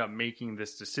going to end up making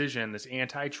this decision, this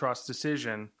antitrust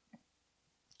decision,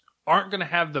 aren't going to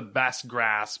have the best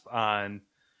grasp on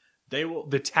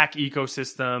the tech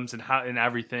ecosystems and how and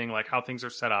everything, like how things are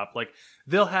set up. Like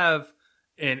they'll have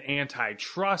an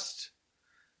antitrust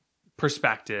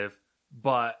perspective,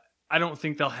 but I don't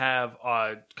think they'll have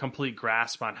a complete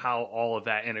grasp on how all of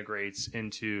that integrates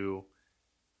into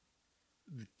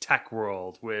the tech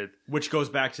world, which goes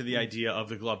back to the idea of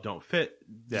the glove don't fit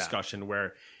discussion,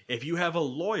 where if you have a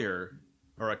lawyer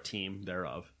or a team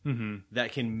thereof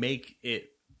that can make it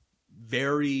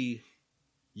very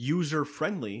user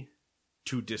friendly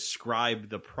to describe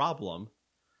the problem,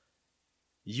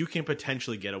 you can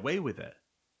potentially get away with it.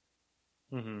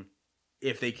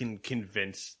 If they can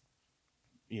convince,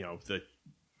 the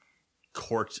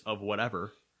court of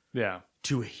whatever,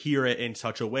 to hear it in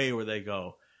such a way where they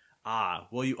go,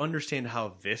 well, you understand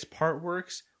how this part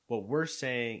works? What we're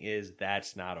saying is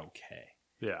that's not okay.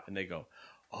 Yeah. And they go,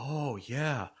 oh,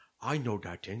 yeah, I know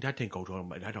that thing. That thing goes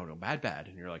on, I don't know, bad.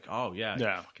 And you're like, oh, yeah.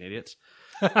 Fucking idiots.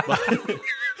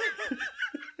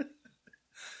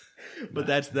 But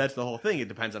that's the whole thing. It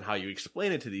depends on how you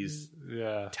explain it to these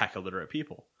tech illiterate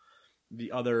people.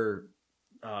 The other,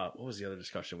 what was the other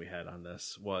discussion we had on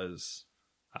this? Was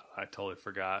I totally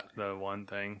forgot the one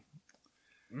thing.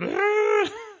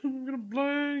 I'm gonna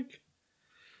blank.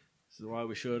 This is why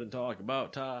we shouldn't talk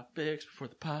about topics before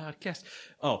the podcast.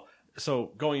 Oh,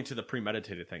 so going into the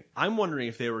premeditated thing, I'm wondering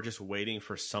if they were just waiting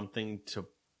for something to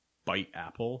bite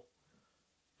Apple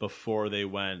before they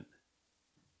went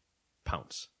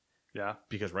pounce. Yeah.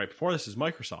 Because right before this is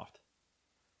Microsoft.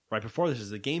 Right before this is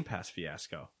the Game Pass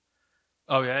fiasco.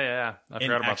 Oh, yeah. I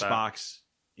forgot about Xbox,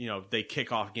 they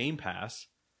kick off Game Pass,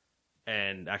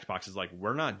 and Xbox is like,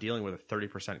 we're not dealing with a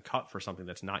 30% cut for something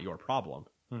that's not your problem.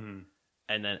 And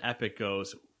then Epic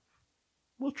goes,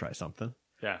 we'll try something.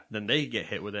 Yeah. Then they get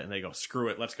hit with it, and they go, screw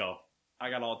it, let's go. I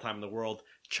got all the time in the world.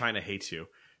 China hates you.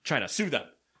 China, sue them.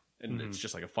 And it's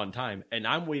just like a fun time. And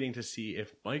I'm waiting to see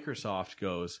if Microsoft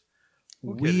goes,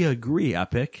 we agree,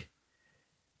 Epic.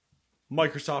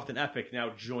 Microsoft and Epic now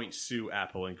joint sue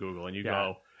Apple and Google, and you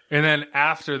go. And then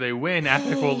after they win,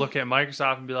 Epic will look at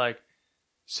Microsoft and be like,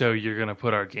 so you're going to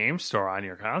put our game store on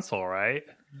your console, right?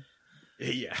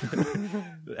 Yeah.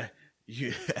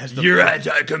 You're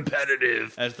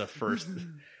anti-competitive. As the first.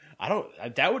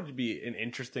 That would be an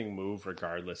interesting move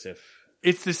regardless if.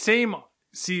 It's the same.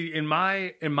 See, in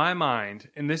my mind,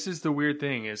 and this is the weird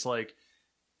thing, is like,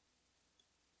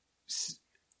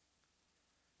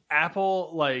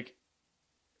 Apple, like,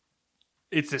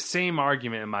 it's the same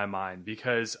argument in my mind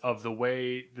because of the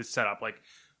way the setup. Like,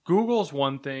 Google's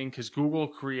one thing because Google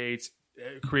created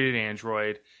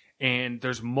Android, and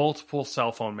there's multiple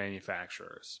cell phone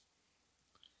manufacturers,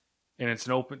 and it's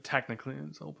technically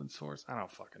it's open source. I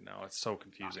don't fucking know. It's so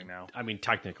confusing now. I mean,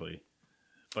 technically.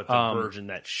 But the version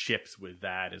that ships with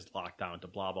that is locked down to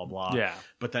blah, blah, blah. Yeah.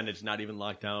 But then it's not even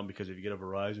locked down because if you get a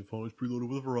Verizon phone, it's preloaded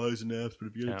with Verizon apps. But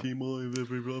if you get a T-Mobile,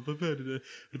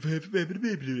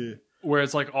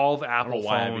 whereas like all the Apple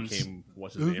phones,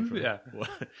 what's his name?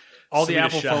 All the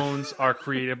Apple phones are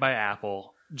created by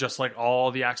Apple, just like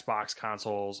all the Xbox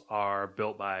consoles are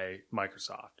built by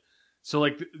Microsoft. So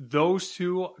like those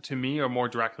two to me are more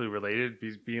directly related.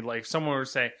 Being like if someone were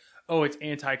to say, "Oh, it's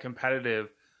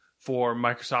anti-competitive for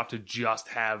Microsoft to just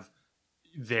have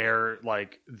their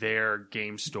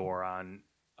game store on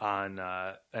an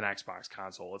Xbox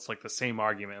console." It's like the same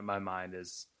argument in my mind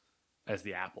as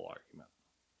the Apple argument.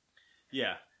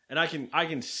 Yeah, and I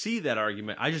can see that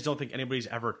argument. I just don't think anybody's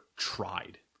ever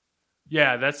tried.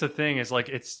 Yeah, that's the thing. Is like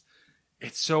it's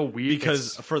so weird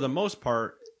because for the most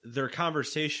part, their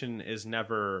conversation is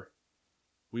never,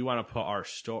 we want to put our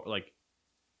store, like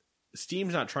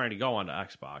Steam's not trying to go onto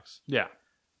Xbox. Yeah.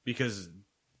 Because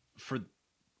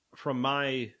from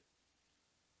my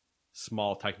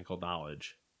small technical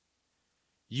knowledge,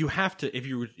 you have to, if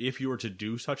you were to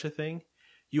do such a thing,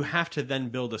 you have to then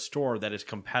build a store that is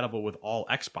compatible with all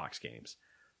Xbox games.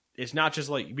 It's not just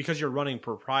like because you're running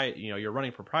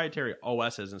proprietary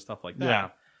OSs and stuff like that. Yeah.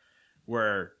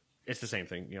 Where it's the same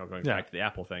thing, going back to the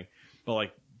Apple thing. But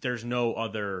like, there's no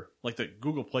other, like the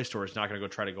Google Play Store is not going to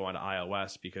try to go onto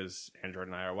iOS because Android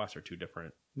and iOS are two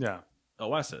different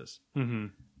OSs. Mm-hmm.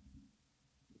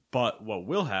 But what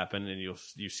will happen, and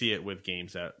you see it with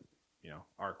games that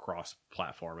are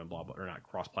cross-platform and blah blah, or not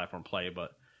cross-platform play,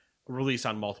 but release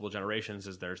on multiple generations.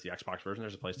 Is there's the Xbox version,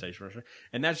 there's a PlayStation version,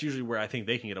 and that's usually where I think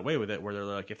they can get away with it. Where they're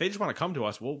like, if they just want to come to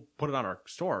us, we'll put it on our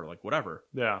store, like whatever.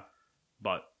 Yeah.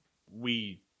 But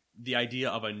the idea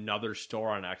of another store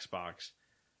on Xbox,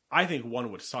 I think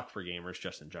one would suck for gamers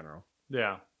just in general.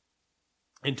 Yeah.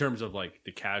 In terms of like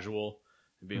the casual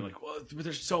and being like, well,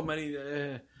 there's so many.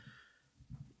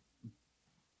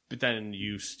 But then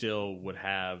you still would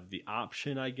have the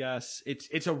option, I guess.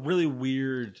 It's a really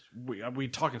weird. We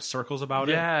talk in circles about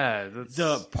it. Yeah.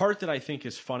 The part that I think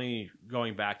is funny,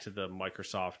 going back to the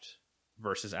Microsoft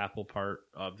versus Apple part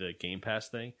of the Game Pass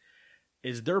thing,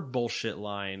 is their bullshit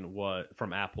line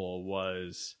from Apple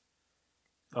was,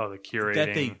 the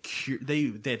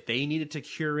curating, that they needed to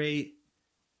curate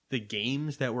the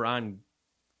games that were on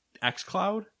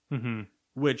xCloud,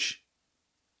 which,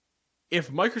 if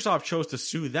Microsoft chose to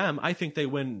sue them, I think they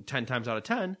win 10 times out of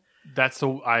 10.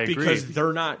 I agree, because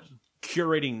they're not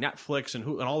curating Netflix and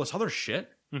all this other shit.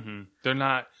 Mm-hmm. They're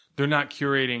not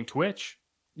curating Twitch.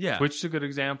 Yeah, Twitch is a good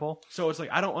example. So it's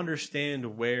like, I don't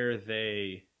understand where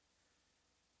they.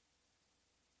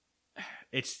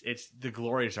 It's the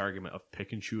glorious argument of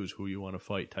pick and choose who you want to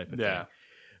fight type of thing.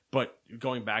 But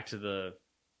going back to the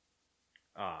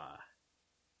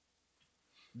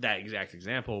that exact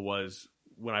example was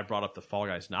when I brought up the Fall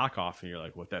Guys knockoff, and you're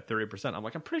like, what, that 30%? I'm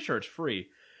like, I'm pretty sure it's free.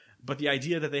 But the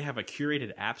idea that they have a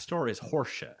curated app store is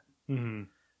horseshit. Mm-hmm.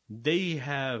 They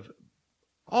have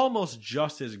almost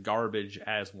just as garbage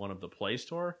as one of the Play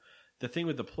Store. The thing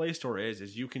with the Play Store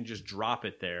is you can just drop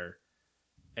it there,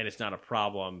 and it's not a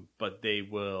problem, but they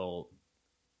will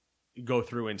go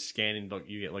through and scan, and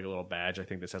you get like a little badge, I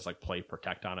think, that says like Play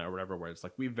Protect on it or whatever, where it's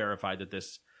like, we've verified that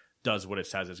this does what it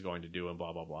says it's going to do and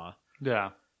blah, blah, blah. Yeah.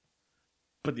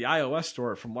 But the iOS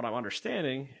store, from what I'm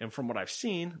understanding and from what I've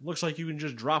seen, looks like you can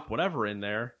just drop whatever in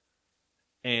there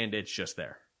and it's just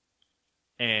there.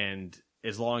 And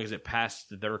as long as it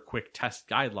passed their quick test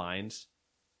guidelines,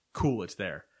 cool, it's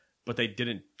there. But they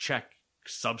didn't check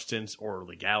substance or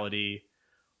legality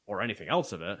or anything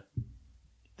else of it.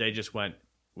 They just went,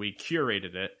 we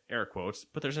curated it, air quotes,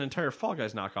 but there's an entire Fall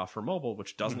Guys knockoff for mobile,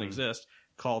 which doesn't exist,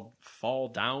 called Fall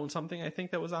Down something, I think,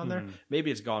 that was on there.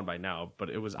 Maybe it's gone by now, but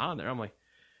it was on there. I'm like,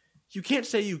 you can't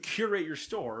say you curate your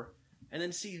store and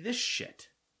then see this shit.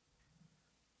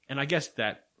 And I guess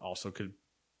that also could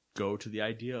go to the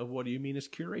idea of, what do you mean is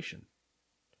curation?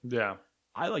 Yeah.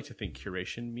 I like to think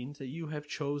curation means that you have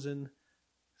chosen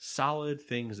solid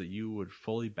things that you would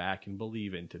fully back and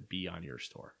believe in to be on your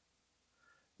store.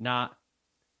 Not,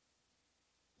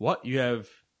 what, you have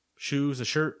shoes, a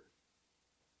shirt?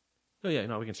 Oh yeah,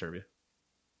 no, we can serve you.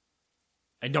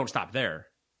 And don't stop there.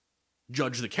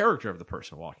 Judge the character of the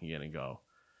person walking in and go,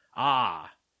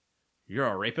 you're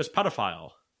a rapist pedophile.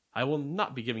 I will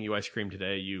not be giving you ice cream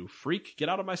today, you freak. Get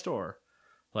out of my store.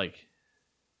 Like,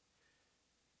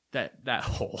 that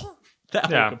whole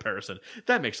comparison,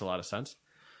 that makes a lot of sense.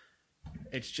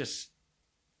 It's just,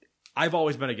 I've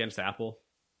always been against Apple,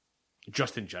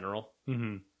 just in general,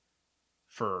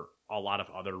 for a lot of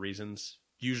other reasons.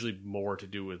 Usually more to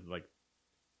do with like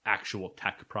actual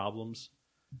tech problems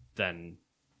than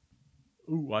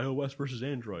iOS versus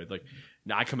Android. Like,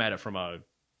 now I come at it from a,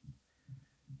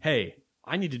 hey,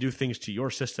 I need to do things to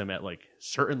your system at like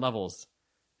certain levels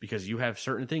because you have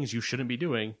certain things you shouldn't be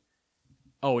doing.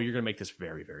 Oh, you're going to make this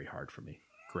very, very hard for me.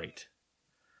 Great.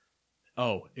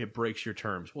 Oh, it breaks your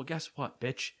terms. Well, guess what,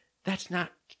 bitch? That's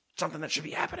not something that should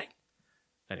be happening.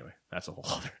 Anyway, that's a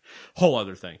whole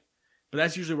other thing. But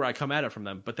that's usually where I come at it from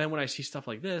them. But then when I see stuff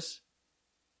like this,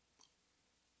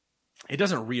 it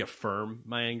doesn't reaffirm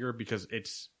my anger, because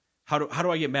it's, how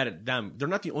do I get mad at them? They're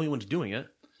not the only ones doing it.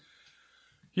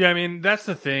 Yeah, I mean, that's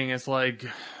the thing. It's like,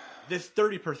 this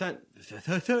 30%.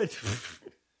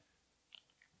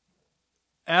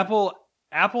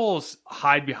 Apple's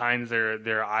hide behind their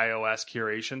iOS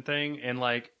curation thing, and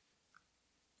like,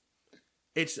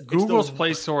 it's Google's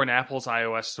Play Store and Apple's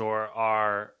iOS store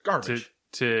are garbage.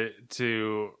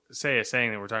 To say a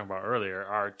saying that we were talking about earlier,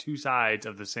 are two sides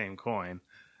of the same coin.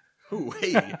 Ooh,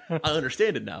 hey, I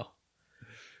understand it now.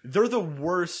 They're the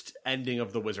worst ending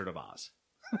of The Wizard of Oz.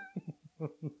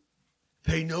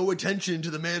 Pay no attention to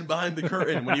the man behind the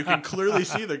curtain when you can clearly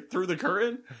see through the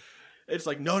curtain. It's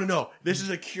like, no. This is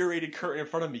a curated curtain in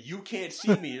front of me. You can't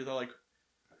see me. They're like,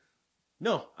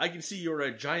 no, I can see you're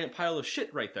a giant pile of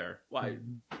shit right there. Why?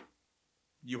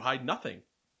 You hide nothing.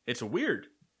 It's weird.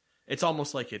 It's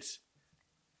almost like it's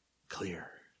clear.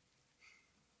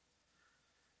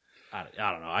 I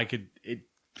don't know.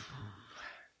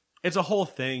 It's a whole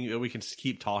thing that we can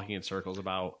keep talking in circles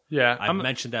about. Yeah. I've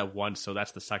mentioned that once, so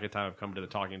that's the second time I've come to the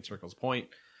talking in circles point.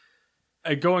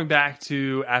 Going back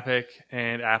to Epic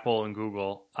and Apple and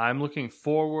Google, I'm looking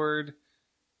forward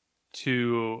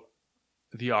to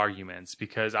the arguments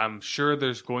because I'm sure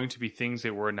there's going to be things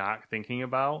that we're not thinking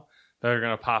about that are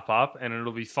going to pop up, and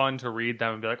it'll be fun to read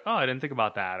them and be like, oh, I didn't think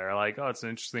about that, or like, oh, it's an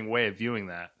interesting way of viewing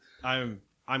that.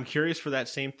 I'm curious for that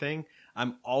same thing.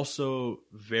 I'm also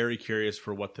very curious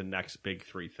for what the next big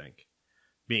three think,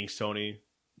 being Sony,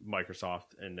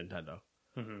 Microsoft, and Nintendo.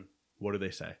 Mm-hmm. What do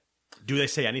they say? Do they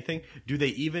say anything? Do they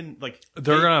even like?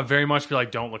 They're gonna very much be like,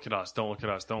 "Don't look at us! Don't look at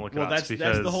us! Don't look at us!" Well,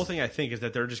 that's the whole thing. I think is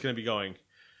that they're just gonna be going,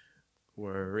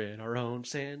 "We're in our own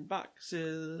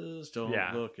sandboxes. Don't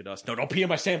look at us. No, don't pee in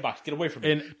my sandbox. Get away from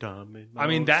me."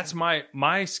 And that's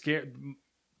my scare.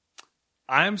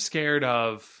 I'm scared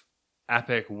of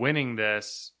Epic winning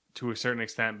this to a certain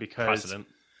extent because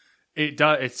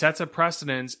it sets a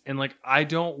precedence, and like I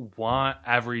don't want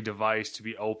every device to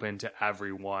be open to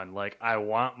everyone. Like I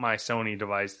want my Sony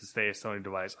device to stay a Sony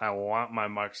device. I want my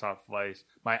Microsoft device,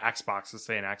 my Xbox to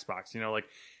stay an Xbox. You know, like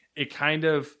it kind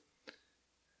of,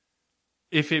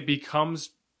 if it becomes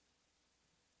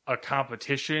a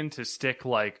competition to stick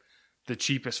like the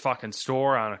cheapest fucking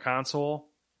store on a console,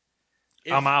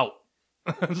 I'm out.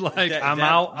 I'm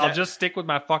out. I'll just stick with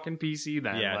my fucking PC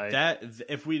then. Yeah, like,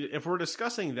 if we're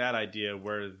discussing that idea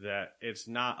where that it's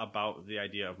not about the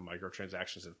idea of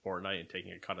microtransactions in Fortnite and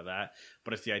taking a cut of that,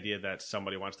 but it's the idea that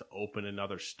somebody wants to open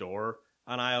another store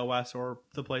on iOS or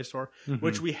the Play Store,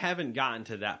 which we haven't gotten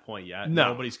to that point yet. No.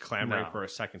 Nobody's clamoring for a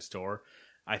second store.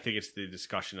 I think it's the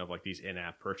discussion of like these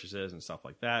in-app purchases and stuff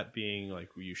like that being like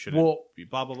you shouldn't be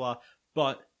blah blah blah,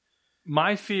 but.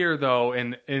 My fear, though,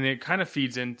 and it kind of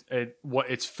feeds in what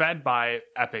it's fed by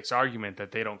Epic's argument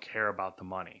that they don't care about the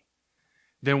money.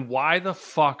 Then why the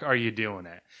fuck are you doing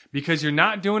it? Because you're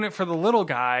not doing it for the little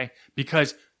guy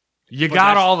because you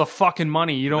got all the fucking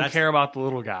money. You don't care about the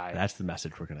little guy. That's the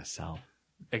message we're going to sell.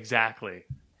 Exactly.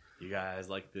 You guys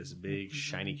like this big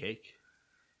shiny cake?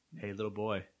 Hey, little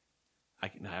boy. I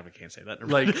can't say that.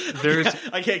 Like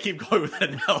I can't keep going with that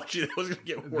analogy. That was going to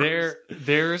get worse.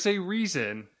 There's a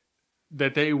reason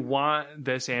that they want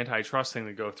this antitrust thing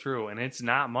to go through, and it's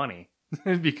not money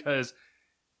because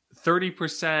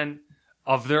 30%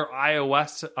 of their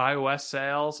iOS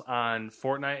sales on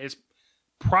Fortnite is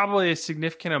probably a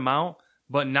significant amount,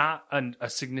 but not a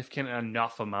significant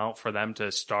enough amount for them to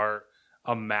start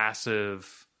a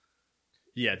massive,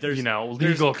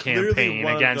 legal campaign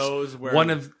against one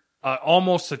of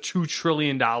almost a $2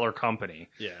 trillion company.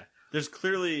 Yeah. There's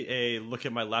clearly a look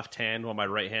at my left hand while my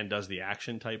right hand does the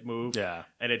action type move. Yeah.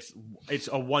 And it's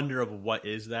a wonder of what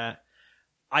is that.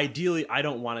 Ideally, I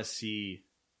don't want to see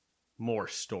more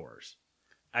stores.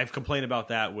 I've complained about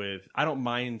that with I don't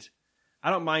mind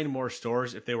more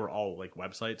stores if they were all like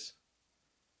websites.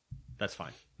 That's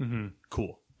fine. Mm-hmm.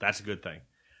 Cool. That's a good thing.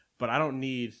 But I don't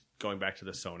need, going back to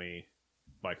the Sony,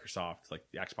 Microsoft, like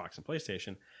the Xbox and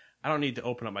PlayStation, I don't need to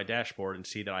open up my dashboard and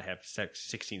see that I have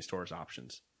 16 stores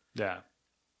options. Yeah.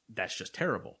 That's just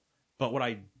terrible. But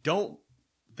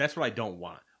that's what I don't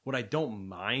want. What I don't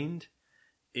mind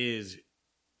is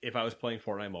if I was playing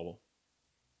Fortnite Mobile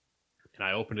and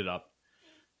I opened it up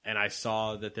and I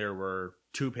saw that there were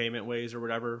 2 payment ways or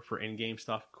whatever for in-game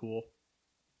stuff, cool.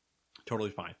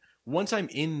 Totally fine. Once I'm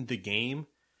in the game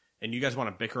and you guys want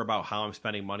to bicker about how I'm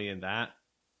spending money in that,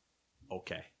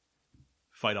 okay.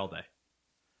 Fight all day.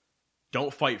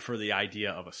 Don't fight for the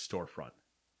idea of a storefront.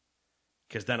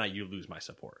 Because then you lose my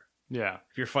support. Yeah.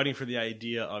 If you're fighting for the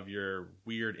idea of your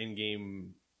weird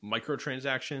in-game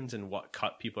microtransactions and what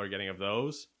cut people are getting of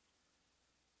those,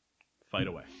 fight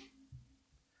away.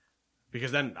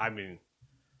 Because then,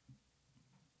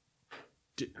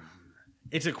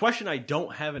 it's a question I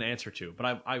don't have an answer to,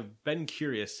 but I've been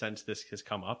curious since this has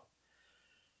come up.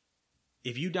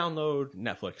 If you download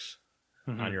Netflix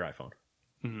on your iPhone,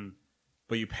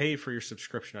 but you pay for your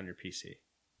subscription on your PC,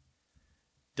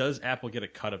 does Apple get a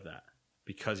cut of that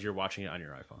because you're watching it on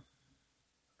your iPhone?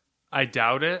 I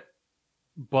doubt it,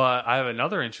 but I have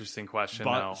another interesting question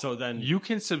now. So then you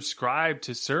can subscribe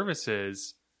to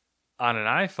services on an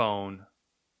iPhone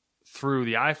through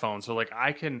the iPhone. So like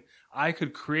I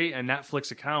could create a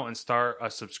Netflix account and start a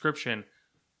subscription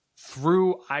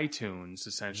through iTunes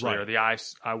essentially, or the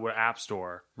App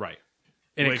Store. Right.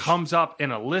 And it comes up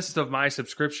in a list of my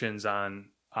subscriptions on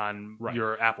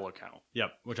your Apple account.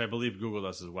 Yep, which I believe Google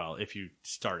does as well if you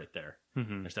start it there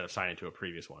instead of signing to a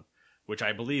previous one. which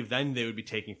I believe then they would be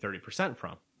taking 30%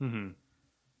 from. Mm-hmm.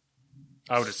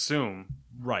 I would assume.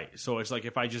 Right. So it's like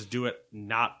if I just do it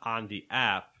not on the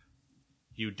app,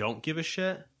 you don't give a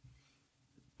shit.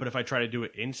 But if I try to do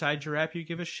it inside your app, you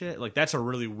give a shit. Like, that's a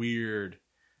really weird,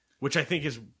 which I think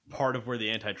is part of where the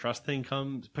antitrust thing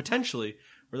comes, potentially,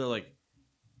 where they're like,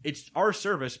 it's our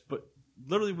service, but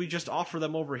literally we just offer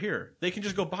them over here. They can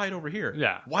just go buy it over here.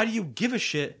 Yeah. Why do you give a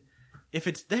shit if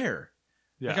it's there?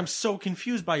 Yeah. Like, I'm so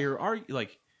confused by your argument.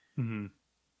 Like,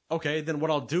 okay, then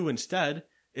what I'll do instead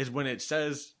is when it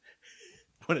says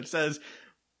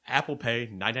Apple Pay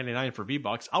 $9.99 for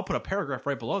V-Bucks, I'll put a paragraph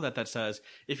right below that says,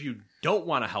 if you don't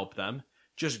want to help them,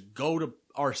 just go to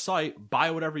our site,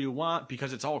 buy whatever you want,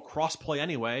 because it's all cross-play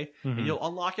anyway, and you'll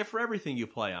unlock it for everything you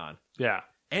play on. Yeah.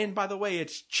 And by the way,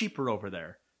 it's cheaper over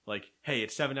there. Like, hey,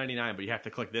 it's $7.99, but you have to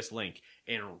click this link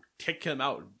and kick them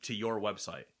out to your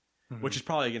website, which is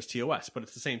probably against TOS, but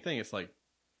it's the same thing. It's like,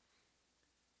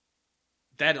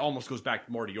 that almost goes back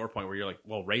more to your point where you're like,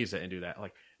 well, raise it and do that.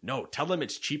 Like, no, tell them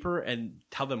it's cheaper and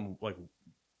tell them, like,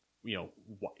 you know,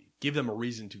 give them a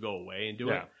reason to go away and do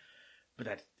it.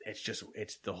 But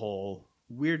it's the whole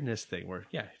weirdness thing where,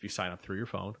 yeah, if you sign up through your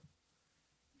phone,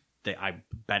 I'm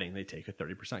betting they take a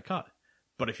 30% cut.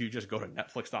 But if you just go to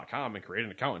Netflix.com and create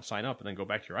an account and sign up and then go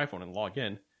back to your iPhone and log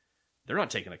in, they're not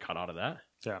taking a cut out of that.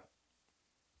 Yeah.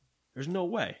 There's no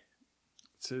way.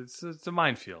 It's a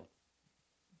minefield.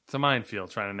 It's a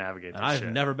minefield trying to navigate this I've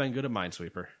shit. never been good at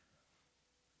Minesweeper.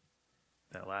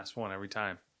 That last one every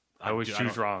time. I always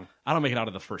choose wrong. I don't make it out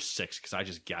of the first 6 because I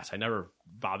just guess. I never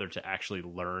bothered to actually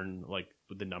learn like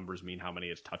what the numbers mean, how many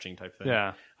it's touching type thing.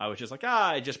 Yeah. I was just like,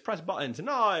 I just press buttons and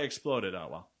I exploded. Oh,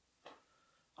 well.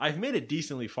 I've made it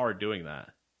decently far doing that,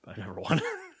 but I've never won.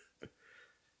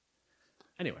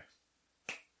 Anyway,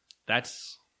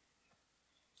 that's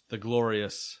the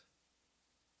glorious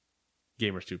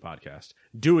Gamers 2 podcast.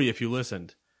 Dewey, if you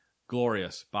listened,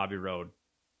 glorious Bobby Roode.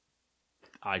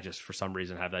 I just, for some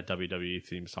reason, have that WWE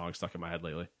theme song stuck in my head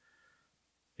lately.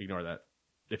 Ignore that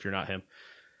if you're not him.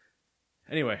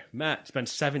 Anyway, Matt, it's been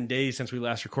 7 days since we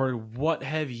last recorded. What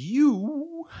have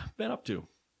you been up to?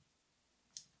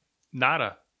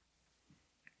 Nada.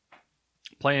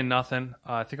 Playing nothing.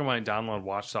 I think I might download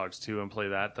Watch Dogs 2 and play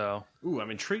that, though. Ooh,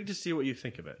 I'm intrigued to see what you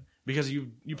think of it. Because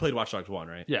you played Watch Dogs 1,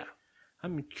 right? Yeah.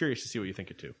 I'm curious to see what you think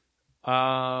of 2.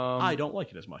 I don't like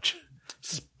it as much.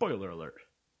 Spoiler alert.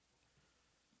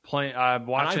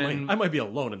 Watching. I might be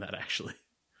alone in that, actually.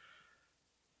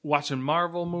 Watching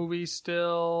Marvel movies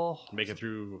still. Make it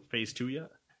through Phase 2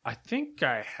 yet? I think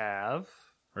I have.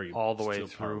 Or you all the way still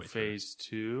through Phase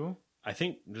 2. I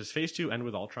think, does Phase 2 end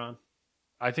with Ultron?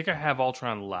 I think I have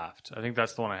Ultron left. I think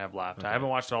that's the one I have left. Okay. I haven't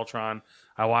watched Ultron.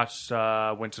 I watched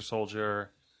Winter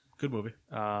Soldier. Good movie.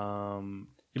 You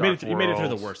made it through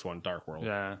the worst one, Dark World.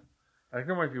 Yeah. I think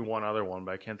there might be one other one,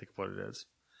 but I can't think of what it is.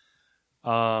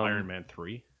 Iron Man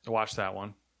 3. I watched that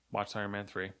one. Watched Iron Man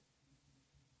 3.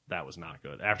 That was not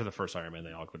good. After the first Iron Man,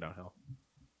 they all go downhill.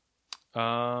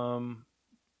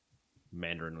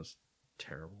 Mandarin was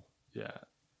terrible. Yeah.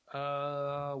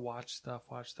 Watch stuff.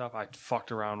 I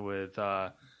fucked around with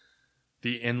the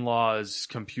in-laws'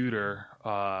 computer.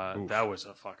 That was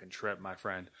a fucking trip, my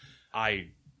friend.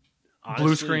 Honestly,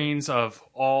 blue screens of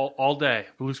all day.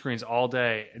 Blue screens all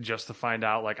day just to find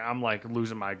out, like, I'm like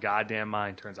losing my goddamn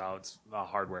mind. Turns out it's a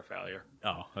hardware failure. Oh,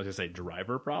 I was gonna say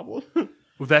driver problem.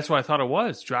 Well, that's what I thought it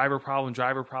was. Driver problem.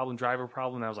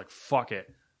 And I was like, fuck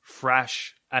it.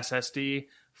 Fresh SSD,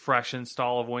 fresh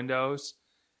install of Windows.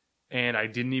 And I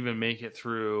didn't even make it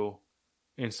through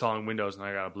installing Windows, and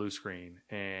I got a blue screen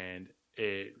and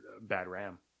bad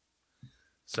RAM.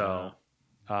 So,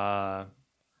 those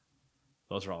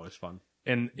are always fun.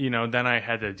 And, you know, then I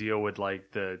had to deal with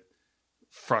like the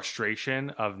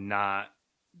frustration of not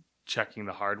checking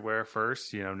the hardware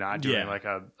first, you know, not doing like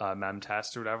a mem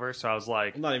test or whatever. So I was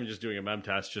like, I'm not even just doing a mem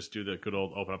test, just do the good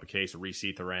old open up a case,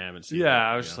 reseat the RAM, and see. Yeah,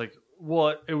 I was just like,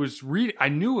 well, it was I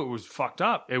knew it was fucked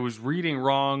up. It was reading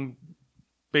wrong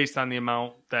based on the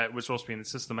amount that was supposed to be in the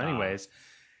system anyways.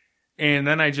 And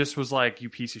then I just was like, you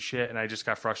piece of shit. And I just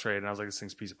got frustrated. And I was like, this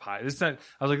thing's a piece of pie. I was like,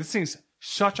 this thing's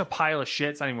such a pile of shit.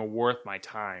 It's not even worth my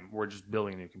time. We're just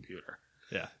building a new computer.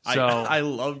 Yeah. So I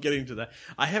love getting to that.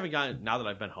 I haven't gotten, now that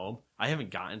I've been home, I haven't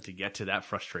gotten to get to that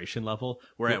frustration level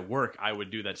where at work I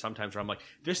would do that sometimes where I'm like,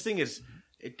 this thing is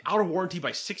out of warranty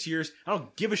by 6 years. I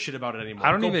don't give a shit about it anymore.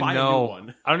 I don't even buy know. A new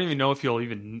one. I don't even know if you'll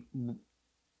even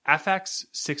FX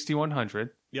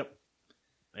 6100. Yep.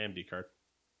 AMD card.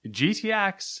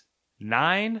 GTX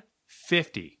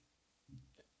 950.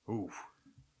 Ooh.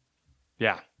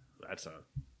 Yeah. That's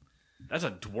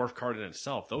a dwarf card in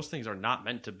itself. Those things are not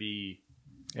meant to be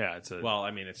Yeah, it's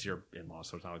your in-laws,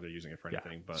 so it's not like they're using it for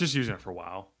anything. But it's just using it for a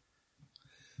while.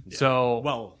 Yeah. So,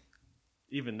 well,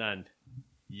 even then,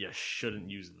 you shouldn't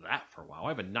use that for a while. I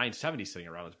have a 970 sitting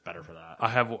around that's better for that.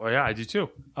 I do too.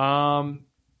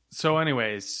 So,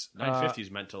 anyways, 950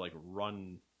 is meant to like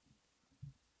run.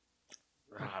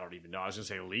 I don't even know. I was gonna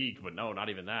say League, but no, not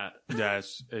even that. Yeah,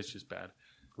 it's just bad.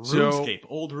 RuneScape,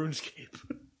 old RuneScape.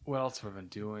 What else have I been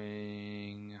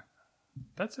doing?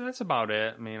 That's about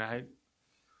it. I mean, I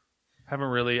haven't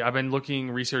really. I've been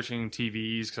researching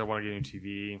TVs because I want to get a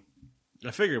new TV.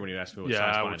 I figured when you asked me what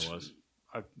size mine was.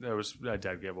 That was a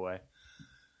dead giveaway.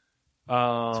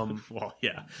 Well,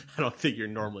 yeah. I don't think you're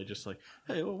normally just like,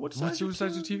 hey, well, what's size your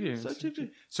TV?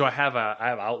 So I have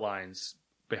outlines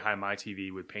behind my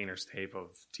TV with painter's tape of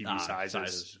TV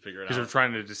sizes. Because we're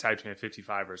trying to decide between a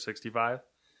 55 or 65.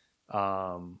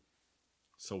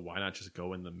 So why not just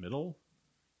go in the middle?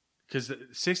 Because the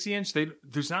 60-inch,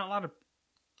 there's not a lot of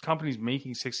companies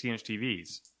making 60-inch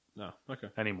TVs. No, okay.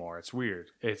 Anymore. It's weird.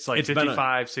 It's like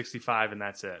 55, 65, and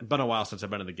that's it. It's been a while since I've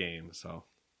been in the game, so.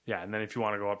 Yeah, and then if you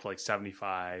want to go up to like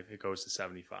 75, it goes to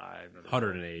 75.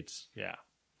 108s. Yeah.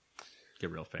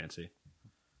 Get real fancy.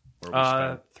 Or we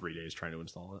spent 3 days trying to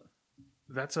install it.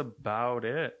 That's about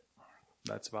it.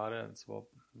 It's well,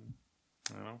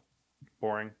 I don't know.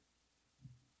 Boring.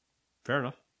 Fair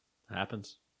enough. It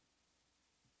happens.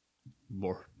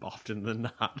 More often than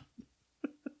not.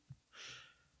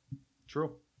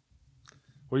 True.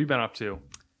 What have you been up to?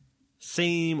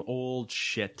 Same old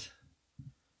shit.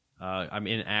 I'm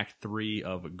in Act 3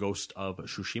 of Ghost of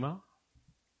Tsushima.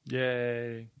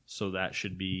 Yay. So that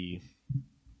should be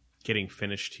getting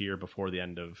finished here before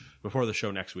the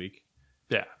show next week.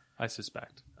 Yeah, I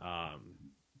suspect.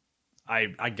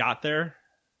 I got there,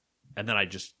 and then I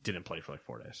just didn't play for like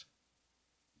 4 days.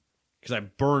 Because I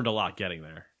burned a lot getting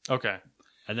there. Okay.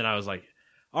 And then I was like,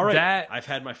 all right, I've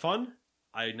had my fun.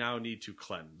 I now need to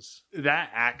cleanse. That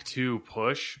Act 2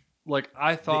 push, like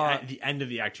I thought... The end of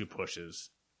the Act 2 push is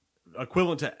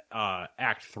equivalent to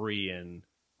Act 3 in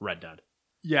Red Dead.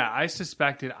 Yeah, I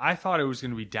thought it was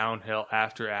going to be downhill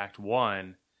after Act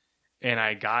 1, and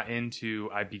I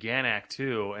began Act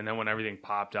 2, and then when everything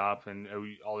popped up and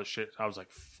all this shit, I was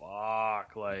like,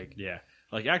 fuck, like... Yeah,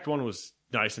 like Act 1 was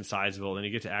nice and sizable, and then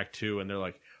you get to Act 2, and they're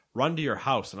like, run to your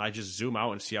house, and I just zoom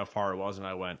out and see how far it was, and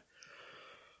I went...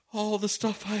 all the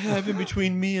stuff I have in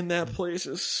between me and that place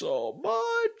is so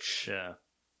much. Yeah.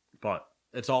 But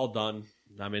it's all done.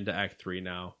 I'm into Act 3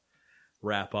 now.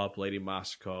 Wrap up Lady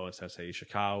Masako and Sensei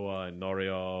Ishikawa and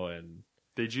Norio. And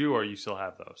did you, or you still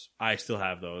have those? I still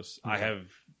have those. Okay.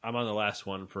 I'm on the last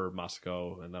one for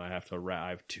Masako, and then I have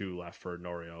 2 left for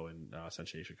Norio and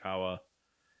Sensei Ishikawa.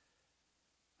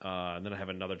 And then I have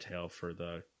another tale for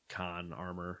the Khan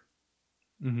armor.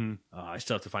 Mm-hmm. I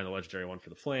still have to find the legendary one for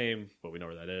the flame, but we know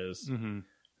where that is. Mm-hmm.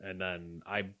 And then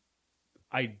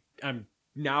I'm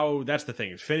now, that's the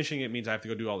thing. Finishing it means I have to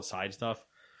go do all the side stuff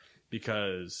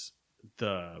because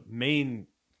the main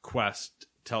quest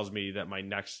tells me that my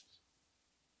next...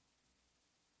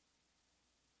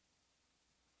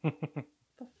 What the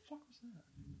fuck was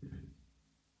that?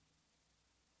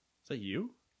 Is that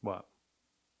you? What?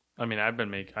 I mean, I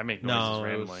make noises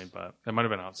randomly, but it might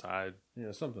have been outside.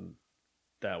 Yeah, something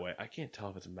that way. I can't tell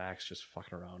if it's Max just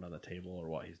fucking around on the table or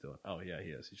what he's doing. Oh yeah,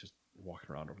 he is. He's just walking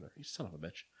around over there. You son of a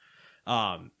bitch.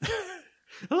 I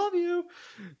love you.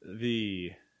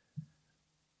 The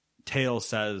tale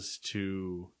says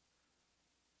to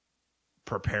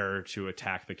prepare to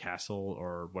attack the castle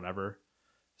or whatever.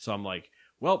 So I'm like,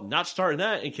 well, not starting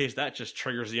that in case that just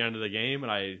triggers the end of the game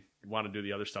and I want to do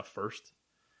the other stuff first.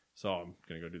 So I'm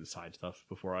going to go do the side stuff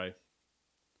before I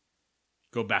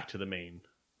go back to the main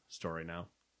story now.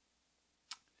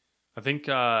 I think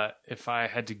if I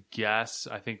had to guess,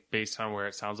 I think based on where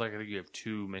it sounds like, I think you have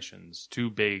 2 missions,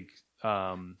 2 big...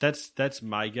 That's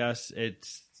my guess.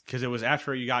 It's because it was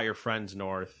after you got your friends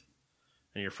north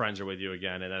and your friends are with you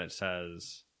again, and then it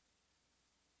says...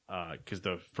 because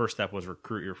the first step was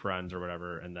recruit your friends or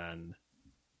whatever, and then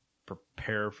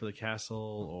prepare for the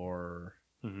castle or...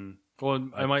 Mm-hmm. Well,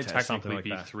 it might technically like be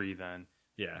that. 3 then.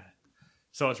 Yeah.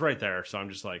 So it's right there. So I'm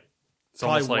just like...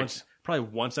 It's probably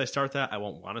once I start that, I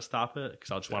won't want to stop it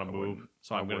because I'll just want to move.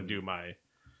 So I'm going to do my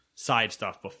side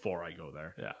stuff before I go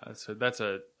there. Yeah, that's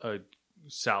a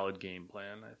solid game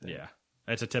plan, I think. Yeah.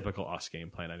 It's a typical us game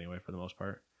plan anyway, for the most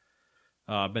part.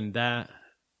 Been that...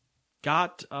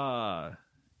 Got a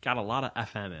lot of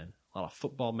FM in. A lot of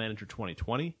Football Manager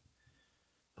 2020.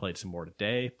 Played some more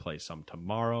today. Played some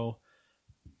tomorrow.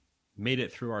 Made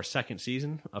it through our 2nd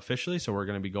season officially, so we're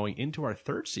going to be going into our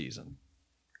 3rd season.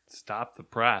 Stop the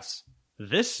press.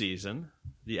 This season,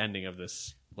 the ending of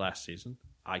this last season,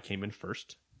 I came in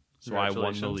first, so I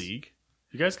won the league.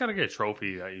 You guys got to get a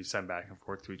trophy that you send back and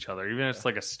forth to each other, even if it's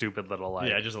like a stupid little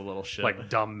just a little shit, like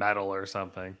dumb medal or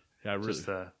something. Yeah, I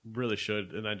really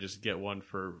should, and then just get one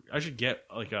for. I should get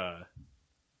like a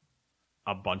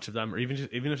bunch of them, or even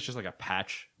if it's just like a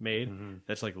patch made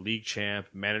that's like league champ,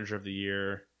 manager of the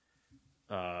year,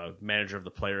 manager of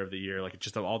the player of the year, like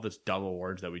just all this dumb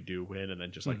awards that we do win, and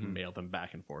then just like mail them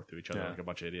back and forth to each other like a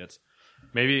bunch of idiots.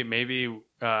 Maybe Kenny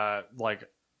has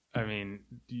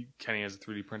a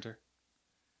 3D printer.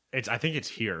 I think it's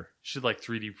here. Should like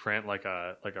 3D print like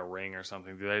a ring or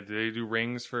something. Do they do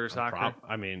rings for soccer?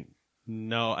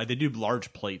 No, they do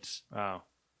large plates. Oh,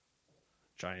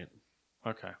 giant.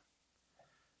 Okay.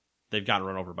 They've gotten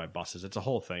run over by buses. It's a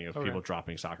whole thing of people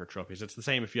dropping soccer trophies. It's the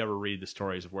same if you ever read the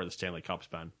stories of where the Stanley Cup's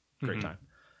been. Great time.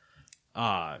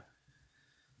 But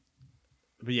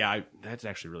yeah, that's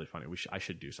actually really funny. I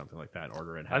should do something like that.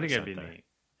 Order it. I think it'd be neat.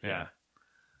 Yeah.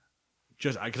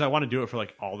 Just because I want to do it for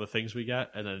like all the things we get,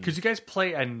 and then because you guys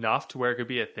play enough to where it could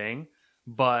be a thing,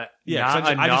 but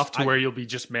not enough to where you'll be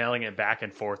just mailing it back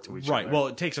and forth to each other. Right. Well,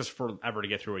 it takes us forever to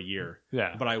get through a year.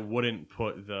 Yeah. But I wouldn't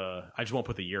put I just won't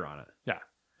put the year on it. Yeah.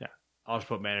 Yeah. I'll just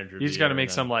put manager. You just got to make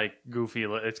some like goofy.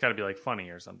 It's got to be like funny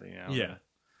or something. You know? Yeah.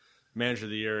 Manager of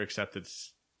the year, except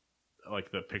it's like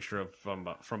the picture of from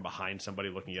behind somebody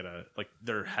looking at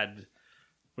their head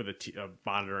with a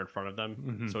monitor in front of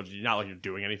them. So it's not like you're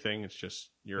doing anything. It's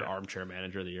just your armchair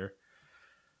manager of the year.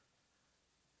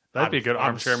 That'd be a good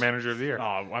armchair manager of the year.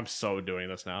 Oh, I'm so doing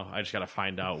this now. I just got to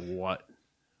find out what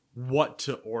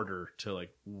to order to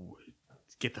like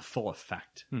get the full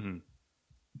effect.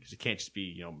 Because it can't just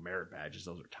be merit badges.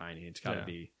 Those are tiny. It's got to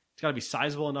be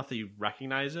sizable enough that you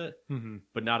recognize it,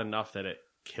 but not enough that it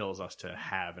kills us to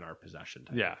have in our possession.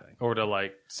 Type of thing. Or to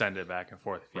like send it back and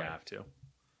forth if you have to.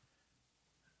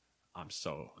 I'm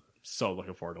so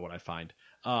looking forward to what I find.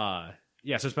 So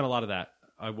it's been a lot of that.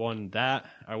 I won that.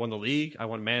 I won the league. I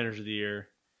won manager of the year.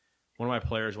 One of my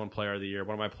players won player of the year.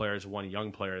 One of my players won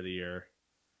young player of the year.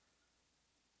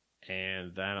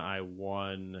 And then I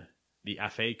won the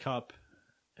FA Cup,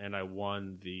 and I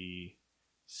won the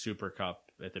Super Cup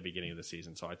at the beginning of the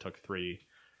season. So I took 3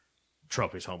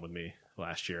 trophies home with me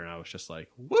last year, and I was just like,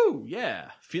 woo,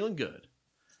 yeah, feeling good.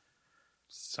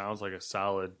 Sounds like a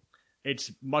solid...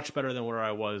 It's much better than where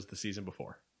I was the season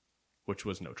before, which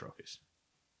was no trophies.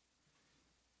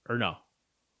 Or no.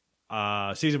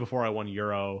 Season before I won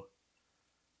Euro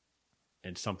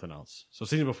and something else. So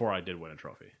season before I did win a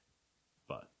trophy,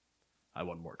 but I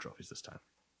won more trophies this time.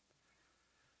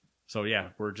 So yeah,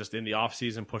 we're just in the off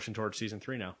season pushing towards season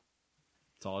 3 now.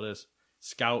 That's all it is.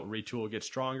 Scout, retool, get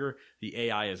stronger. The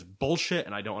AI is bullshit,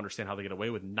 and I don't understand how they get away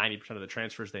with 90% of the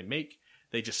transfers they make.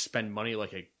 They just spend money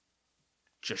like it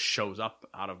just shows up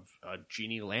out of a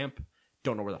genie lamp.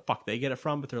 Don't know where the fuck they get it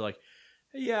from, but they're like,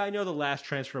 yeah, I know the last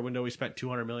transfer window we spent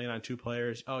 $200 million on 2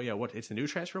 players. Oh yeah, what? It's the new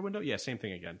transfer window? Yeah, same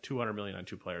thing again. $200 million on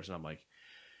 2 players, and I'm like,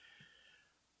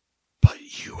 but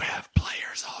you have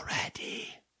players already.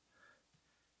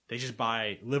 They just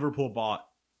Liverpool bought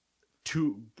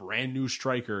 2 brand new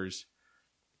strikers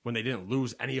when they didn't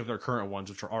lose any of their current ones,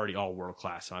 which are already all world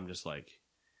class. So I'm just like,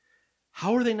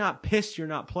 how are they not pissed you're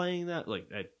not playing that? Like,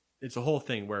 it's a whole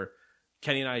thing where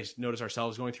Kenny and I notice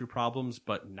ourselves going through problems,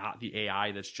 but not the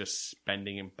AI that's just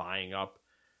spending and buying up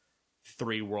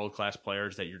 3 world-class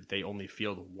players that they only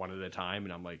field 1 at a time.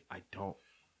 And I'm like, I don't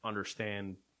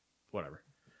understand. Whatever.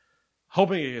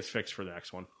 Hoping it gets fixed for the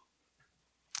next one.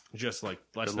 Just like,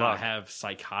 let's not have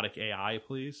psychotic AI,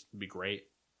 please. It'd be great.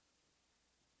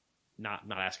 Not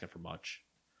asking for much.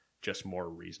 Just more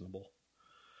reasonable.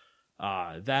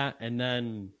 That, and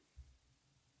then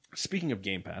speaking of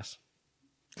Game Pass,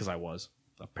 because I was,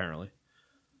 apparently,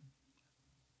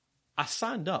 I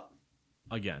signed up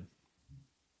again.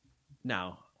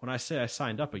 Now, when I say I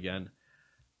signed up again,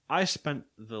 I spent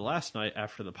the last night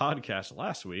after the podcast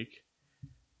last week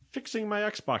fixing my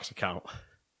Xbox account.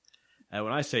 And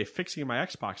when I say fixing my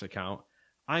Xbox account,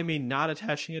 I mean not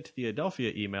attaching it to the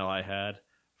Adelphia email I had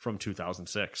from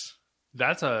 2006.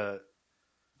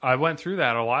 I went through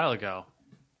that a while ago.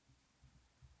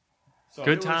 So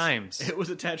Good times. It was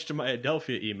attached to my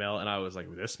Adelphia email, and I was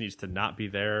like, this needs to not be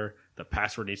there. The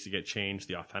password needs to get changed.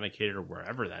 The authenticator,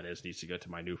 wherever that is, needs to go to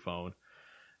my new phone.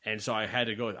 And so I had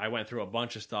to go. I went through a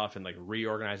bunch of stuff and like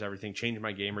reorganize everything, change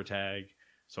my gamer tag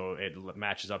so it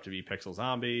matches up to be Pixel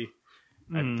Zombie.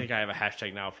 I think I have a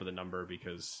hashtag now for the number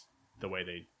because the way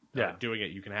they are doing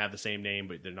it, you can have the same name,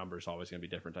 but the number is always going to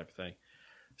be different type of thing.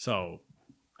 So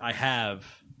I have...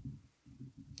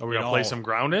 Are we going to play some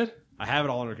Grounded? I have it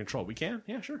all under control. We can?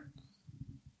 Yeah, sure.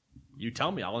 You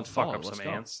tell me. I'll install fuck up it. some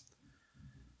ants.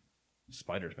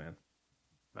 Spiders, man.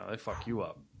 No, they fuck you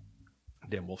up.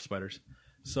 Damn wolf spiders.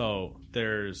 So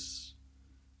there was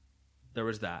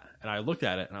that, and I looked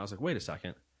at it and I was like, wait a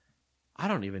second, I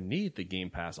don't even need the Game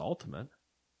Pass Ultimate,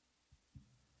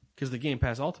 because the Game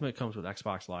Pass Ultimate comes with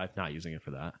Xbox Live. Not using it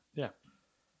for that. Yeah.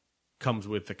 Comes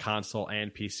with the console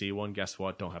and PC one. Guess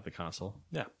what? Don't have the console.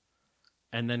 Yeah.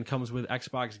 And then comes with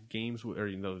Xbox games, or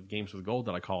games with gold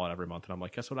that I call out every month. And I'm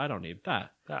like, guess what? I don't need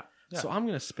that. Yeah. So I'm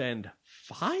going to spend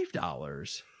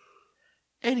 $5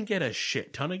 and get a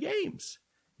shit ton of games.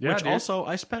 Yeah, which dude. Also,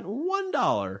 I spent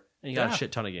 $1 and got a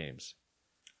shit ton of games.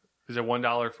 Is it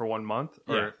 $1 for 1 month?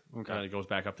 Or, Yeah. Okay. And it goes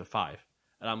back up to $5.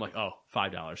 And I'm like, oh,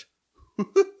 $5.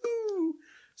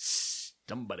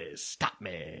 Somebody stop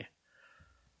me.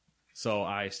 So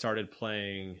I started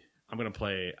playing. I'm going to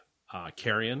play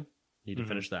Carrion. Need to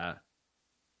finish that.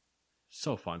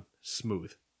 So fun.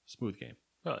 Smooth game.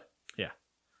 Really? Yeah.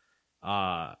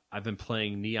 I've been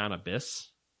playing Neon Abyss.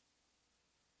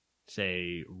 It's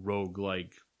a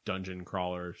roguelike dungeon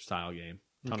crawler style game.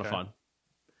 Ton of fun.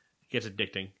 It gets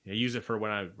addicting. I use it for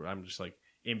when I'm just like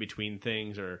in between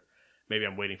things, or maybe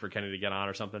I'm waiting for Kenny to get on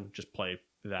or something. Just play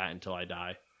that until I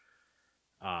die.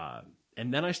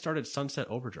 And then I started Sunset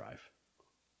Overdrive.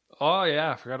 Oh,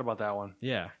 yeah. I forgot about that one.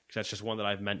 Yeah, because that's just one that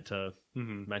I've meant to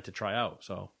try out.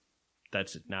 So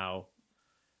that's it now.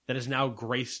 That has now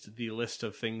graced the list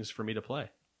of things for me to play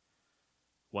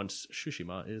once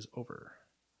Tsushima is over.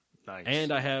 Nice.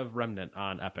 And I have Remnant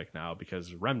on Epic now,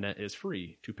 because Remnant is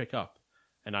free to pick up.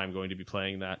 And I'm going to be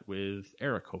playing that with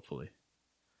Eric, hopefully.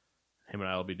 Him and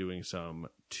I will be doing some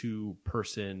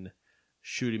 2-person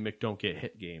shooting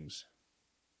McDon'tGetHit games.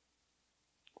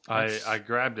 I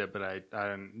grabbed it, but I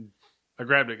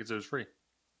grabbed it because it was free.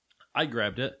 I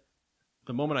grabbed it.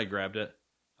 The moment I grabbed it,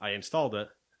 I installed it.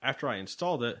 After I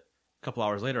installed it, a couple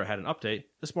hours later, I had an update.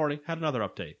 This morning, had another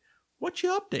update. What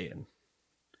you updating?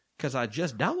 Because I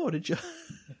just downloaded you,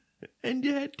 and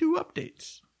you had 2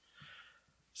 updates.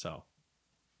 So,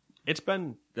 it's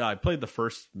been. I played the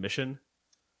first mission,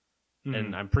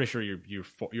 and I'm pretty sure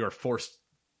you're forced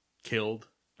killed,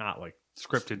 not like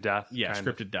Scripted death. Yeah,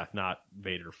 scripted death, not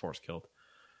Vader force killed.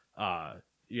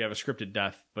 You have a scripted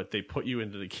death, but they put you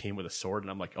into the game with a sword,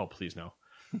 and I'm like, oh, please no.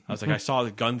 I was like, I saw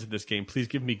the guns in this game. Please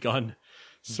give me gun.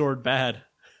 Sword bad.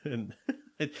 And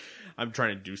I'm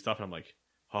trying to do stuff, and I'm like,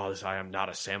 oh, I am not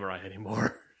a samurai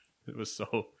anymore. It was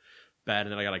so bad.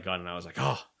 And then I got a gun, and I was like,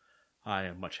 oh, I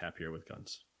am much happier with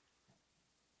guns.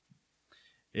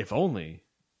 If only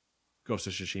Ghost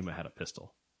of Tsushima had a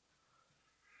pistol.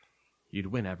 You'd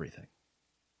win everything.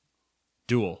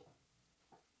 Duel.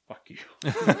 Fuck you.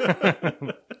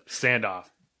 Standoff.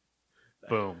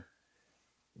 Boom.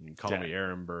 You can call me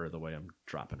Aaron Burr the way I'm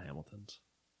dropping Hamiltons.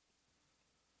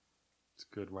 It's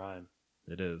a good rhyme.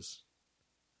 It is.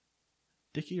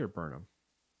 Dickie or Burnham?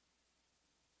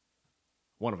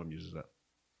 One of them uses it.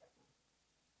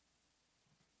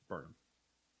 Burnham.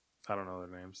 I don't know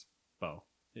their names. Bo.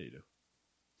 Yeah, you do.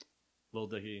 Lil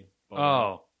Dicky. Bo.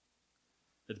 Oh.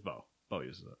 It's Bo. Bo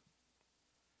uses it.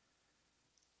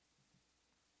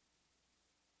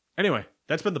 Anyway,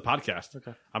 that's been the podcast.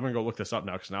 Okay. I'm going to go look this up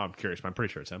now, because now I'm curious, but I'm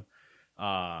pretty sure it's him.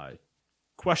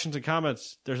 Questions and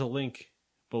comments. There's a link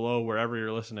below wherever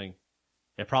you're listening.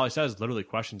 It probably says literally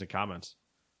questions and comments.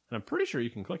 And I'm pretty sure you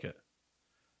can click it.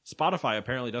 Spotify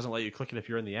apparently doesn't let you click it if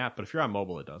you're in the app, but if you're on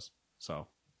mobile, it does. So,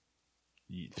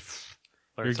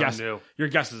 your guess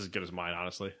is as good as mine,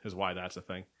 honestly, is why that's a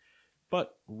thing.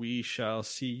 But we shall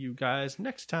see you guys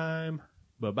next time.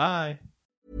 Bye-bye.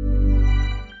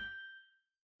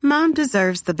 Mom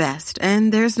deserves the best,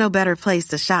 and there's no better place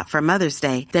to shop for Mother's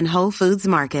Day than Whole Foods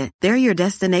Market. They're your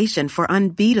destination for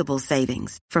unbeatable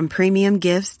savings, from premium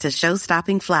gifts to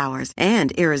show-stopping flowers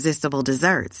and irresistible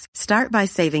desserts. Start by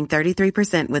saving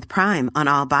 33% with Prime on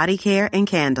all body care and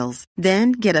candles.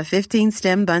 Then get a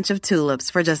 15-stem bunch of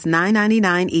tulips for just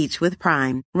 $9.99 each with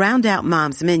Prime. Round out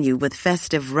Mom's menu with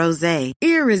festive rosé,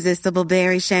 irresistible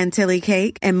berry chantilly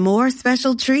cake, and more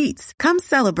special treats. Come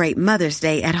celebrate Mother's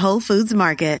Day at Whole Foods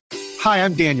Market. Hi,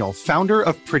 I'm Daniel, founder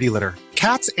of Pretty Litter.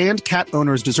 Cats and cat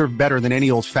owners deserve better than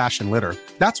any old-fashioned litter.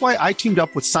 That's why I teamed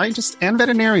up with scientists and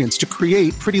veterinarians to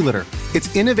create Pretty Litter.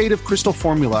 Its innovative crystal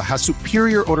formula has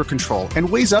superior odor control and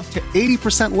weighs up to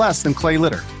 80% less than clay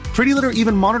litter. Pretty Litter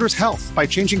even monitors health by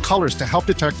changing colors to help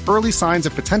detect early signs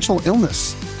of potential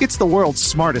illness. It's the world's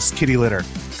smartest kitty litter.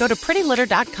 Go to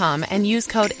prettylitter.com and use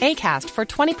code ACAST for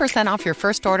 20% off your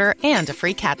first order and a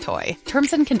free cat toy.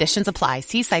 Terms and conditions apply.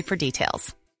 See site for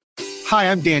details. Hi,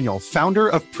 I'm Daniel, founder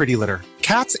of Pretty Litter.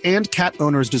 Cats and cat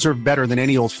owners deserve better than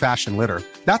any old-fashioned litter.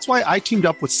 That's why I teamed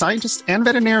up with scientists and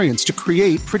veterinarians to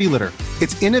create Pretty Litter.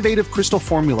 Its innovative crystal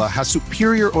formula has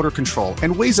superior odor control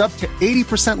and weighs up to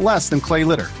 80% less than clay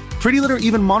litter. Pretty Litter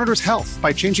even monitors health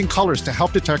by changing colors to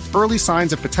help detect early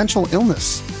signs of potential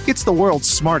illness. It's the world's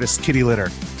smartest kitty litter.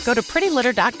 Go to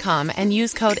prettylitter.com and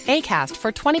use code ACAST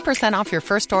for 20% off your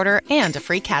first order and a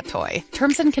free cat toy.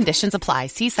 Terms and conditions apply.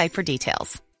 See site for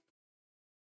details.